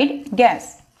dioxide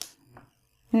gas.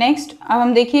 Next अब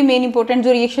हम देखिए मेन इंपॉर्टेंट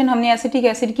जो रिएक्शन हमने एसिटिक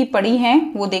एसिड की पढ़ी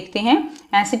हैं वो देखते हैं।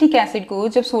 एसिटिक एसिड को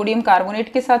जब सोडियम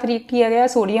कार्बोनेट के साथ रिएक्ट किया गया,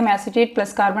 sodium acetate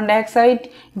plus carbon dioxide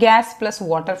gas plus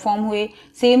water form हुए।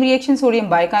 सेम रिएक्शन सोडियम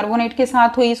बाइकार्बोनेट के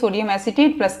साथ हुई, sodium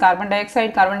acetate plus carbon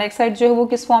dioxide जो है वो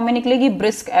किस फॉर्म में निकलेगी,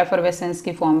 ब्रिस्क एफरवेसेंस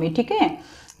की फॉर्म में, ठीक है।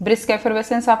 ब्रिस्क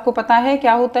एफरवेसेंस आपको पता है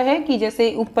क्या होता है कि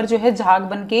जैसे ऊपर जो है झाग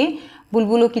बन के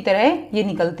बुलबुलों की तरह ये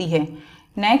निकलती है।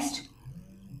 Next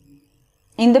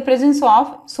in the presence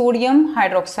of sodium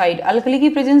hydroxide, alkali की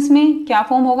प्रेजेंस में क्या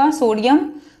फॉर्म होगा, sodium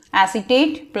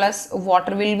acetate plus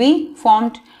water will be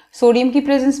formed. Sodium की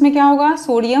प्रेजेंस में क्या होगा,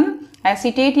 सोडियम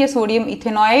एसीटेट या sodium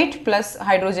ethanoate plus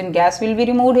hydrogen gas will be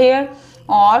removed here.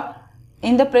 और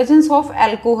in the presence of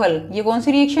alcohol, ये कौन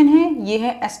सी रिएक्शन है, ये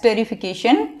है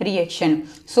esterification reaction.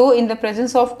 So in the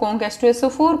presence of conc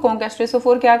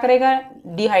H2SO4 क्या करेगा,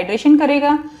 डिहाइड्रेशन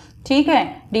करेगा, ठीक है।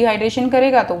 डिहाइड्रेशन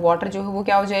करेगा तो वाटर जो है वो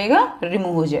क्या हो जाएगा,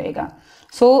 रिमूव हो जाएगा।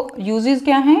 सो यूजेस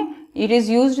क्या है, it is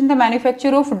used in the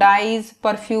manufacture of dies,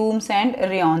 perfumes and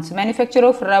रेयॉन्स, manufacture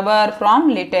of rubber from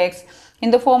latex,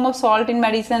 in the form of salt in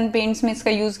medicine, paints में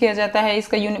इसका यूज किया जाता है,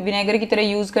 इसका विनेगर की तरह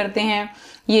यूज करते हैं,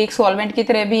 ये एक सॉल्वेंट की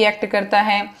तरह भी एक्ट करता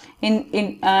है।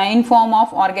 In form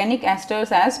of organic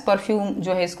asters as perfume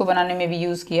जो है इसको बनाने में भी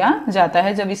यूज किया जाता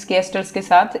है। जब इसके एस्टर्स के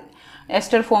साथ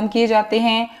एस्टर फॉर्म किए जाते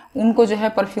हैं उनको जो है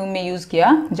परफ्यूम में यूज किया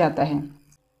जाता है।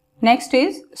 Next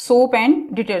is soap and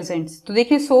detergents. तो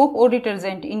देखिए सोप और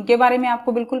डिटर्जेंट इनके बारे में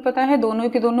आपको बिल्कुल पता है, दोनों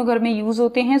के दोनों घर में यूज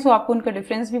होते हैं, सो आपको उनका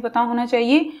डिफरेंस भी पता होना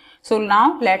चाहिए। So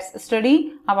now let's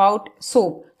study about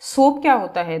soap. Soap क्या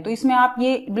होता है, तो इसमें आप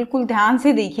ये बिल्कुल ध्यान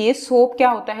से देखिए, सोप क्या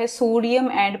होता है,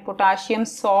 sodium and potassium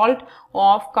salt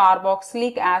of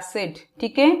carboxylic acid,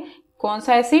 ठीक है। कौन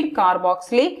सा एसिड,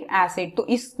 कार्बोक्सिलिक एसिड। तो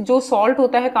इस जो सॉल्ट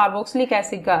होता है कार्बोक्सिलिक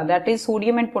एसिड का, that is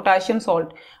sodium and potassium salt,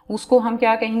 उसको हम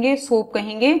क्या कहेंगे, सोप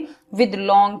कहेंगे। विद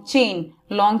लॉन्ग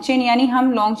चेन यानी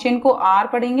हम लॉन्ग चेन को आर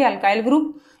पढ़ेंगे, alkyl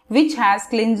group, which has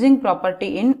cleansing property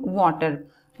in water.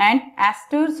 and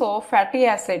esters of fatty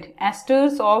acid,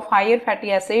 esters of higher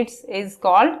fatty acids is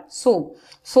called soap.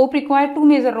 Soap require two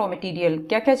major raw material.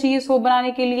 क्या क्या चाहिए soap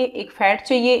बनाने के लिए, एक fat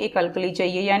चाहिए, एक अल्कली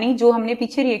चाहिए, यानी जो हमने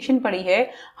पीछे रिएक्शन पढ़ी है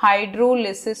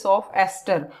हाइड्रोलिसिस ऑफ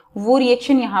एस्टर, वो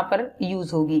रिएक्शन यहाँ पर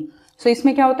यूज होगी। सो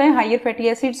इसमें क्या होता है, हाइयर फैटी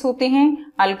एसिड्स होते हैं,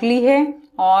 अल्कली है,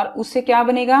 और उससे क्या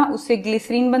बनेगा, उससे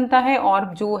ग्लिसरीन बनता है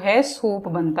और जो है सोप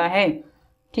बनता है,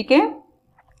 ठीक है।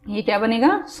 ये क्या बनेगा,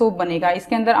 सोप बनेगा।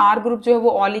 इसके अंदर आर ग्रुप जो है वो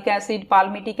oleic acid,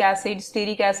 palmitic acid,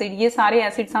 stearic acid, ये सारे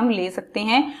एसिड्स हम ले सकते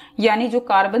हैं। यानी जो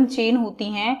कार्बन चेन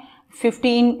होती हैं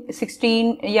 15,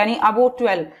 16 यानी अबो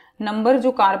 12 नंबर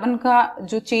जो कार्बन का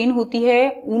जो चेन होती है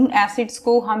उन एसिड्स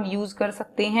को हम यूज कर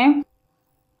सकते हैं।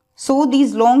 So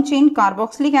these long chain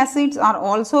carboxylic acids are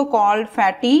also called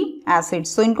fatty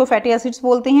acids. तो इनको फैटी एसिड्स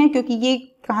बोलते हैं क्योंकि ये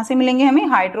कहाँ से मिलेंगे हमें,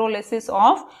 hydrolysis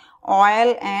of oil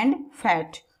and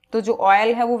fat. तो जो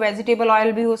ऑयल है वो वेजिटेबल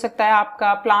ऑयल भी हो सकता है,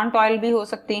 आपका प्लांट ऑयल भी हो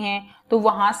सकते हैं, तो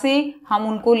वहां से हम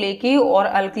उनको लेके और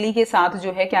अल्कली के साथ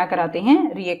जो है क्या कराते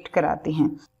हैं, रिएक्ट कराते हैं।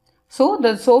 So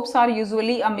the soaps are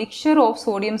usually a mixture of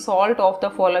sodium salt of the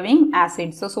following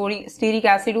acids. So stearic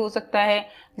acid हो सकता है,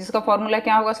 जिसका फॉर्मूला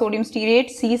क्या होगा, सोडियम स्टीरेट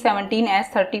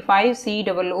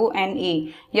C17H35COONA,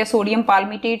 या सोडियम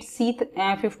पाल्मिटेट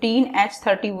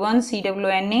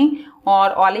C15H31COONA,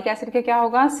 और ऑलिक एसिड का क्या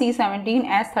होगा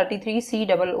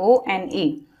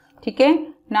C17H33COONA। ठीक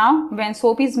है। Now when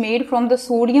soap is made from the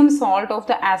sodium salt of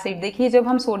the acid, देखिए जब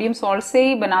हम सोडियम सॉल्ट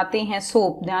से बनाते हैं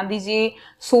सोप, ध्यान दीजिए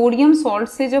सोडियम सॉल्ट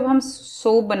से जब हम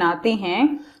सोप बनाते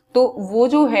हैं तो वो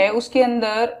जो है उसके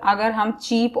अंदर अगर हम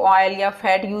चीप ऑयल या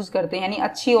फैट यूज करते हैं, यानी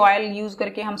अच्छी ऑयल यूज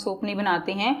करके हम सोप नहीं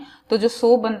बनाते हैं, तो जो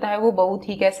सोप बनता है वो बहुत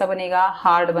ही कैसा बनेगा,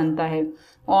 हार्ड बनता है।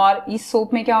 और इस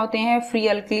सोप में क्या होते हैं, फ्री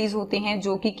अल्कलीज होते हैं,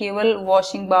 जो कि केवल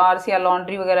वॉशिंग बार्स या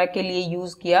लॉन्ड्री वगैरह के लिए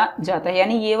यूज किया जाता है,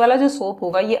 यानी ये वाला जो सोप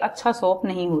होगा ये अच्छा सोप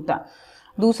नहीं होता।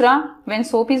 दूसरा, when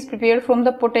soap is prepared from the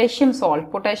potassium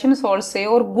salt से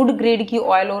और गुड ग्रेड की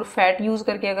ऑयल और फैट यूज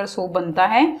करके अगर सोप बनता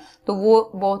है तो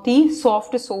वो बहुत ही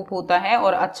सॉफ्ट सोप होता है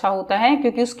और अच्छा होता है,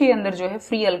 क्योंकि उसके अंदर जो है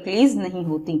फ्री अल्कलीज नहीं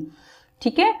होती।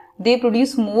 ठीक है। They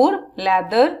produce more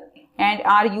leather and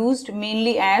are used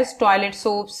mainly as toilet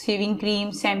soaps, shaving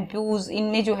cream, shampoos,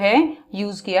 इनमें जो है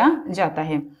यूज किया जाता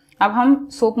है। अब हम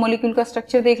सोप मॉलिक्यूल का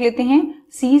स्ट्रक्चर देख लेते हैं।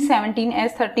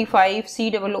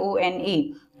 C17H35COONA,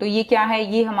 तो ये क्या है,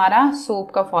 ये हमारा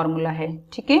सोप का फॉर्मूला है।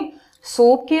 ठीक है।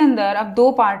 सोप के अंदर अब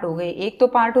दो पार्ट हो गए, एक तो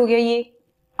पार्ट हो गया ये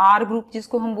आर ग्रुप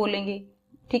जिसको हम बोलेंगे,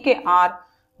 ठीक है, आर।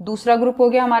 दूसरा ग्रुप हो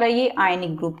गया हमारा ये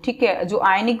आयनिक ग्रुप। ठीक है। जो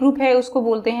आयनिक ग्रुप है उसको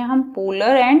बोलते हैं हम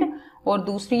पोलर एंड, और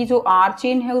दूसरी जो आर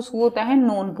चेन है उसको होता है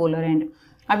नॉन पोलर एंड।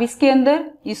 अब इसके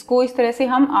अंदर इसको इस तरह से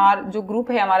हम आर, जो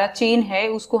ग्रुप है हमारा चेन है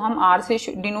उसको हम आर से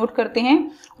डिनोट करते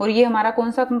हैं, और ये हमारा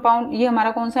कौन सा कंपाउंड, ये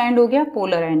हमारा कौन सा एंड हो गया,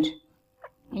 पोलर एंड।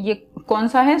 ये कौन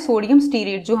सा है, सोडियम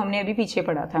स्टीरेट, जो हमने अभी पीछे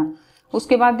पढ़ा था।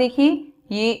 उसके बाद देखिए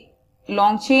ये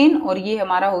लॉन्ग चेन, और ये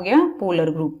हमारा हो गया पोलर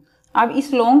ग्रुप। अब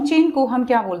इस लॉन्ग चेन को हम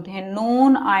क्या बोलते हैं,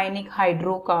 नॉन आयनिक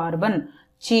हाइड्रोकार्बन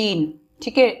चेन।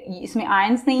 ठीक है। इसमें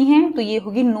आयंस नहीं है तो ये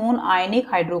होगी नॉन आयनिक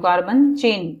हाइड्रोकार्बन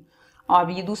चेन।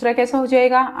 और ये दूसरा कैसा हो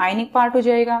जाएगा, आयनिक पार्ट हो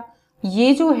जाएगा।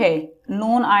 ये जो है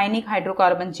नॉन आयनिक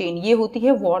हाइड्रोकार्बन चेन ये होती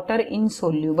है वाटर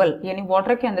इनसोल्यूबल, यानी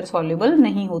वाटर के अंदर सोल्यूबल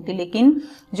नहीं होती, लेकिन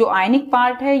जो आयनिक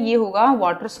पार्ट है ये होगा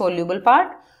वाटर सोल्यूबल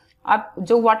पार्ट। अब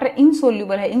जो वाटर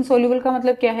इनसोल्यूबल है, इनसोल्यूबल का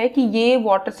मतलब क्या है कि ये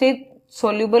वाटर से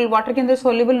सोल्यूबल, वाटर के अंदर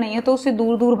सोल्यूबल नहीं है तो उससे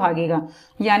दूर दूर भागेगा,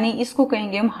 यानी इसको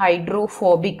कहेंगे हम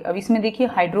हाइड्रोफोबिक। अब इसमें देखिए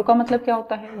हाइड्रो का मतलब क्या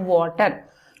होता है, वाटर,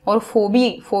 और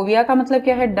फोबिया का मतलब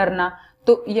क्या है, डरना।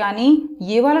 तो यानी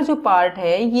ये वाला जो पार्ट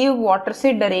है ये वाटर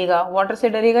से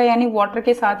डरेगा, यानी वाटर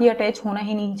के साथ ही अटैच होना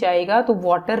ही नहीं चाहेगा, तो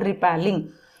वाटर रिपेलिंग।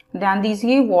 ध्यान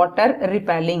दीजिए, वाटर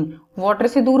रिपेलिंग, वाटर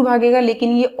से दूर भागेगा,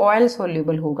 लेकिन ये ऑयल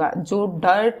सोल्यूबल होगा। जो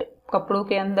डर्ट कपड़ों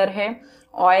के अंदर है,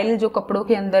 ऑयल जो कपड़ों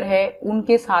के अंदर है,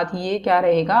 उनके साथ ये क्या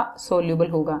रहेगा, सोल्यूबल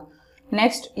होगा।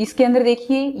 नेक्स्ट इसके अंदर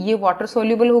देखिए ये वाटर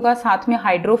सोल्यूबल होगा, साथ में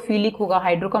हाइड्रोफिलिक होगा।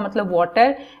 हाइड्रो का मतलब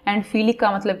वाटर एंड फिलिक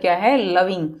का मतलब क्या है,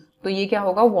 लविंग, तो ये क्या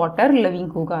होगा, वाटर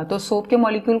लविंग होगा। तो सोप के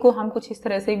मॉलिक्यूल को हम कुछ इस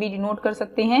तरह से भी डिनोट कर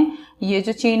सकते हैं। ये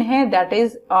जो चेन है that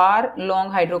is are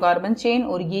long hydrocarbon chain,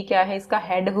 और ये क्या है, इसका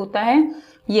हेड होता है।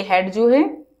 ये हेड जो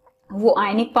है वो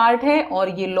आयनिक पार्ट है, और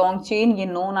ये लॉन्ग चेन ये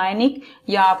नॉन आयनिक,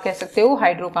 या आप कह सकते हो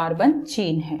हाइड्रोकार्बन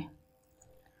चेन है।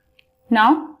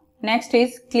 Now next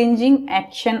is cleansing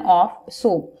action of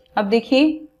soap. अब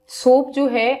देखिए सोप जो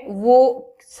है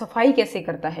वो सफाई कैसे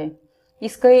करता है,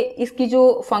 इसकी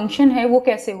जो फंक्शन है वो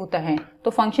कैसे होता है।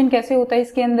 तो फंक्शन कैसे होता है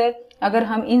इसके अंदर, अगर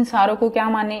हम इन सारों को क्या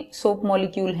माने, सोप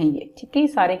मॉलिक्यूल हैं ये, ठीक है,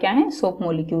 सारे क्या हैं, सोप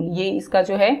मॉलिक्यूल। ये इसका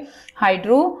जो है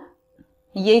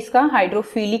ये इसका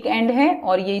हाइड्रोफिलिक एंड है,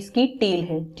 और ये इसकी टेल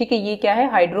है। ठीक है। ये क्या है,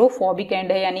 हाइड्रोफोबिक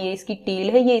एंड है, यानी ये इसकी टेल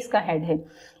है, ये इसका हेड है।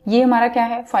 ये हमारा क्या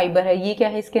है, फाइबर है। ये क्या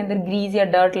है, इसके अंदर ग्रीज या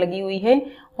डर्ट लगी हुई है,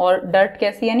 और डर्ट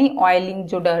कैसी, यानी ऑयलिंग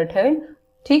जो डर्ट है।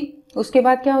 ठीक। उसके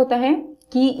बाद क्या होता है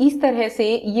कि इस तरह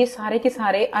से ये सारे के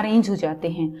सारे अरेंज हो जाते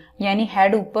हैं, यानी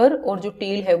हेड ऊपर और जो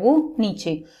टेल है वो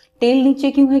नीचे। टेल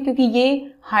नीचे क्यों है, क्योंकि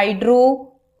ये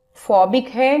हाइड्रोफोबिक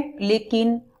है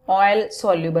लेकिन ऑयल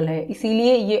सॉल्युबल है,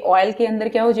 इसीलिए ये ऑयल के अंदर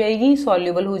क्या हो जाएगी,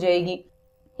 सॉल्युबल हो जाएगी।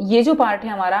 ये जो पार्ट है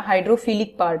हमारा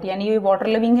हाइड्रोफिलिक पार्ट, यानी ये वाटर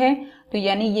लविंग है, तो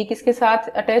यानी ये किसके साथ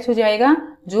अटैच हो जाएगा,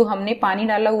 जो हमने पानी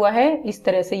डाला हुआ है इस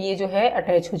तरह से ये जो है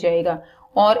अटैच हो जाएगा,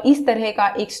 और इस तरह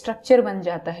का एक स्ट्रक्चर बन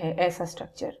जाता है। ऐसा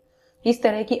स्ट्रक्चर, इस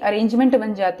तरह की अरेंजमेंट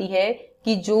बन जाती है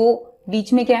कि जो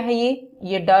बीच में क्या है,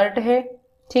 ये डर्ट है।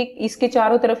 ठीक। इसके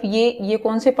चारों तरफ ये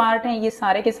कौन से पार्ट हैं, ये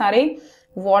सारे के सारे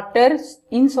वाटर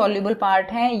इनसॉल्युबल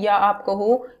पार्ट हैं, या आप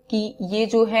कहो कि ये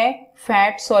जो है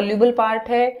फैट सॉल्युबल पार्ट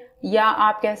है, या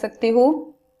आप कह सकते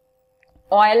हो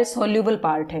ऑयल सॉल्युबल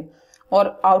पार्ट है।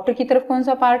 और आउटर की तरफ कौन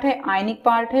सा पार्ट है, आयनिक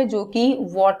पार्ट है, जो कि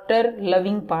वाटर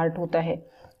लविंग पार्ट होता है।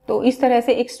 तो इस तरह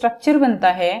से एक स्ट्रक्चर बनता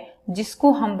है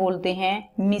जिसको हम बोलते हैं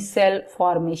मिसेल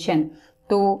फॉर्मेशन।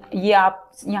 तो ये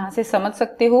आप यहाँ से समझ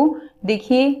सकते हो।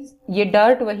 देखिए ये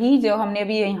डर्ट वही जो हमने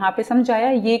अभी यहाँ पे समझाया,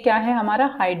 ये क्या है हमारा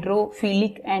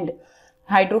hydrophilic and,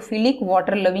 hydrophilic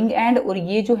water loving and, और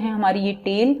ये जो है हमारी ये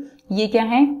टेल, ये क्या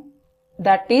है,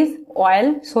 that is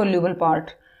oil soluble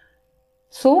part.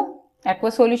 So aqua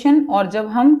solution, और जब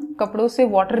हम कपड़ों से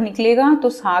वाटर निकलेगा तो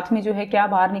साथ में जो है क्या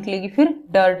बाहर निकलेगी, फिर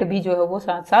डर्ट भी जो है वो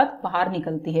साथ साथ बाहर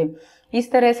निकलती है।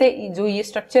 इस तरह से जो ये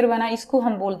स्ट्रक्चर बना इसको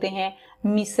हम बोलते हैं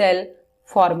मिसेल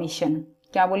फॉर्मेशन।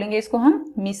 क्या बोलेंगे इसको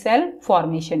हम, मिसेल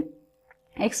फॉर्मेशन।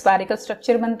 एक स्फेरिकल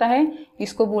स्ट्रक्चर बनता है,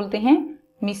 इसको बोलते हैं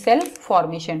मिसेल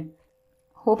फॉर्मेशन।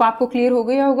 होप आपको क्लियर हो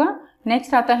गया होगा।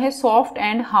 नेक्स्ट आता है सॉफ्ट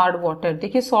एंड हार्ड वाटर।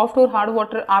 देखिए सॉफ्ट और हार्ड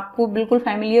वाटर आपको बिल्कुल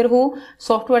फैमिलियर हो।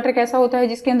 सॉफ्ट वाटर कैसा होता है,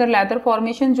 जिसके अंदर लेदर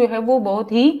फॉर्मेशन जो है वो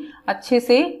बहुत ही अच्छे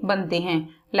से बनते हैं,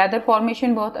 लेदर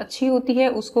फॉर्मेशन बहुत अच्छी होती है,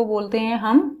 उसको बोलते हैं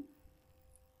हम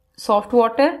सॉफ्ट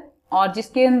वाटर। और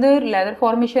जिसके अंदर लेदर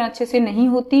फॉर्मेशन अच्छे से नहीं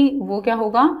होती वो क्या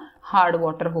होगा, हार्ड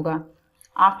वाटर होगा।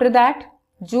 आफ्टर दैट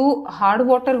जो हार्ड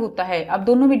वाटर होता है, अब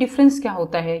दोनों में डिफरेंस क्या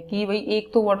होता है कि भाई एक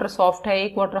तो वाटर सॉफ्ट है,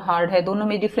 एक वाटर हार्ड है, दोनों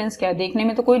में डिफरेंस क्या है, देखने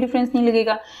में तो कोई डिफरेंस नहीं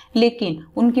लगेगा, लेकिन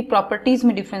उनकी प्रॉपर्टीज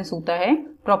में डिफरेंस होता है।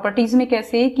 प्रॉपर्टीज में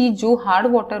कैसे कि जो हार्ड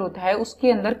वाटर होता है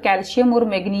उसके अंदर कैल्शियम और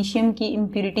मैग्नीशियम की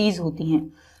इम्प्यूरिटीज होती हैं।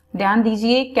 ध्यान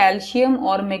दीजिए, कैल्शियम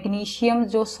और मैग्नीशियम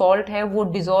जो सॉल्ट है वो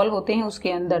डिजोल्व होते हैं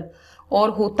उसके अंदर। और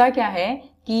होता क्या है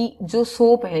कि जो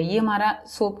सोप है, ये हमारा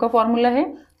सोप का फॉर्मूला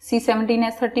है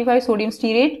C17H35 sodium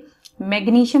stearate,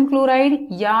 magnesium chloride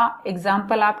या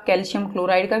एग्जाम्पल आप कैल्शियम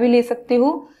क्लोराइड का भी ले सकते हो,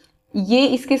 ये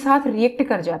इसके साथ रिएक्ट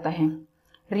कर जाता है।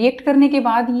 रिएक्ट करने के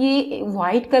बाद ये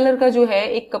व्हाइट कलर का जो है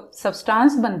एक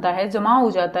सब्सटेंस बनता है, जमा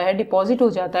हो जाता है, डिपॉजिट हो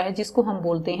जाता है, जिसको हम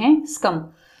बोलते हैं स्कम।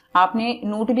 आपने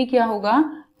नोट भी किया होगा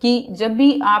कि जब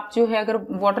भी आप जो है अगर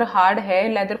वाटर हार्ड है,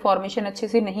 लेदर फॉर्मेशन अच्छे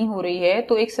से नहीं हो रही है,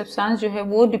 तो एक सब्सटेंस जो है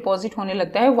वो डिपॉजिट होने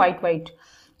लगता है व्हाइट व्हाइट,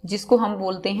 जिसको हम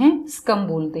बोलते हैं स्कम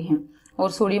बोलते हैं, और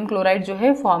सोडियम क्लोराइड जो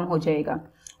है फॉर्म हो जाएगा।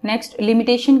 नेक्स्ट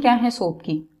लिमिटेशन क्या है सोप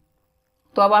की,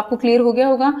 तो अब आपको क्लियर हो गया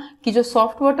होगा कि जो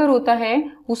सॉफ्ट वाटर होता है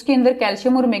उसके अंदर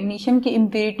कैल्शियम और मैग्नीशियम की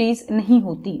इम्प्यूरिटीज नहीं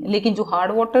होती, लेकिन जो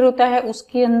हार्ड वाटर होता है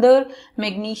उसके अंदर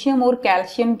मैग्नीशियम और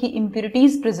कैल्शियम की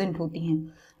इम्प्यूरिटीज प्रेजेंट होती हैं।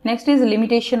 Next is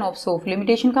limitation of soap.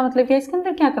 Limitation का मतलब क्या है, इसके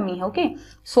अंदर क्या कमी है। ओके,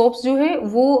 सोप्स जो है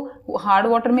वो हार्ड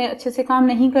वाटर में अच्छे से काम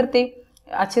नहीं करते,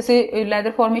 अच्छे से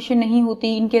लेदर फॉर्मेशन नहीं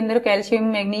होती, इनके अंदर कैल्शियम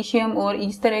मैग्नीशियम और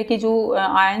इस तरह के जो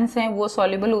आयंस हैं वो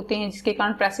सॉल्युबल होते हैं, जिसके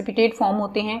कारण प्रेसिपिटेट फॉर्म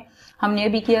होते हैं। हमने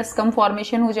अभी किया स्कम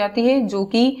फॉर्मेशन हो जाती है जो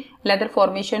कि लेदर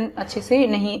फॉर्मेशन अच्छे से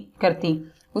नहीं करती।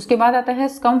 उसके बाद आता है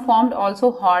scum formed also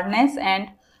hardness and,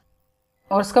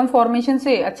 और स्कम फॉर्मेशन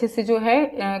से अच्छे से जो है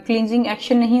क्लींजिंग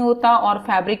एक्शन नहीं होता और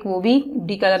फैब्रिक वो भी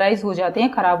डिकलराइज हो जाते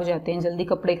हैं, खराब हो जाते हैं, जल्दी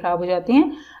कपड़े खराब हो जाते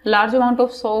हैं। लार्ज अमाउंट ऑफ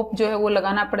सोप जो है वो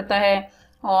लगाना पड़ता है,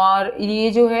 और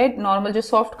ये जो है नॉर्मल जो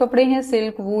सॉफ्ट कपड़े हैं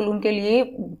सिल्क वूल उनके लिए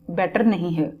बेटर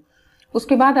नहीं है।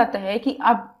 उसके बाद आता है कि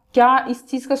अब क्या इस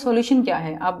चीज का सॉल्यूशन क्या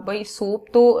है। अब भाई सोप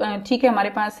तो ठीक है हमारे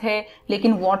पास है,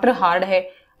 लेकिन वाटर हार्ड है।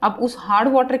 अब उस हार्ड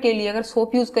वाटर के लिए अगर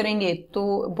सोप यूज करेंगे तो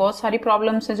बहुत सारी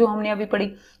प्रॉब्लम्स है जो हमने अभी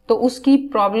पढ़ी, तो उसकी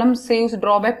प्रॉब्लम से उस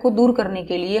ड्रॉबैक को दूर करने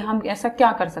के लिए हम ऐसा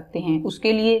क्या कर सकते हैं।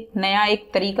 उसके लिए नया एक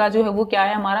तरीका जो है वो क्या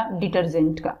है हमारा,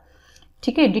 डिटर्जेंट का।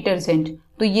 ठीक है, डिटर्जेंट।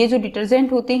 तो ये जो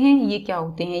डिटर्जेंट होते हैं ये क्या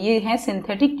होते हैं, ये है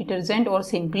सिंथेटिक डिटर्जेंट और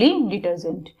सिंपली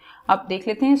डिटर्जेंट। अब देख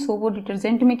लेते हैं सोप और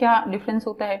डिटर्जेंट में क्या डिफरेंस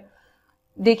होता है।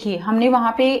 देखिए हमने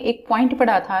वहां पे एक पॉइंट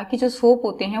पढ़ा था कि जो सोप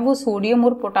होते हैं वो सोडियम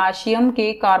और पोटाशियम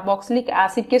के कार्बोक्सिलिक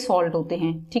एसिड के सॉल्ट होते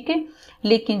हैं, ठीक है,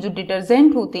 लेकिन जो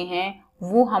डिटर्जेंट होते हैं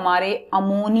वो हमारे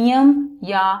अमोनियम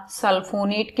या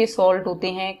सल्फोनेट के सॉल्ट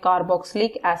होते हैं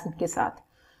कार्बोक्सिलिक एसिड के साथ।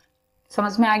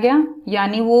 समझ में आ गया,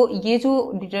 यानी वो ये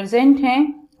जो डिटर्जेंट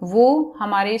हैं वो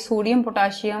हमारे सोडियम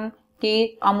पोटाशियम के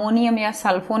अमोनियम या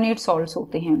सल्फोनेट सॉल्ट्स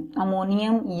होते हैं,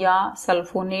 अमोनियम या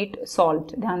सल्फोनेट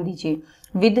सॉल्ट, ध्यान दीजिए,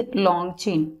 विद लॉन्ग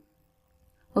चेन।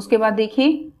 उसके बाद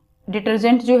देखिए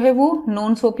डिटर्जेंट जो है वो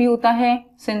नॉन सोपी होता है।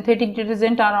 Synthetic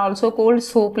detergent are also called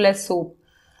सोपलेस soap.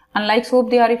 Unlike soap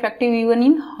they are effective even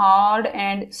in hard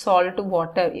and salt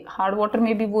water. Hard water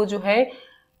में भी वो जो है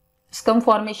स्कम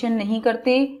फॉर्मेशन नहीं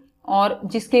करते और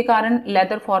जिसके कारण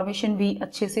लेदर फॉर्मेशन भी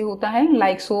अच्छे से होता है।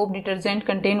 Like soap detergent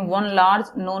contain one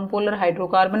large non polar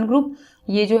hydrocarbon group.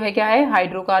 ये जो है क्या है,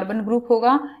 हाइड्रोकार्बन ग्रुप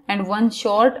होगा, and one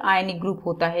short ionic group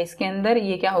होता है। इसके अंदर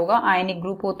ये क्या होगा, आयनिक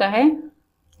ग्रुप होता है,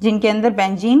 जिनके अंदर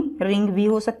बेंजीन रिंग भी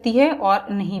हो सकती है और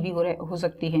नहीं भी हो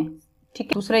सकती है। ठीक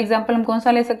है, दूसरा एग्जाम्पल हम कौन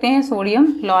सा ले सकते हैं, सोडियम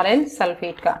लॉरेल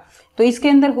सल्फेट का। तो इसके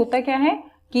अंदर होता क्या है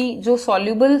कि जो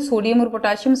सॉल्युबल सोडियम और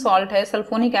पोटाशियम सॉल्ट है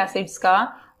सल्फोनिक एसिड्स का,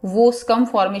 वो स्कम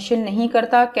फॉर्मेशन नहीं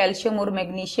करता कैल्शियम और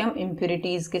मैग्नीशियम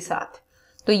इम्प्यूरिटीज के साथ।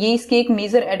 तो ये इसके एक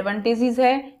मेजर एडवांटेजेस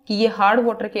है कि ये हार्ड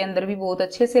वाटर के अंदर भी बहुत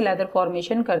अच्छे से लेदर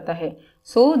फॉर्मेशन करता है।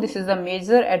 So this is the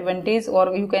major advantage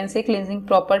और you can say cleansing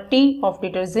property of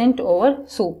detergent over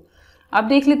soap. अब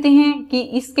देख लेते हैं कि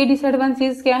इसके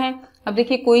डिसएडवांटेजेस क्या है। अब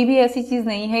देखिए कोई भी ऐसी चीज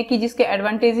नहीं है कि जिसके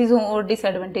एडवांटेजेस हो और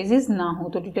डिसएडवांटेजेस ना हो,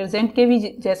 तो डिटर्जेंट के भी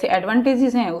जैसे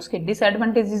एडवांटेजेस हैं उसके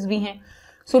डिसएडवांटेजेस भी हैं।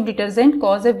 सो detergent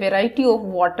cause a variety of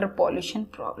water pollution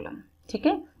problem, ठीक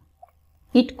है,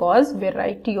 it cause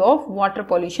variety of water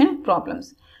pollution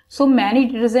problems. So many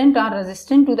detergents are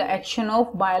resistant to the action of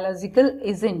biological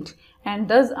agent and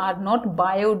thus are not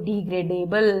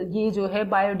biodegradable. ये जो है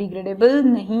biodegradable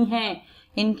नहीं है,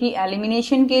 इनकी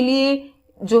elimination के लिए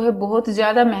जो है बहुत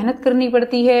ज़्यादा मेहनत करनी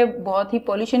पड़ती है, बहुत ही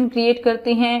पॉल्यूशन क्रिएट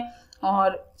करते हैं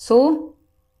और so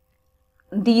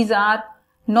these are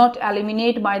not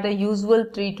eliminated by the usual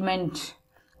treatment.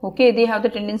 Okay, they have the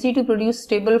tendency to produce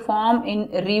stable form in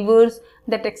rivers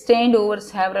that extend over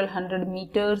several hundred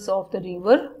meters of the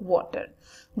river water.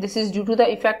 This is due to the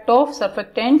effect of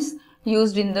surfactants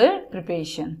used in the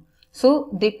preparation. So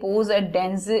they pose a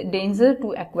danger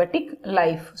to aquatic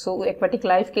life. So aquatic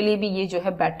life के लिए भी ये जो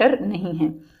है better नहीं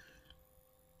है.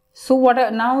 So what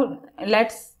are, now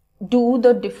let's do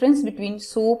the difference between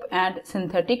soap and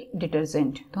synthetic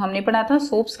detergent. तो हमने पढ़ा था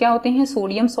सोप्स क्या होते हैं,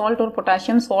 सोडियम सॉल्ट और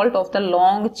potassium salt of the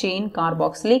long chain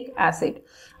carboxylic acid.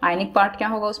 Ionic part क्या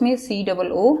होगा उसमें,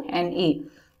 COONA।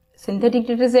 सिंथेटिक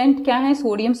डिटर्जेंट क्या है,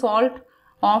 sodium salt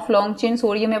of long chain,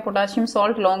 sodium या पोटेशियम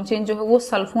सॉल्ट लॉन्ग चेन जो है वो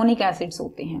सल्फोनिक एसिड्स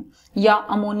होते हैं या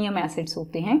अमोनियम एसिड्स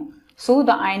होते हैं। So the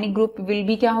ionic group will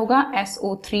be क्या होगा,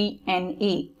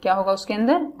 SO3Na। क्या होगा उसके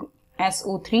अंदर,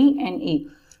 SO3Na।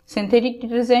 सिंथेटिक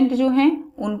डिटर्जेंट जो हैं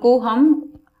उनको हम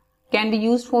can be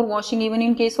use for washing even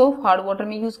in case of hard water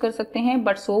में यूज कर सकते हैं,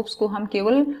 बट सोप्स को हम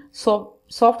केवल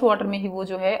सॉफ्ट वाटर में ही वो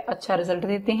जो है अच्छा रिजल्ट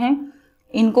देते हैं।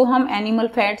 इनको हम एनिमल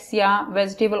फैट्स या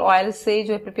वेजिटेबल ऑयल से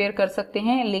जो है प्रिपेयर कर सकते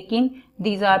हैं, लेकिन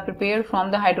these are prepared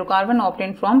from the hydrocarbon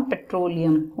obtained from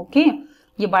petroleum. Okay,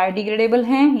 ये बायोडिग्रेडेबल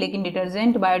हैं लेकिन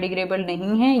डिटर्जेंट बायोडिग्रेडेबल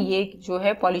नहीं है, ये जो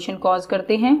है पॉल्यूशन कॉज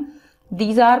करते हैं।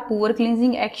 These are poor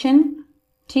cleansing action,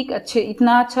 ठीक, अच्छे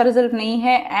इतना अच्छा रिजल्ट नहीं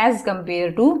है as compare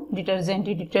to detergent.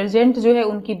 Detergent जो है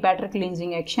उनकी बेटर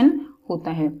क्लींजिंग एक्शन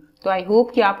होता है। तो आई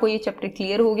होप कि आपको ये चैप्टर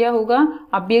क्लियर हो गया होगा।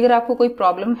 अब भी अगर आपको कोई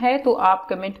प्रॉब्लम है तो आप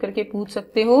कमेंट करके पूछ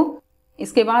सकते हो।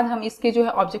 इसके बाद हम इसके जो है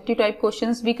ऑब्जेक्टिव टाइप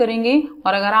क्वेश्चंस भी करेंगे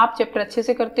और अगर आप चैप्टर अच्छे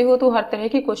से करते हो तो हर तरह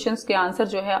के क्वेश्चंस के आंसर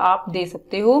जो है आप दे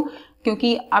सकते हो,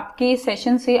 क्योंकि आपके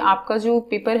सेशन से आपका जो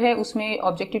पेपर है उसमें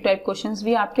ऑब्जेक्टिव टाइप क्वेश्चंस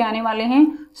भी आपके आने वाले हैं।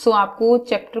 सो आपको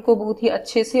चैप्टर को बहुत ही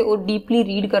अच्छे से और डीपली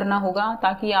रीड करना होगा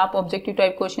ताकि आप ऑब्जेक्टिव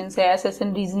टाइप क्वेश्चंस है,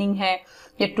 एसएसएन रीजनिंग है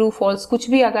या ट्रू फॉल्स कुछ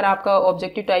भी अगर आपका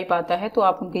ऑब्जेक्टिव टाइप आता है तो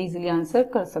आप उनके इजीली आंसर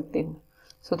कर सकते हो।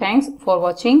 सो थैंक्स फॉर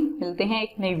वॉचिंग, मिलते हैं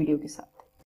एक नई वीडियो के साथ।